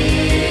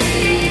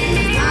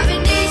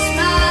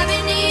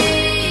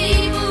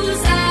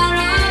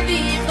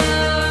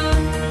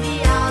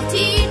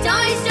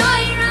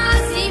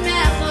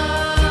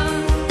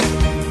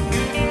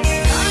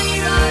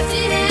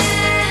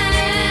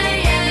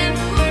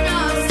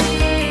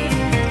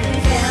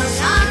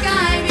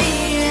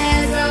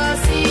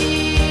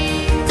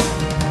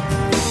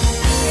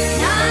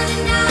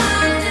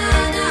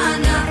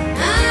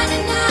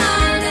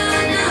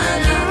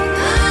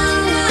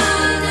Na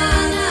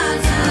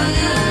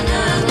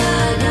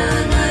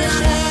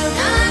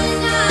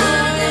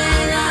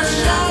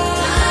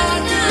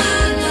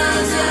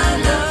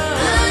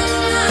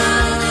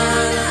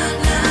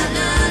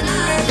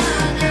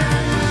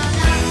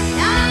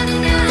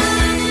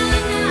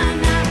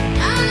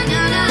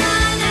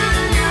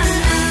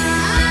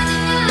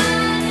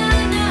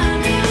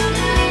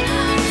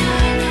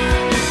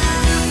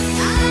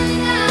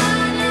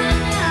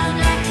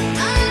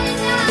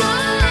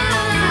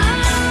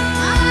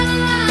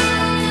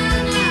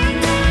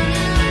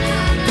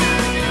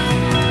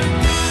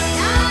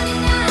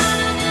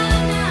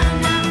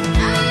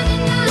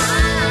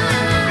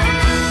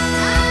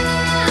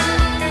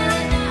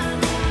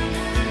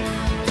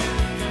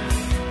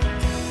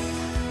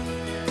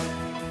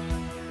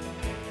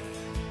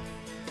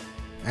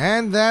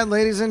And that,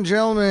 ladies and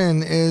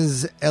gentlemen,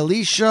 is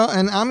Alicia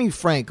and Ami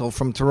Frankel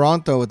from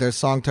Toronto with their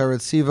song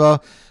Teretz Siva.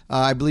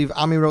 I believe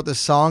Ami wrote the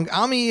song.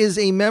 Ami is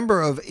a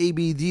member of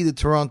ABD, the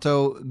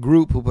Toronto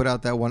group who put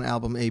out that one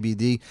album,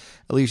 ABD.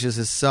 Alicia's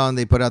his son.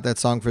 They put out that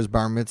song for his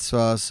bar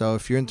mitzvah. So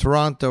if you're in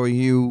Toronto or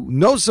you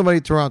know somebody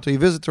in Toronto, you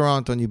visit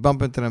Toronto and you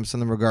bump into them,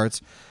 send them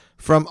regards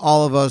from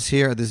all of us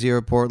here at the Z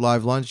Report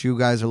Live Lunch. You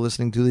guys are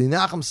listening to the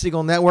Nachum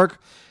Segal Network.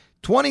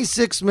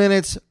 26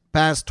 minutes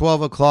past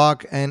 12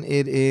 o'clock, and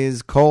it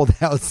is cold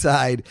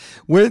outside.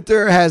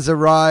 Winter has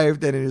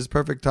arrived, and it is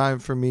perfect time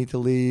for me to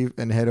leave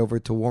and head over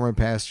to warmer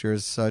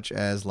pastures such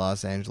as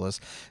Los Angeles.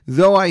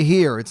 Though I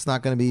hear it's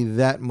not going to be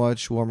that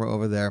much warmer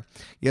over there.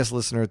 Yes,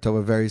 listener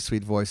Tova, very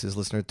sweet voices.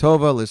 Listener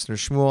Tova, listener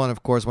Shmuel, and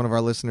of course one of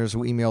our listeners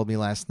who emailed me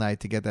last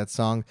night to get that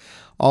song.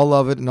 I'll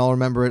love it and I'll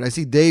remember it. I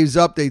see Dave's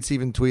Updates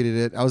even tweeted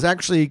it. I was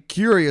actually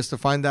curious to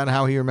find out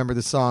how he remembered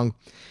the song.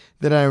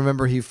 Then I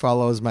remember he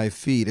follows my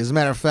feed. As a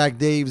matter of fact,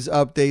 Dave's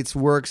Updates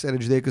works at a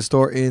Judaica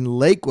store in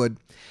Lakewood.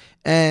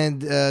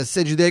 And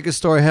said Judaica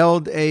store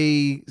held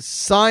a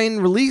sign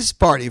release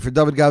party for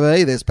David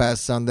Gabay this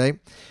past Sunday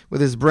with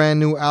his brand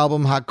new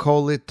album,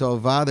 Hakol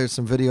Tova. There's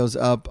some videos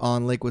up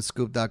on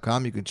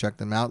LakewoodScoop.com. You can check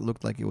them out. It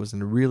looked like it was a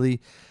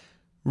really,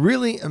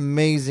 really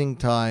amazing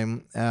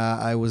time.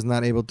 I was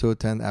not able to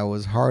attend. I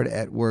was hard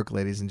at work,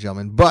 ladies and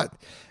gentlemen. But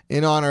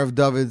in honor of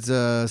David's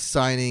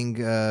signing,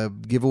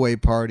 giveaway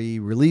party,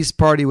 release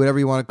party, whatever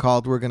you want to call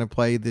it, we're going to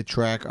play the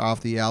track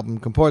off the album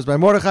composed by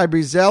Mordechai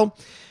Brizel.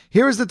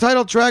 Here is the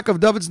title track of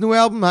David's new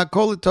album,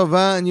 Hakol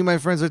Tova, and you, my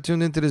friends, are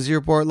tuned into the Z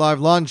Report Live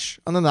Lunch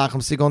on the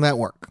Nachum Segal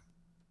Network.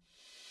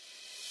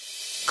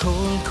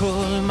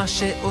 כל מה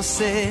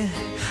שעושה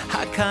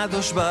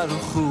הקדוש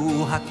ברוך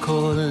הוא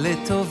הכל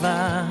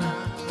לטובה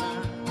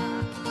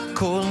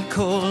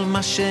כל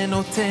מה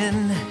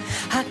שנותן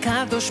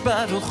הקדוש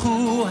ברוך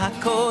הוא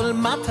הכל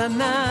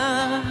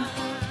מתנה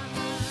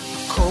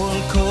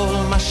כל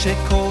מה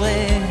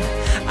שקורה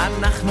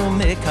אנחנו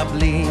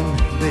מקבלים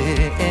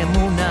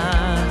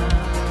באמונה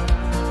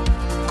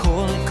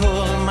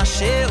כל מה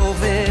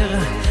שעובר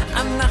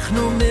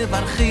אנחנו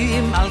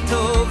מברכים על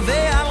טוב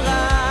ועל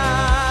רע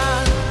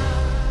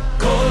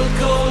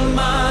כל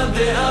מה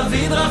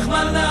דאביד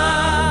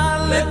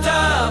רחמנה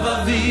לטב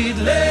אביד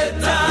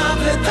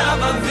לטב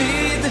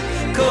אביד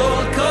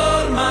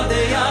כל מה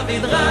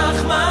דאביד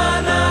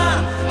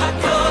רחמנה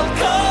הכל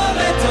כל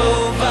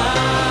לטובה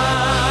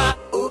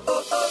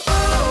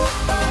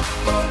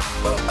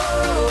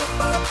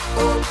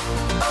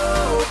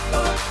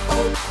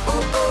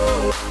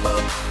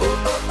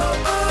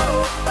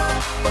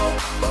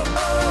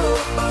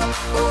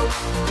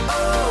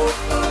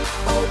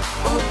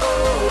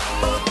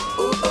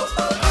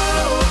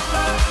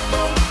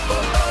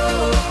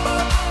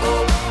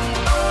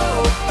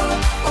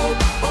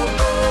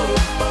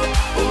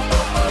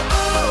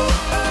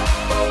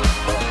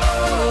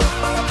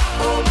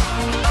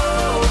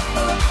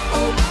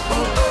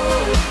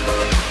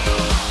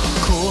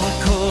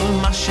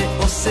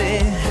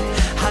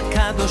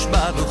הקדוש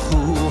ברוך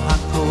הוא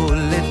הכל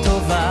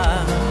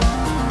לטובה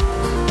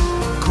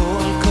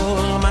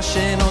כל מה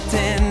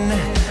שנותן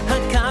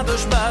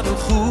הקדוש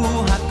ברוך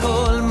הוא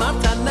הכל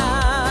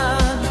מתנה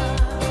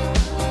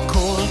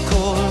כל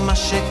מה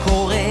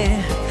שקורה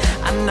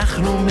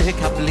אנחנו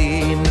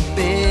מקבלים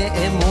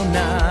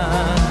באמונה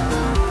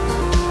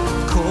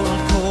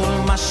כל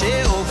מה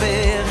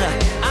שעובר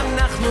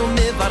אנחנו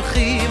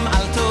מברכים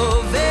על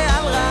טוב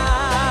ועל רע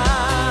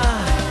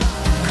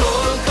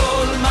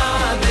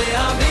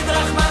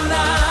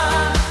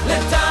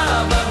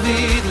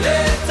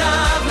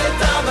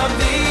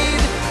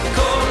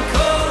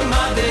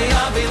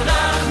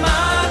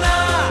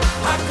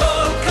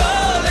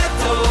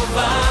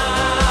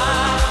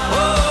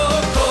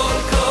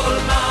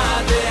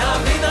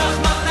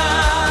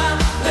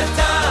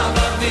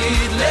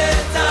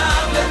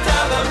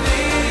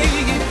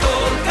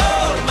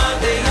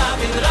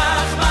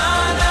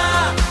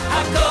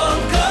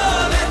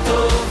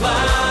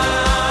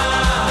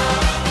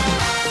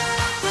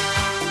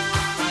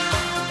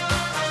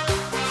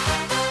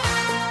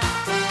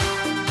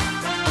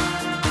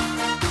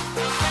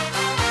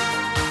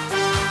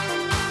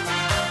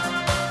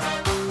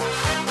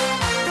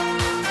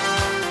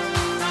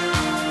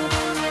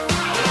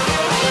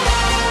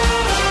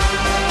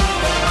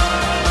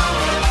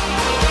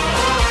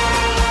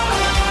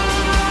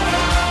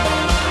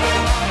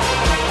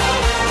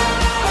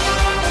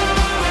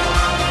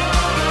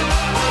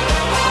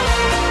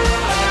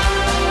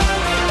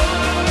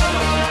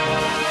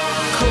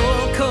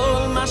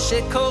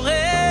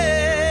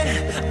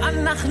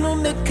אנחנו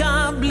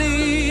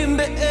מקבלים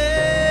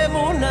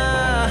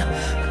באמונה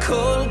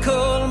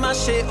כל מה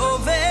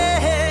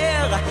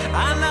שעובר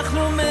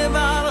אנחנו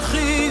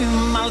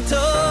מברכים על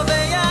טוב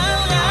ועל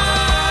רע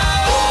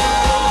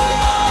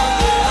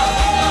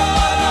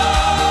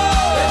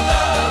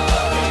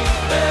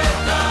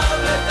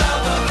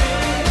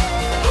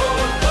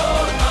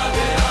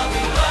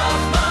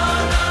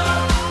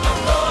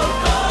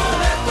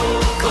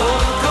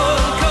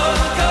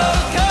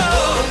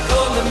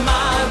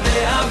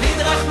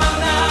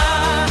רחמנה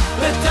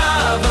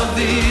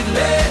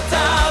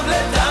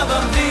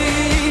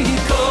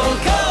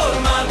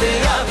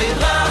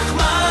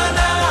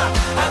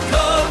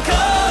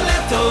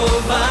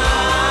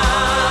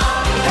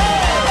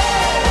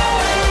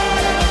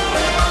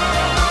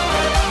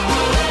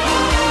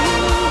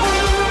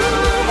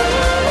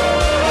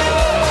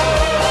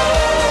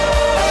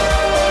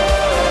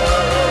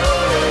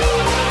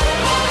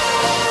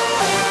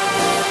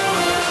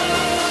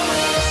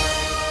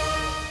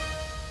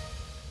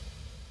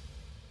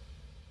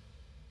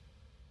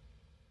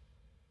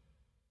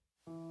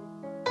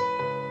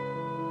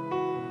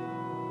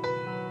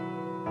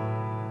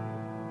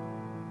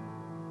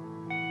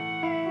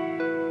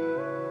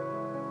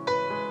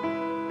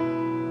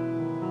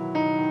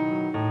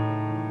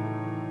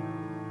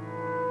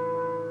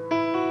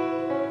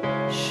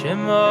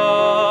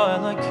Shema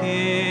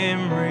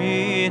Elokim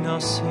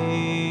Rinosi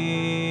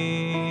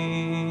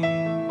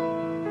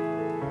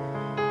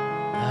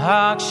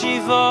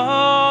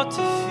Hakshivot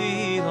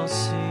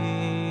Tefilosi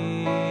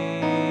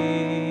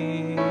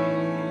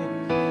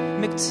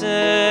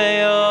Miktei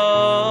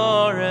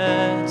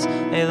Oretz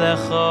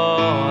Elecho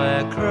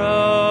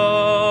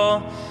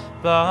Ekro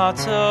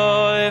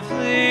Ba'atoif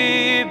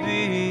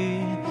Libi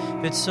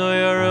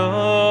B'tzoyaro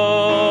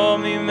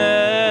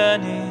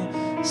Mimeni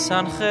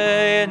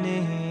Sancheni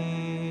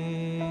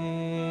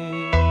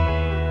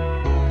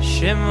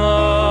Shema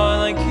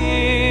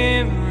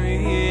Elokim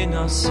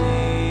Rinosi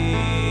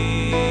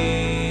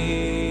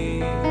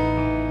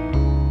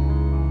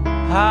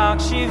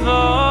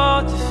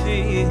Hakshivot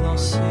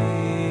Tefilosi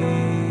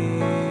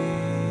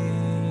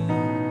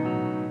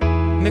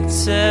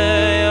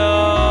Miktei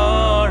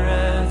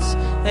Oretz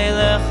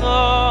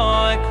Elecho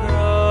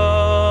Ekro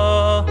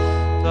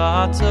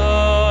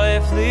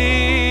Ba'atoif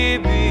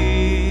Libi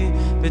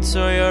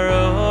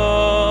B'tzoyaro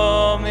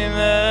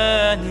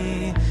Mimeni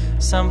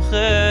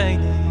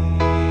Samcheni.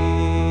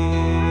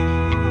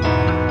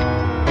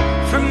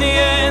 From the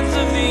ends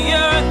of the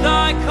earth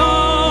I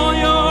call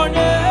your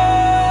name.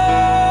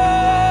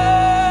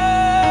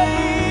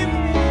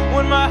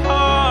 When my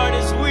heart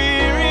is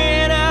weary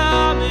and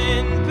I'm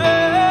in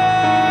pain,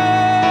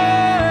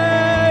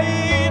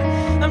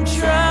 I'm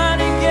trying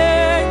to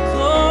get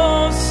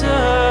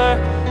closer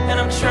and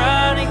I'm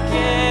trying to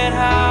get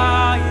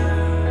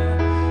higher,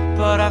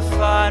 but I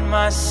find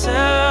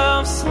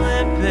myself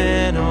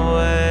slipping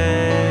away.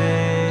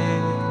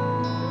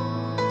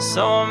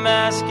 So I'm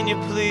asking you,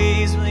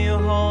 please, will you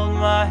hold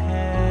my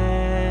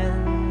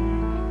hand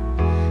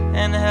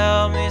and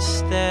help me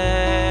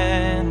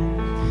stand?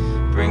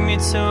 Bring me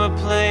to a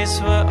place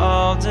where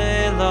all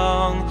day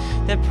long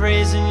they're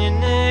praising your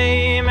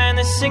name and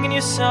they're singing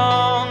your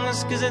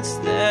songs, 'cause it's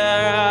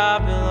there I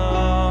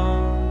belong,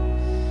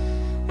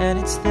 and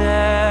it's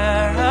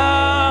there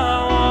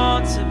I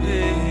want to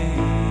be.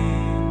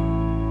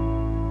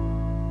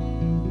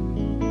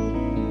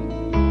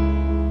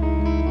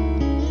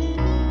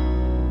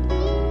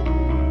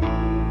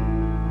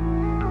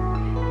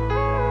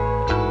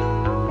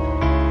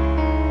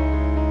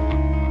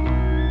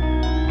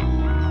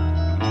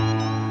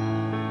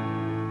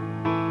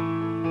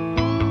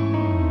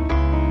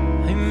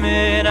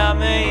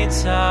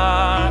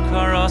 Meitzar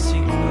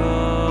karosiko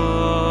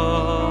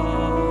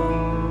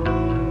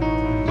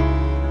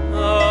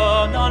Oh,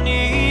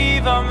 noni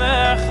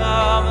v'amercha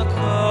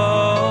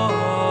mekol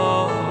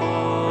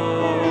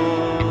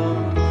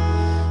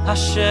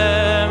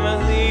Hashem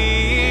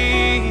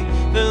eli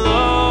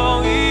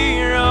v'lo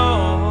iro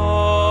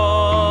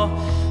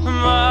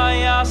Ma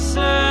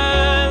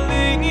yaseh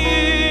li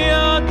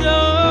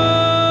yado.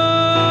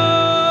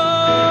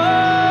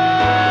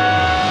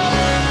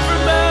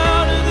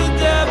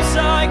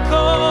 I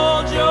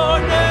called your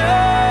name.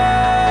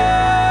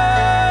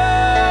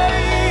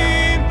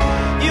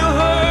 You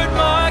heard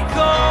my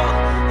call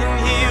and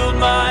healed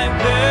my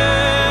pain.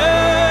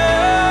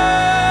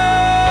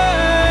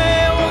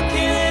 What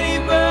can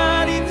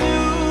anybody do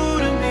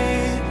to me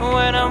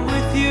when I'm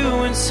with you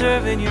and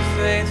serving you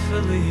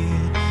faithfully?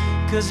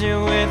 'Cause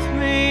you're with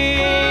me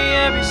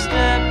every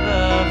step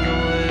of the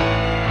way.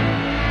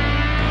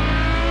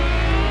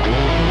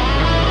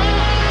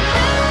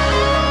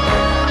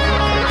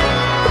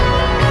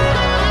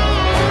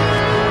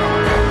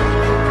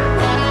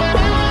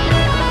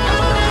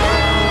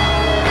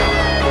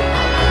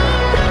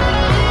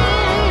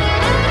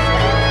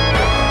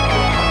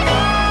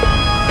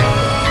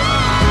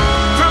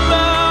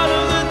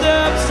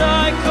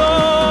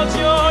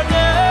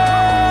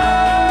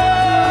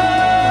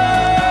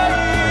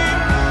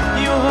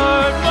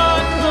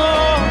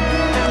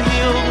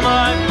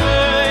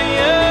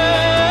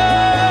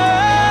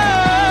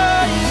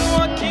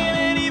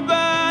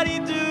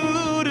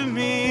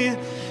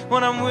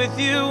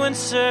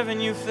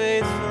 Serving you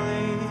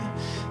faithfully,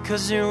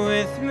 'cause you're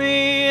with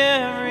me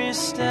every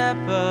step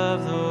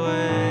of the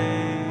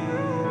way.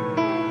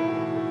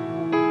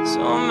 So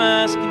I'm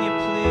asking you,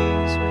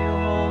 please, will you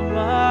hold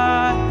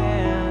my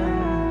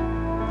hand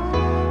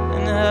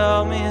and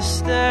help me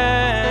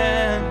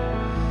stand?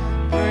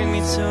 Bring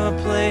me to a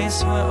place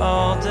where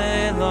all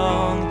day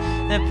long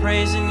they're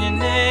praising your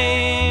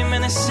name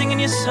and they're singing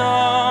your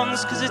songs,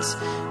 'cause it's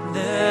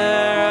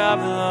there I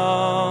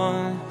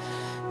belong,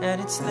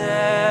 and it's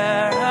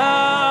there I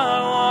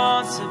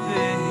want to be.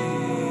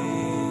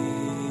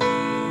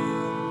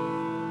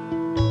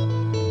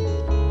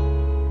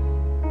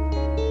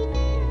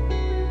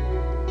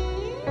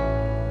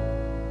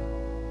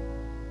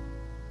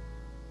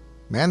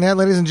 Man, that,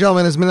 ladies and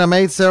gentlemen, is Mina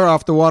Meitzer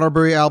off the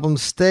Waterbury album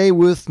Stay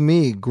With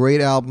Me.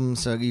 Great album.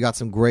 So you got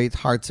some great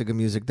heart-sicker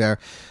music there.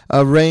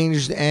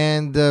 Arranged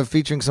and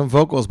featuring some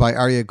vocals by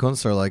Aryeh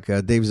Kunstler, like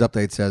Dave's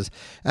Update says.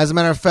 As a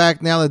matter of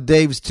fact, now that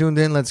Dave's tuned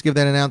in, let's give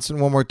that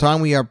announcement one more time.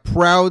 We are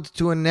proud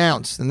to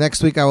announce the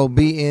next week I will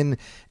be in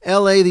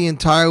LA the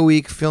entire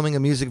week filming a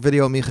music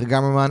video of Micha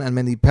Gamerman and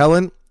Mendy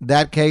Pellin.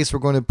 that case, we're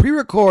going to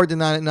pre-record the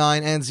 9 at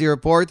 9 and Z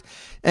Report.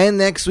 And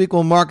next week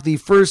we'll mark the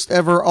first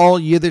ever all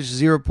Yiddish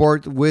Z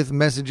Report with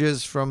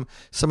messages from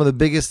some of the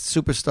biggest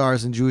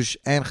superstars in Jewish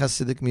and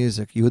Hasidic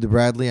music. Yehuda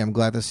Bradley, I'm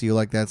glad to see you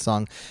like that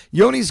song.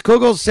 Yonis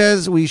Kogel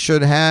says we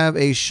should have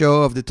a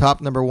show of the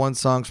top number 1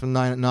 songs from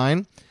 9 at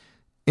 9.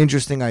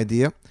 Interesting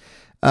idea.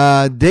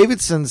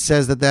 Davidson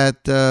says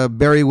that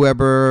Barry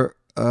Weber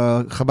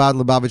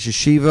Chabad Lubavitch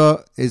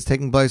Yeshiva is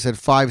taking place at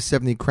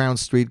 570 Crown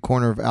Street,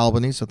 corner of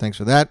Albany, so thanks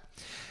for that.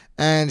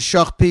 And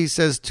Shach P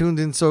says, tuned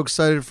in, so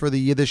excited for the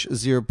Yiddish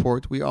Z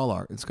Report. We all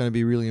are. It's going to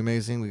be really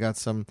amazing. We got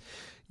some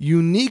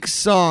unique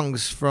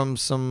songs from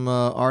some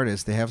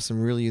artists. They have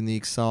some really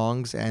unique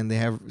songs, and they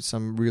have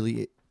some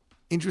really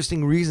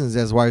interesting reasons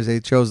as why they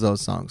chose those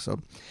songs. So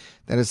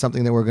that is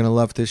something that we're going to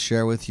love to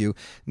share with you.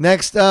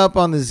 Next up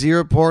on the Z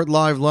Report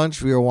Live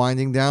Lunch, we are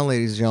winding down,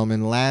 ladies and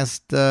gentlemen.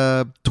 Last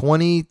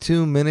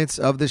 22 minutes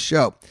of the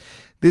show.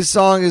 This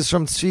song is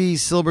from Tzvi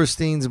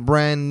Silberstein's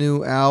brand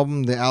new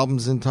album. The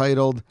album's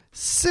entitled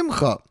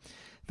Simcha.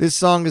 This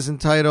song is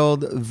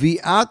entitled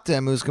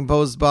Viatem. It was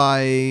composed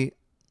by,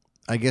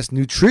 I guess,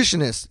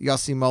 nutritionist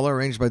Yossi Muller,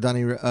 arranged by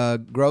Donny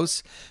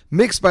Gross,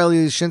 mixed by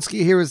Lee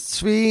Shinsky. Here is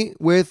Tzvi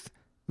with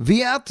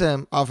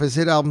Viatem off his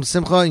hit album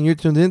Simcha, and you're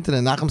tuned in to the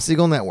Nachum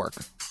Segal Network.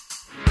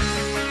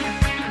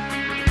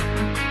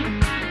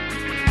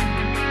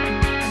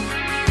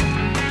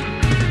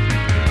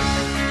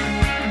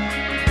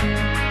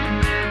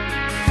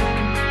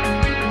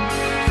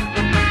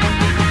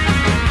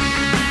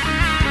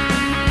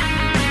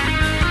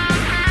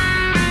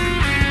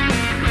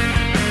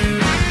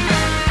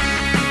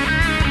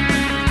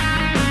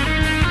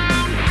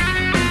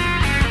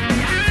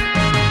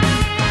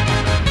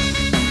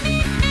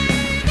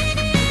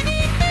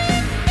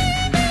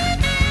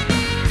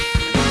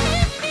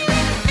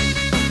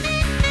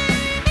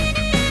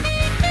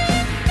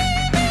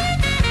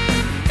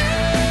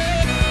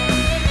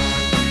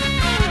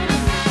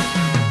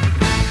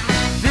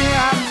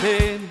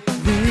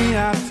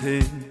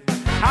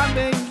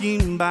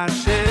 Hamekim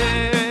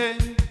bashem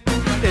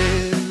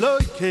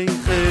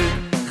Elokeichem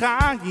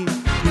chayim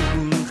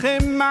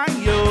kulchem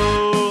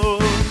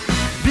mayom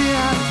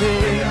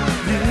Viatem,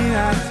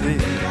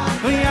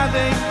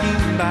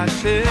 Hamekim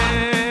bashem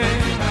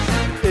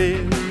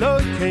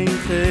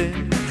Elokeichem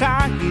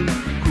chayim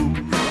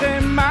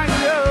kulchem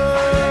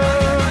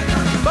mayom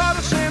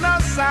Baruch Sheno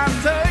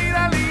Santoir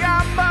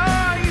Aliyah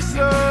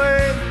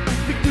Yisrael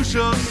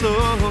B'kedusho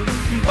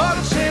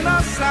Baruch Sheno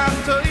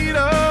Santoir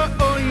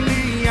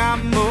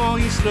Amo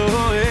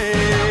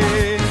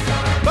Yisroel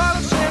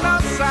Baruch Sheno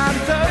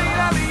Santoir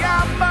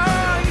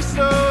Aliyah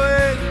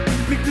Yisroel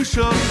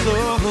Mikdusho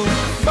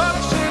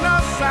Baruch Sheno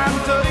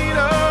Santoir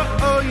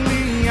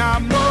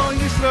Amo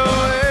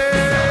Yisroel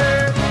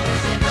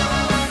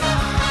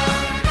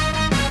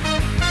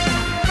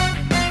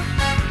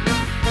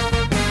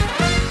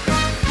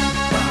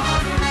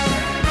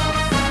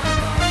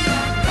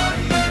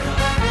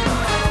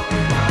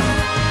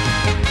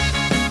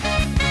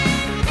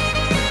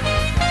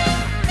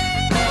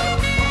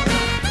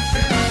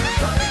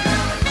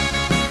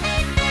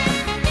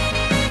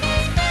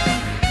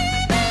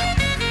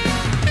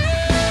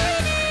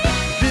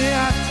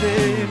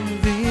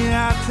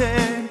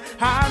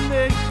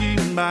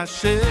Hamekim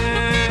bashem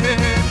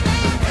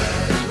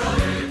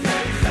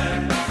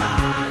Elokeichem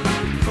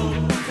chayim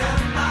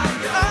kulchem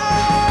mayom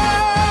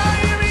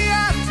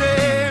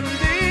Viatem,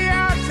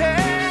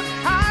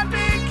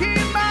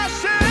 Hamekim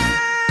bashem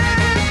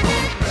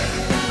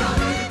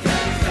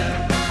Elokeichem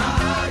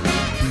chayim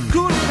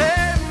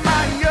kulchem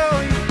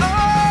mayom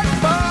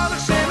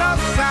Baruch Sheno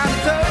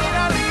Santoir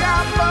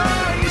Aliyah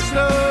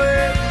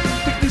Yisroel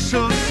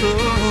B'kedusho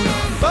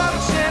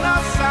Baruch Sheno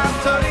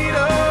Santoir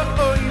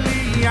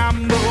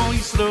Amo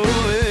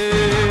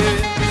Yisroel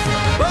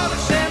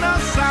Baruch Sheno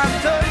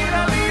Santoir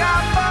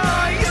Aliyah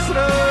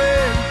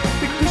Yisroel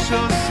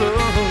B'kedusho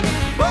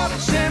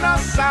Baruch Sheno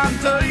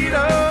Santoir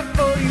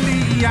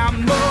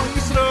Amo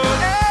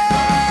Yisroel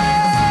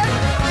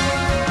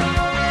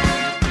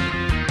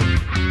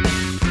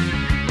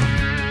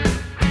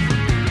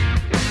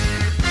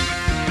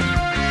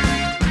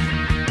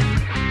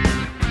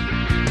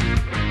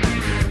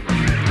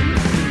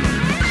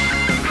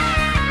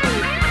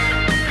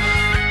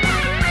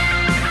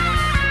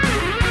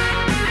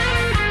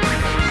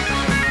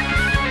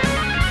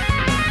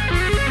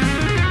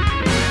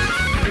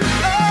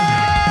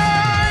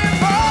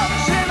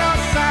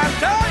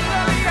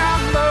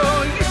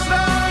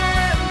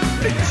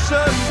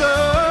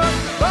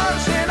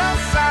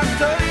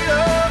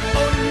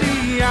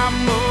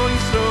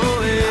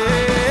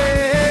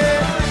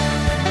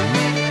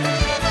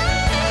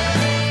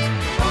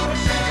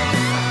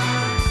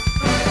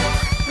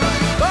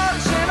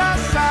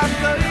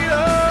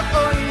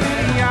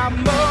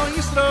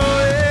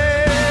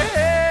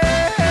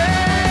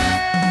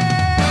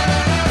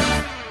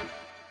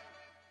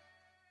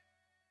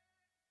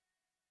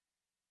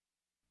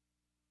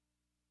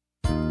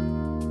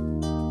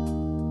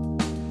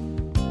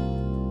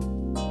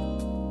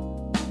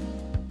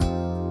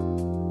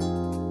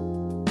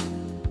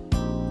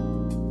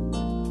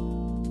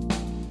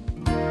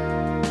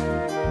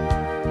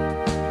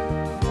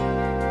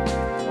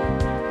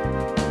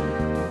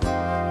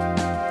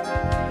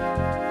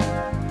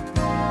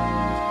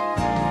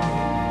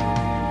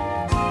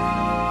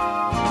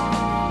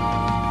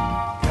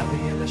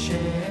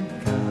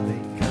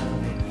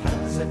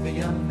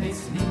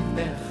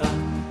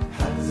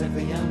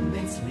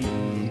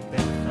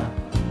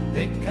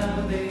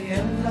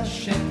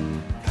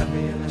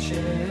אל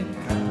השם,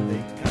 קווה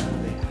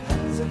קווה,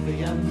 חזק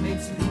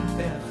ויאמץ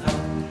ליבך,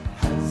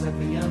 חזק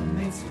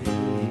ויאמץ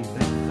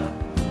ליבך,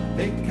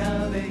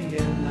 וקווה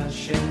אל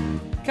השם.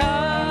 קווה,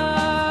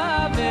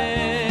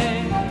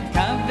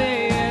 קווה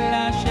אל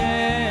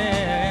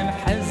השם,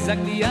 חזק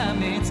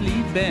ויאמץ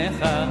ליבך,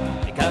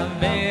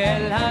 קווה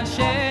אל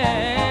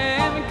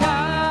השם,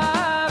 קווה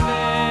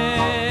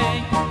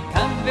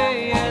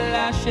אל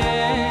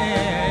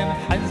השם,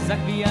 חזק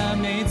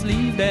ויאמץ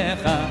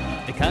ליבך,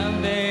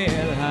 קווה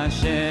אל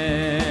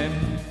השם.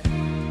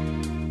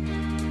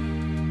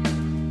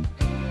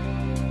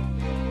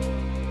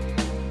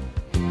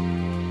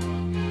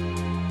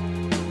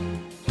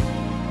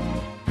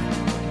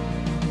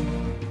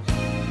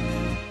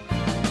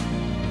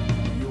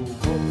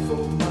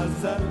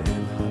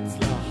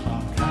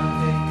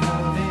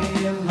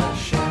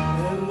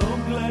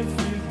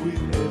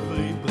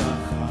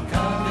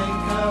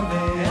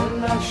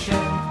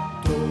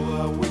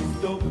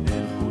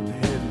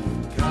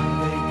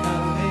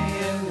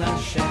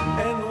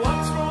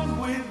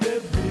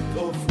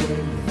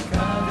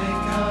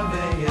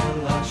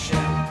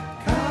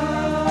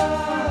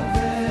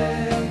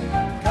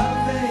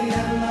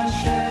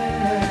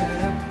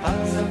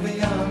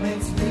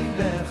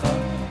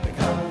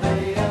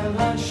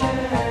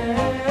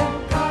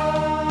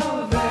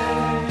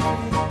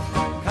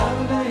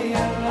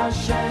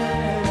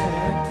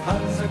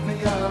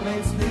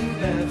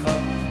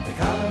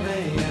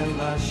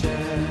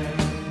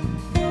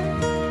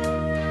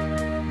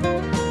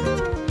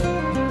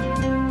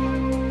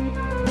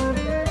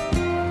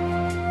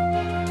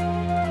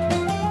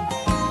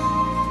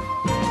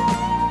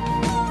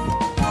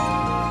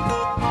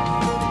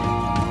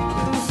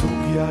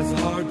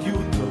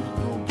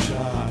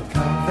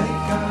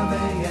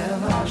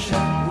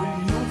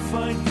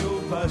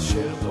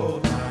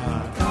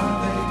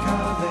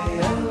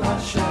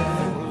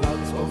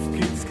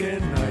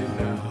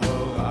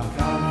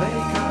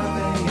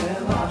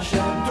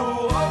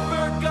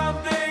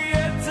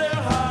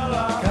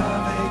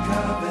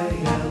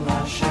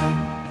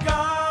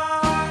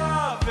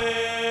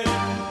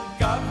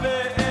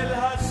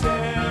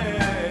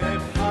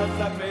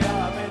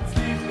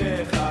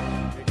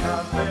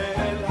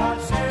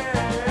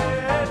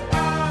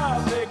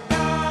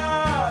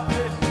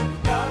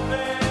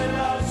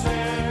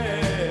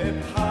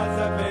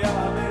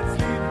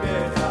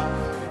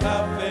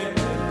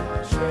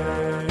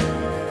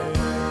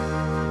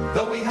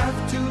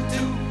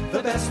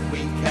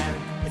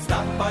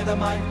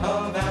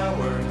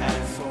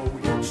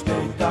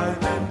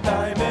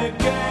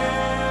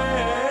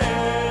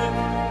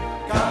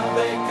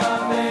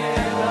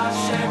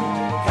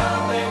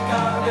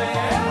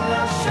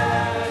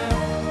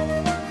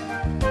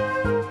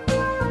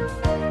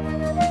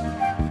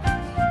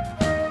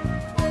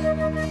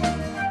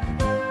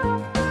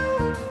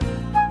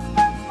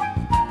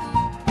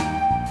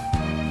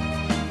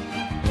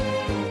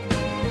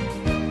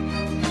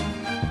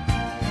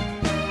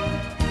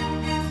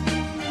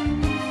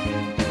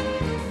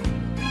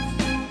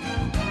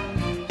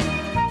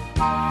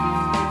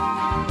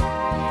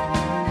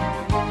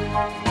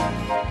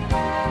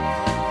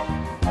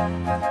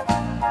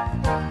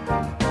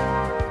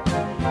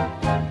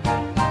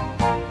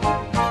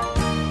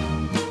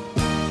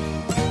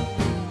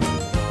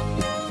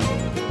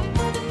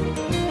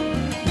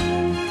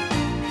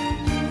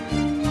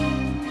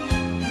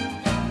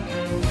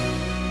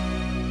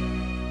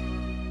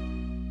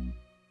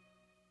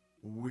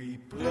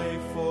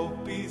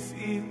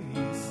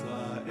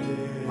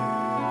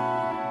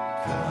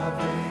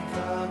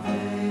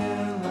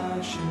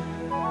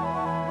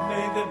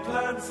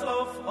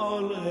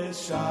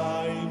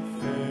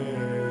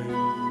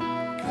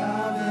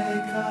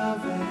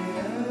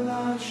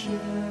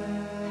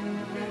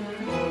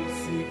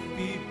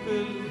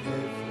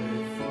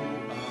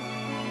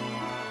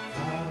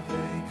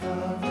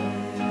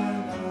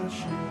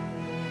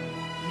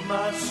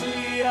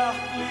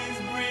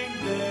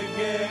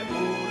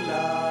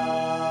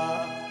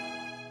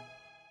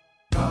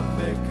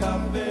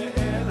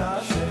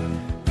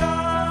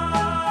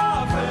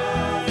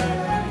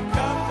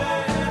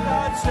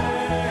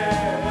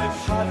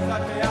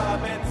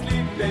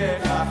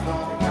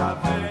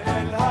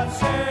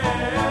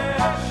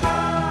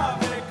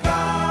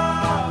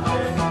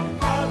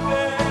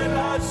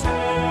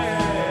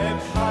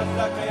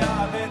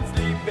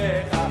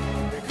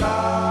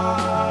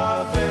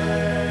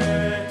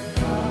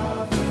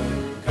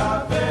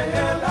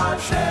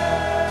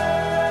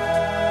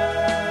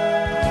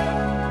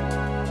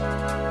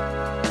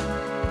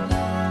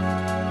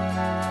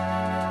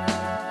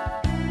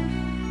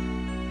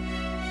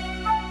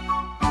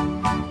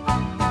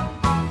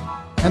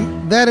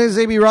 That is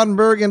A.B.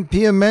 Rottenberg and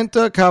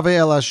Piamenta, Kaveh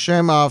El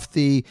Hashem, off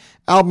the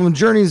album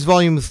Journeys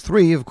Volume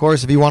 3. Of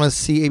course, if you want to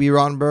see A.B.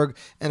 Rottenberg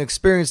and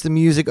experience the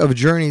music of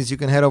Journeys, you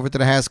can head over to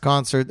the Haas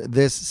concert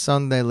this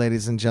Sunday,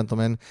 ladies and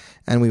gentlemen,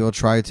 and we will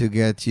try to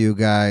get you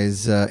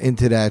guys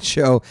into that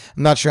show.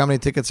 I'm not sure how many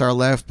tickets are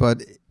left,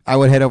 but I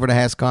would head over to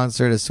Haas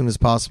concert as soon as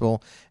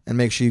possible and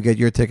make sure you get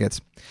your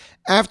tickets.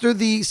 After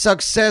the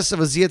success of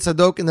Uzziah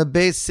Tzadok in the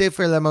Beis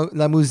Sefer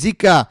La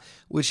Musica,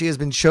 which he has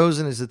been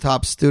chosen as the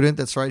top student,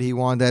 that's right, he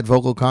won that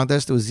vocal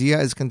contest, Uzziah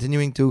is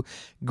continuing to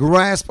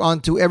grasp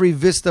onto every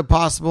vista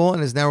possible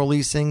and is now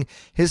releasing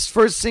his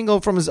first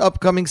single from his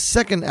upcoming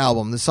second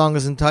album. The song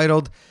is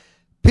entitled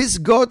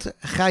Pisgot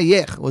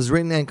Chayech, was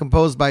written and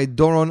composed by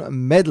Doron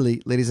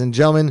Medley. Ladies and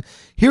gentlemen,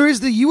 here is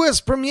the U.S.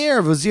 premiere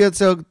of Uzziah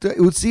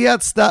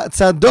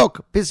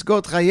Tzadok,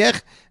 Pisgot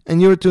Chayech,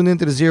 and you're tuned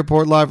into the Z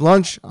Report Live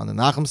Lunch on the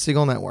Nachum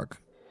Segal Network.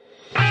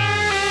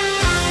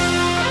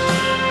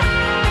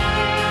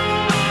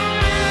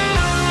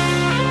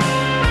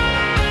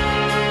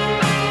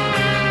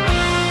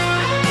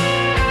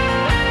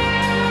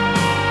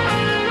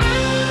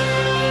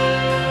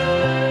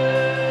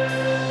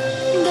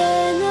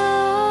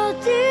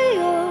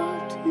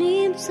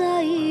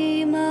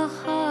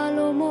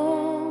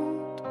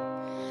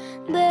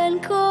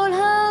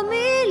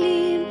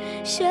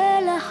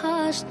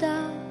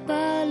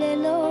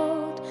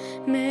 בלילות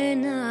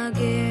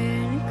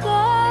מנגן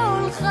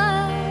קולך,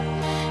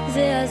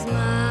 זה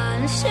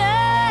הזמן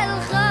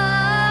שלך.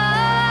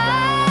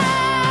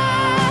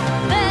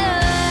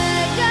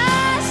 ברגע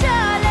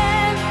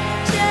שלם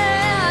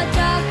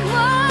שאתה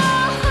כמו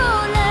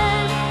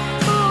חולם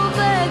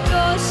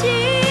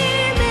ובקושי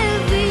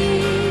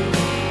מבין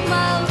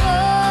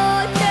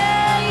מראות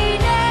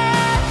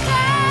עיניך,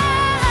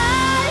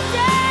 אל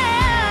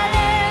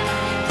תיעלם,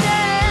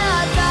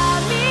 שאתה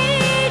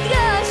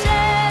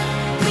מתגשם,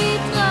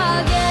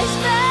 מתרגש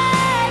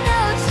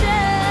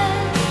ונושם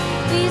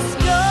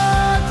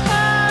בשדות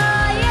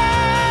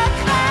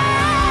חייך.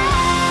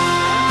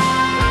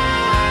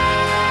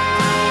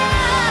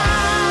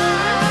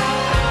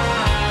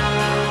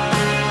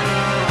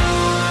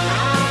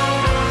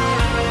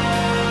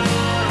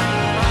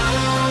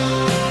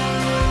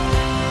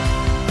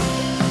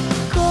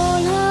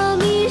 כל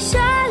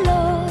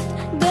המשאלות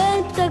בין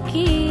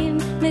פתקים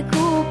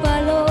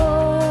מקופלות,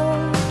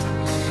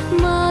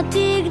 מה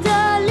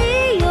תגדל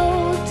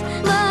להיות,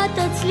 מה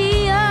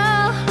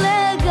תצליח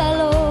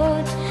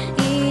לגלות,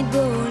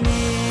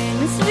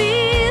 התבונן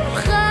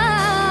סביבך,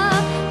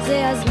 זה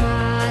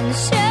הזמן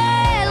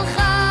שלך.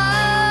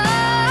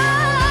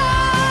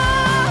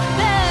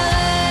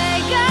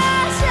 ברגע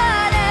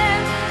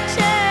שלם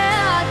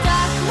שאתה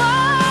כמו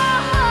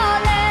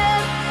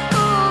חולם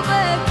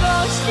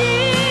ובקושי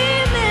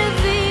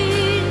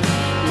מבין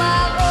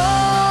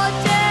מראות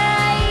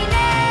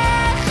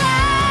עיניך,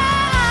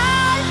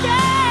 אל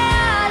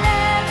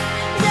תיעלם,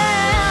 זה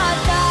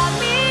אתה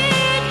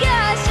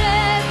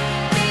מתגשם,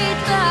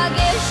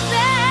 מתרגש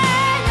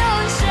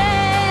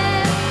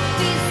ונושם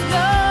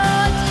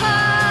בשדות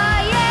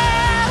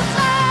חייך.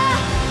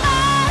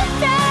 אל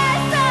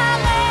תסרב,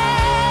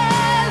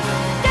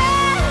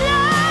 תן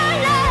לו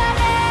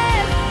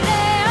ללב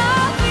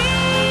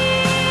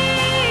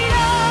להוביל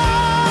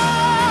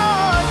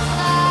אותך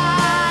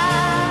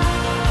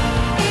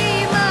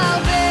עם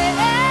הרבה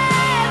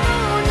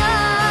אמונה,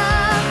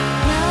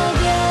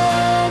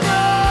 נגן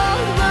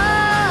עוד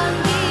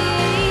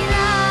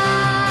מנגינה.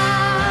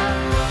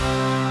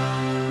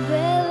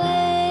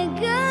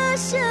 ברגע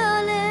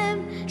שלם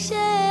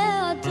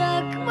שאתה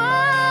כמו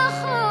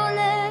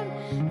חולם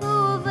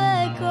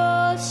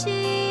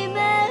ובקושי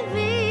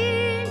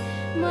מבין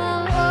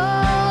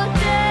מראות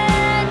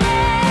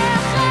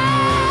עיניך,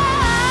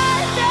 אל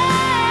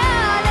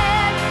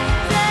תיעלם,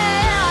 זה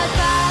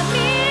אתה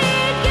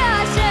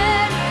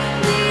מתגשם,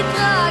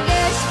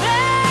 מתרגש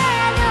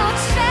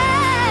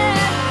ונושם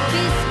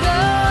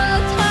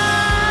בשדות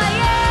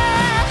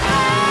חייך.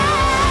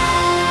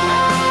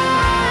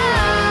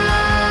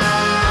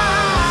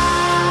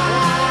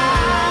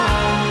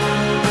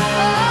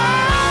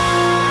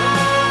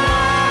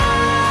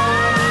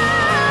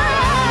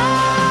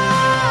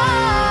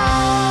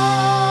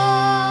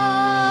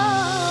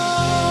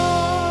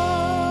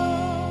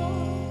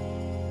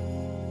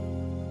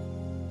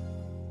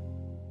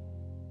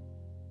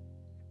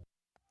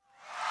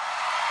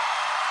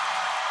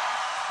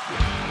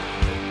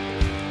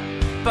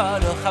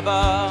 Baruch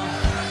haba,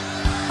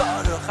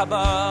 Baruch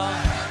haba,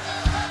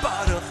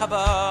 Baruch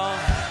haba,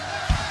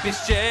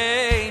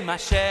 B'Shem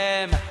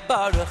Hashem,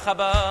 Baruch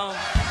haba,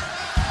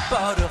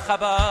 Baruch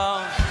haba,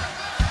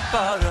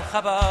 Baruch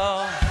haba,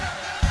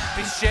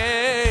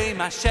 B'Shem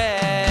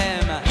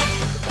Hashem.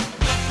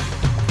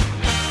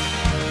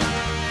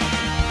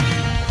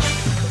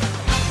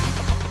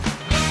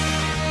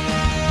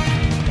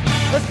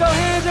 Let's go,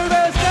 hands,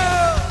 everybody, let's go!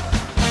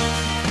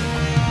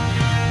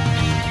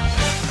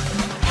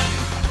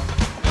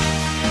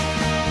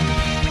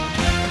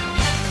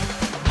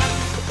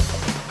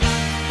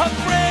 A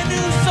brand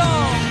new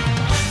song,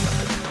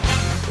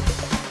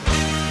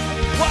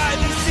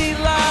 YBC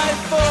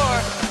Live 4.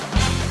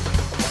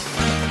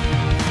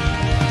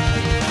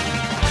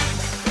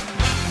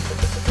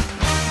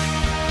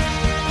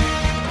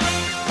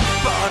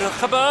 Baruch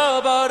haba,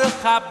 Baruch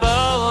haba,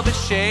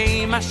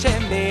 B'Shem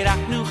Hashem,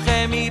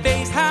 Beraknuchem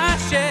mibeis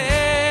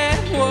Hashem.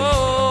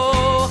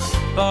 Whoa.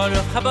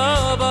 Baruch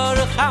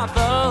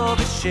haba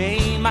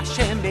b'shem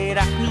Hashem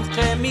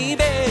beraknuchem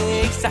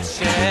mibeis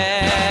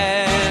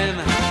Hashem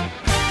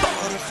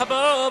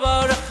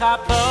Baruch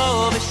haba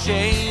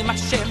b'shem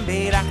Hashem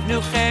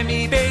beraknuchem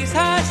mibeis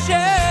Hashem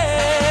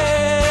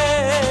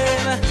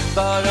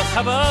Baruch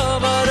haba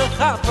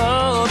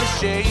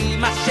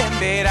b'shem Hashem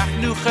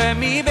beraknuchem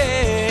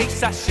mibeis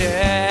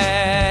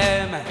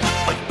Hashem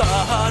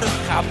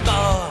Baruch haba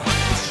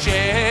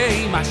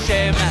b'shem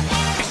Hashem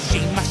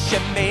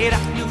Hashem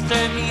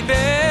beraknuchem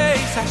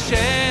mibeis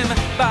Hashem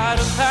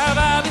Baruch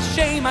haba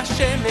b'shem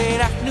Hashem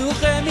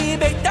beraknuchem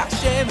mibeit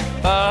Hashem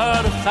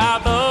Baruch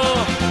haba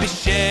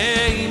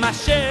b'shem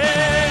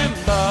Hashem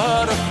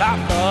Baruch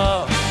haba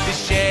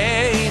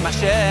b'shem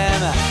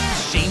Hashem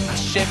B'shem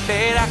Hashem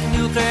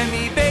beraknuchem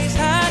mibeit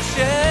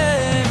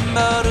Hashem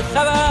Baruch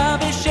haba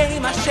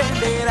b'shem Hashem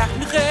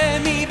beraknuchem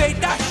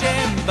mibeit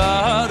Hashem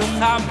Baruch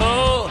haba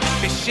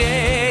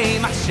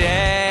b'shem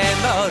Hashem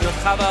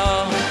Baruch haba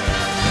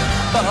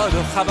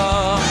Baruch haba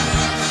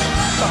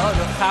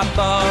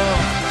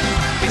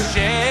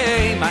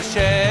b'shem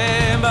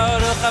Hashem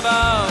Baruch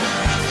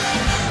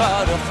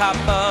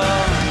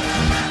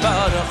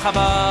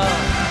haba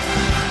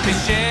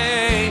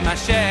b'shem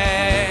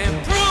Hashem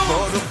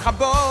Baruch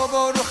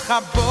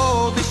haba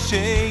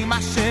b'shem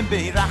Hashem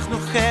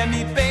beraknuchem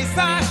mibeis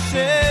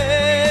Hashem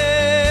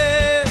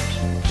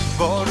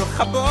Baruch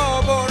haba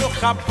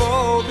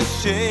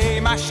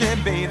b'shem Hashem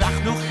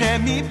beraknuchem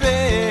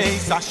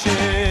mibeis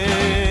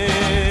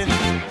Hashem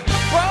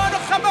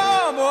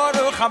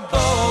Baruch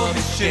haba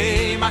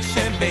b'shem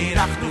Hashem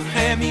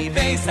beraknuchem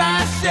mibeis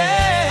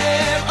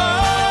Hashem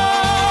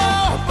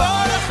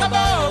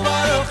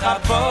Baruch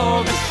haba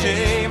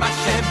b'shem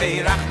Hashem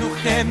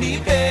beraknuchem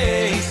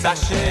mibeis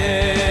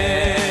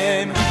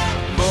Hashem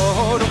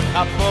Baruch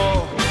haba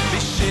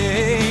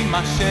b'shem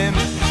Hashem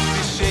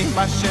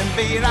Hashem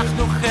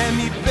beraknuchem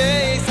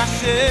mibeis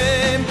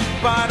Hashem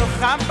Baruch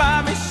haba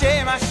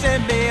b'shem Hashem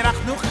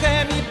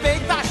beraknuchem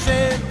mibeit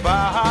Hashem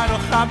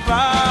Baruch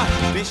haba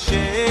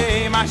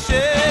b'shem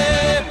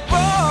Hashem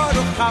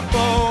Baruch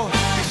haba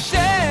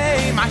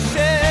b'shem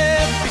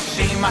Hashem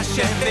B'shem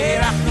Hashem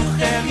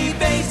beraknuchem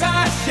mibeit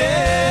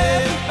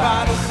Hashem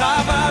Baruch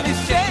haba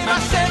b'shem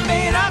Hashem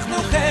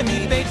beraknuchem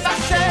mibeit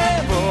Hashem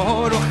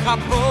Baruch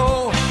haba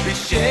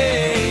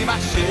b'shem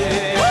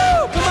Hashem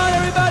Come on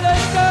everybody,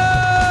 let's go!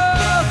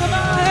 Come on,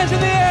 hands in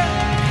the air!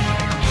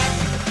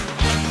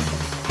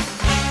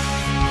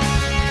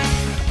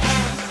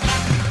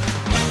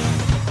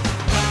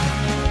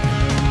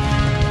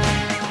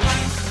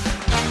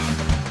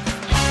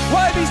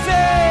 YBC!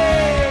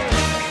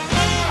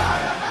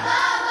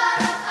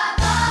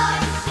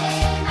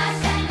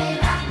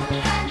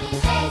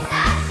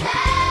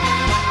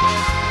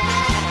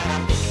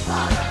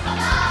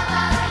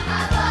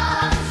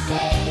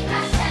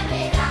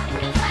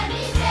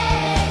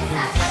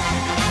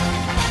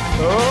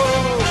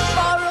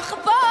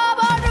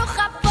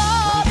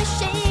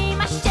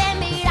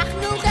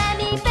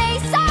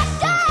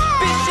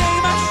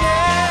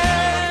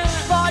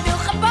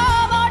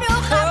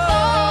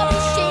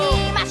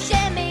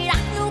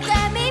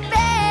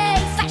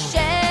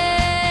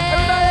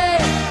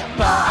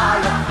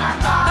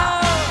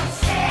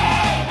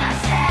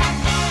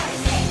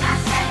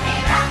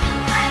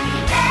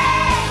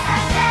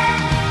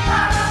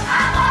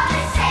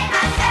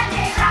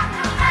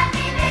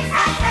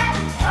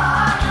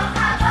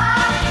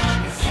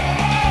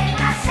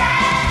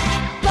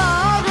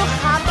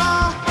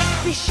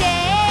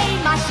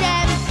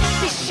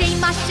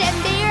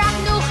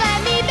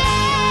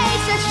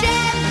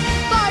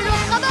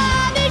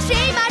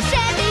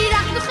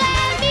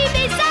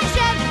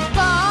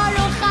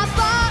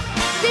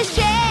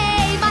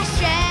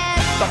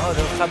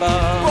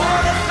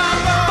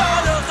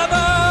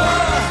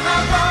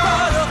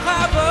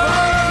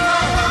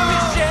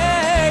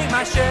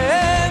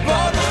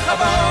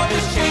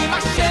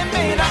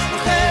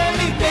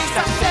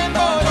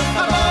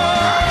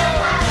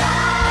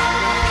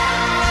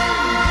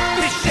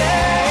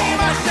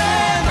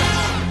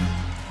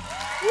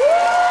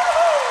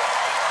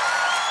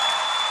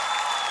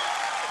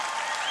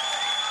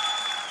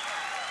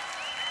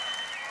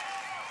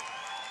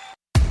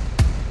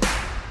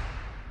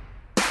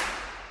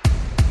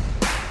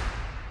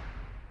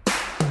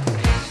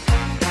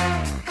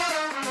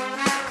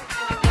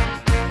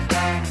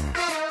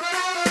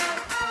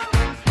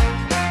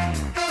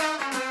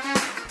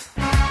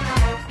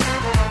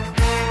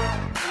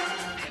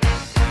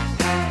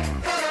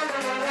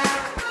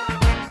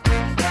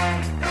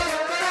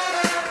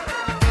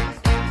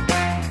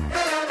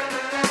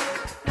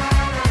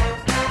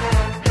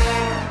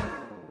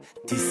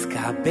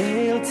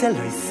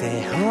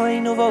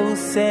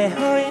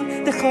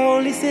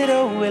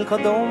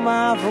 Kodom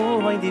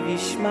avu hoy di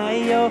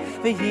vishmayo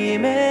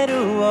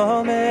veyimeru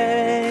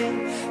amen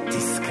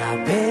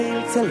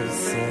Tiskabel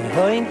tseluse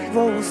hoy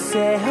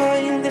vose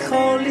hoy di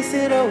kholi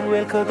sero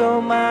el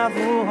kodom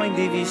avu hoy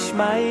di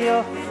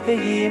vishmayo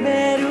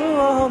veyimeru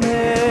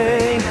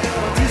amen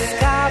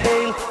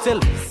Tiskabel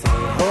tseluse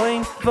hoy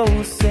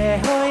vose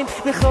hoy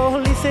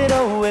בכל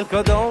יסרו אל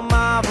קודום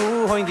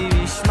אבו הוין די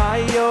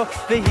וישמעיו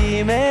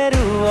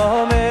והימרו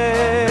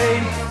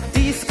אמן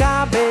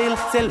תסקבל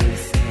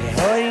צלוס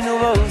הוין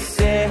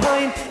ובוסה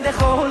הוין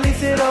בכל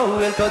יסרו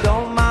אל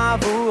קודום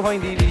אבו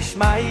הוין די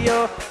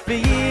וישמעיו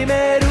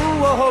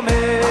והימרו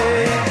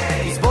אמן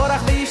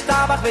יסבורך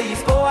וישתבח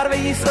ויספור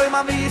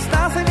ויסרוימן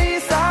ויסנס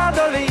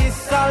ויסדור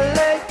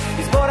ויסלה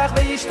יסבורך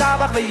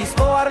וישתבח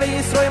ויספור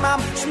ויסרוימן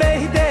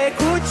שמי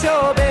דקודשו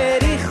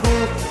בריחו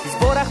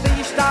יסבורך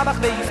וישתבח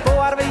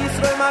ויספור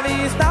ויסרוימן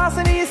ויסנס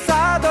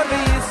ויסדור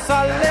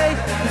ויסלה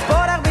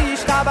יסבורך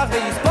וישתבח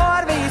ויספור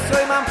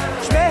ויסרוימן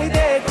שמי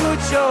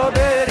דקודשו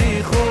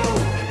בריחו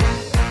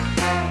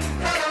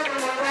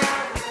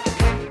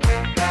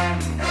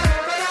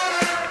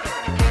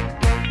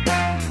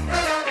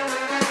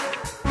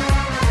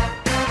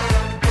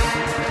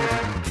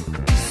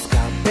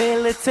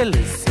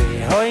Celise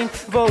hoin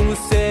wo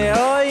se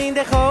hoin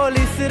de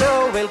holisro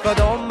vel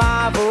kodom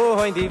avo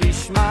hoin di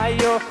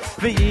vishmayo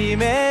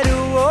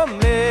vimeru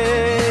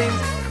omen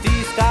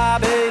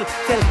diskabel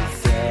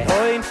celise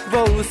hoin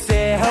wo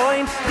se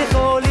hoin de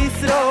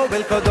holisro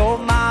vel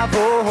kodom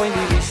avo hoin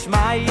di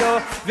vishmayo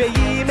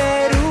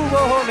vimeru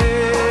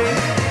omen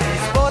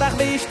sporach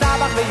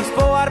vishtabach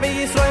vispor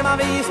visroima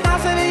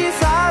visnas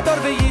visador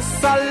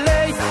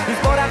visalei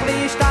sporach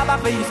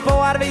vishtabach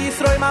vispor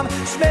visroima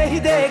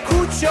shmeide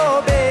kucho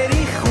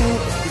berichu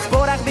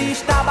sporach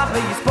vishtabach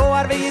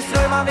vispor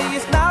visroima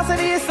visnas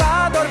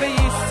visador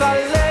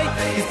visalei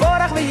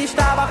sporach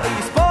vishtabach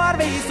vispor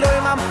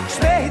visroima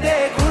shmeide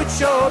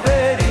kucho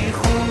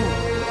berichu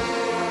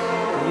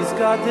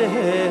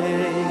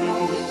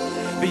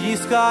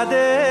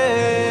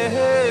viskadei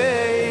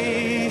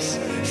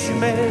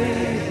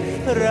shmei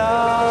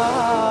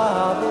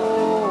Rabo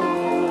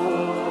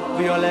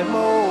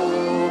Violemo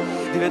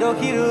Divero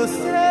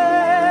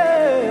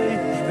kirusei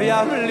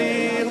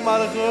Viamlir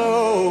malcho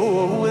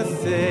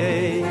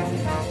usei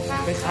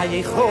Vechai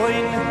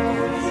choin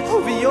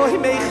Uvioi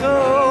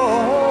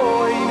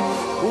mechoin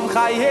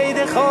Umchai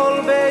heide chol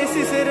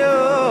beisis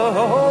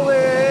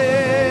eroe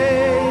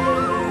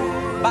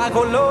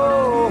Bagolo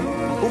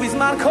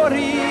Uvisman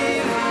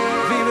korir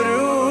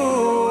Vivru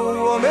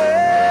Omer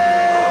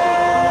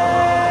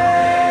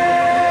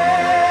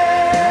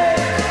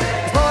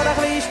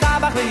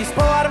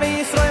Spor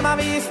wie Sroima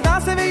wie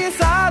Nasse wie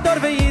Sador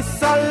wie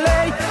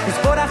Salei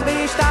Sporach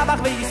wie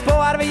Stabach wie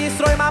Spor wie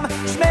Sroima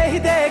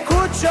Schmeide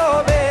Kucho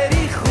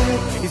berichu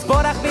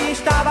Sporach wie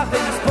Stabach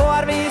wie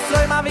Spor wie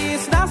Sroima wie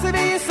Nasse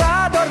wie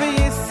Sador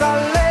wie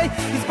Salei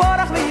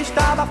Sporach wie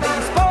Stabach wie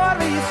Spor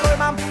wie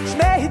Sroima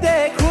Schmeide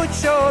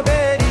Kucho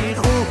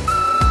berichu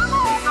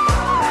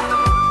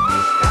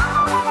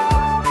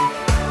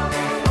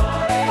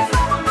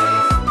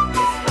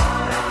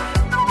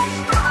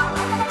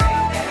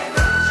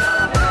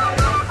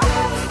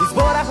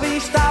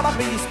Stabach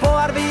wie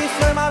Spor wie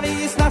Sroima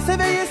wie Nasse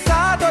wie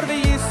Sador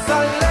wie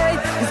Salei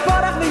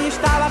Sporach wie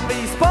Stabach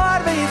wie Spor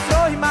wie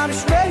Sroima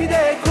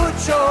Schmeide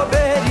Kucho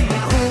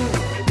berichu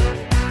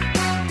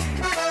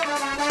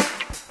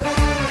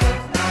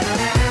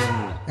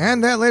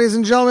And that, ladies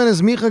and gentlemen,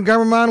 is Micha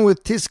Gamerman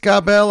with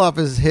Tiskabel off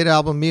his hit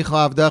album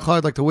Micha Avdecha.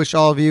 I'd like to wish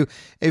all of you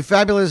a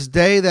fabulous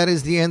day. That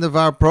is the end of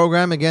our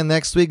program. Again,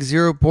 next week,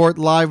 Zero Port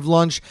Live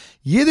Lunch,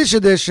 Yiddish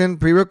edition,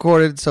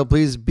 pre-recorded, so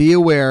please be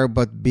aware,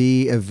 but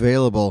be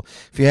available.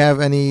 If you have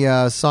any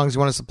songs you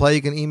want us to play,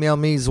 you can email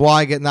me,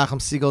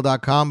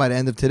 zweig@nachumsegal.com by the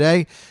end of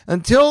today.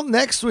 Until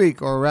next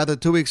week, or rather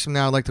 2 weeks from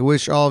now, I'd like to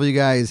wish all of you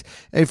guys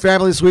a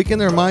fabulous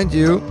weekend and remind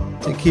you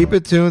to keep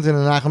it tuned to the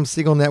Nachum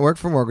Segal Network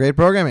for more great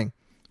programming.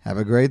 Have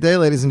a great day,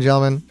 ladies and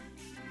gentlemen.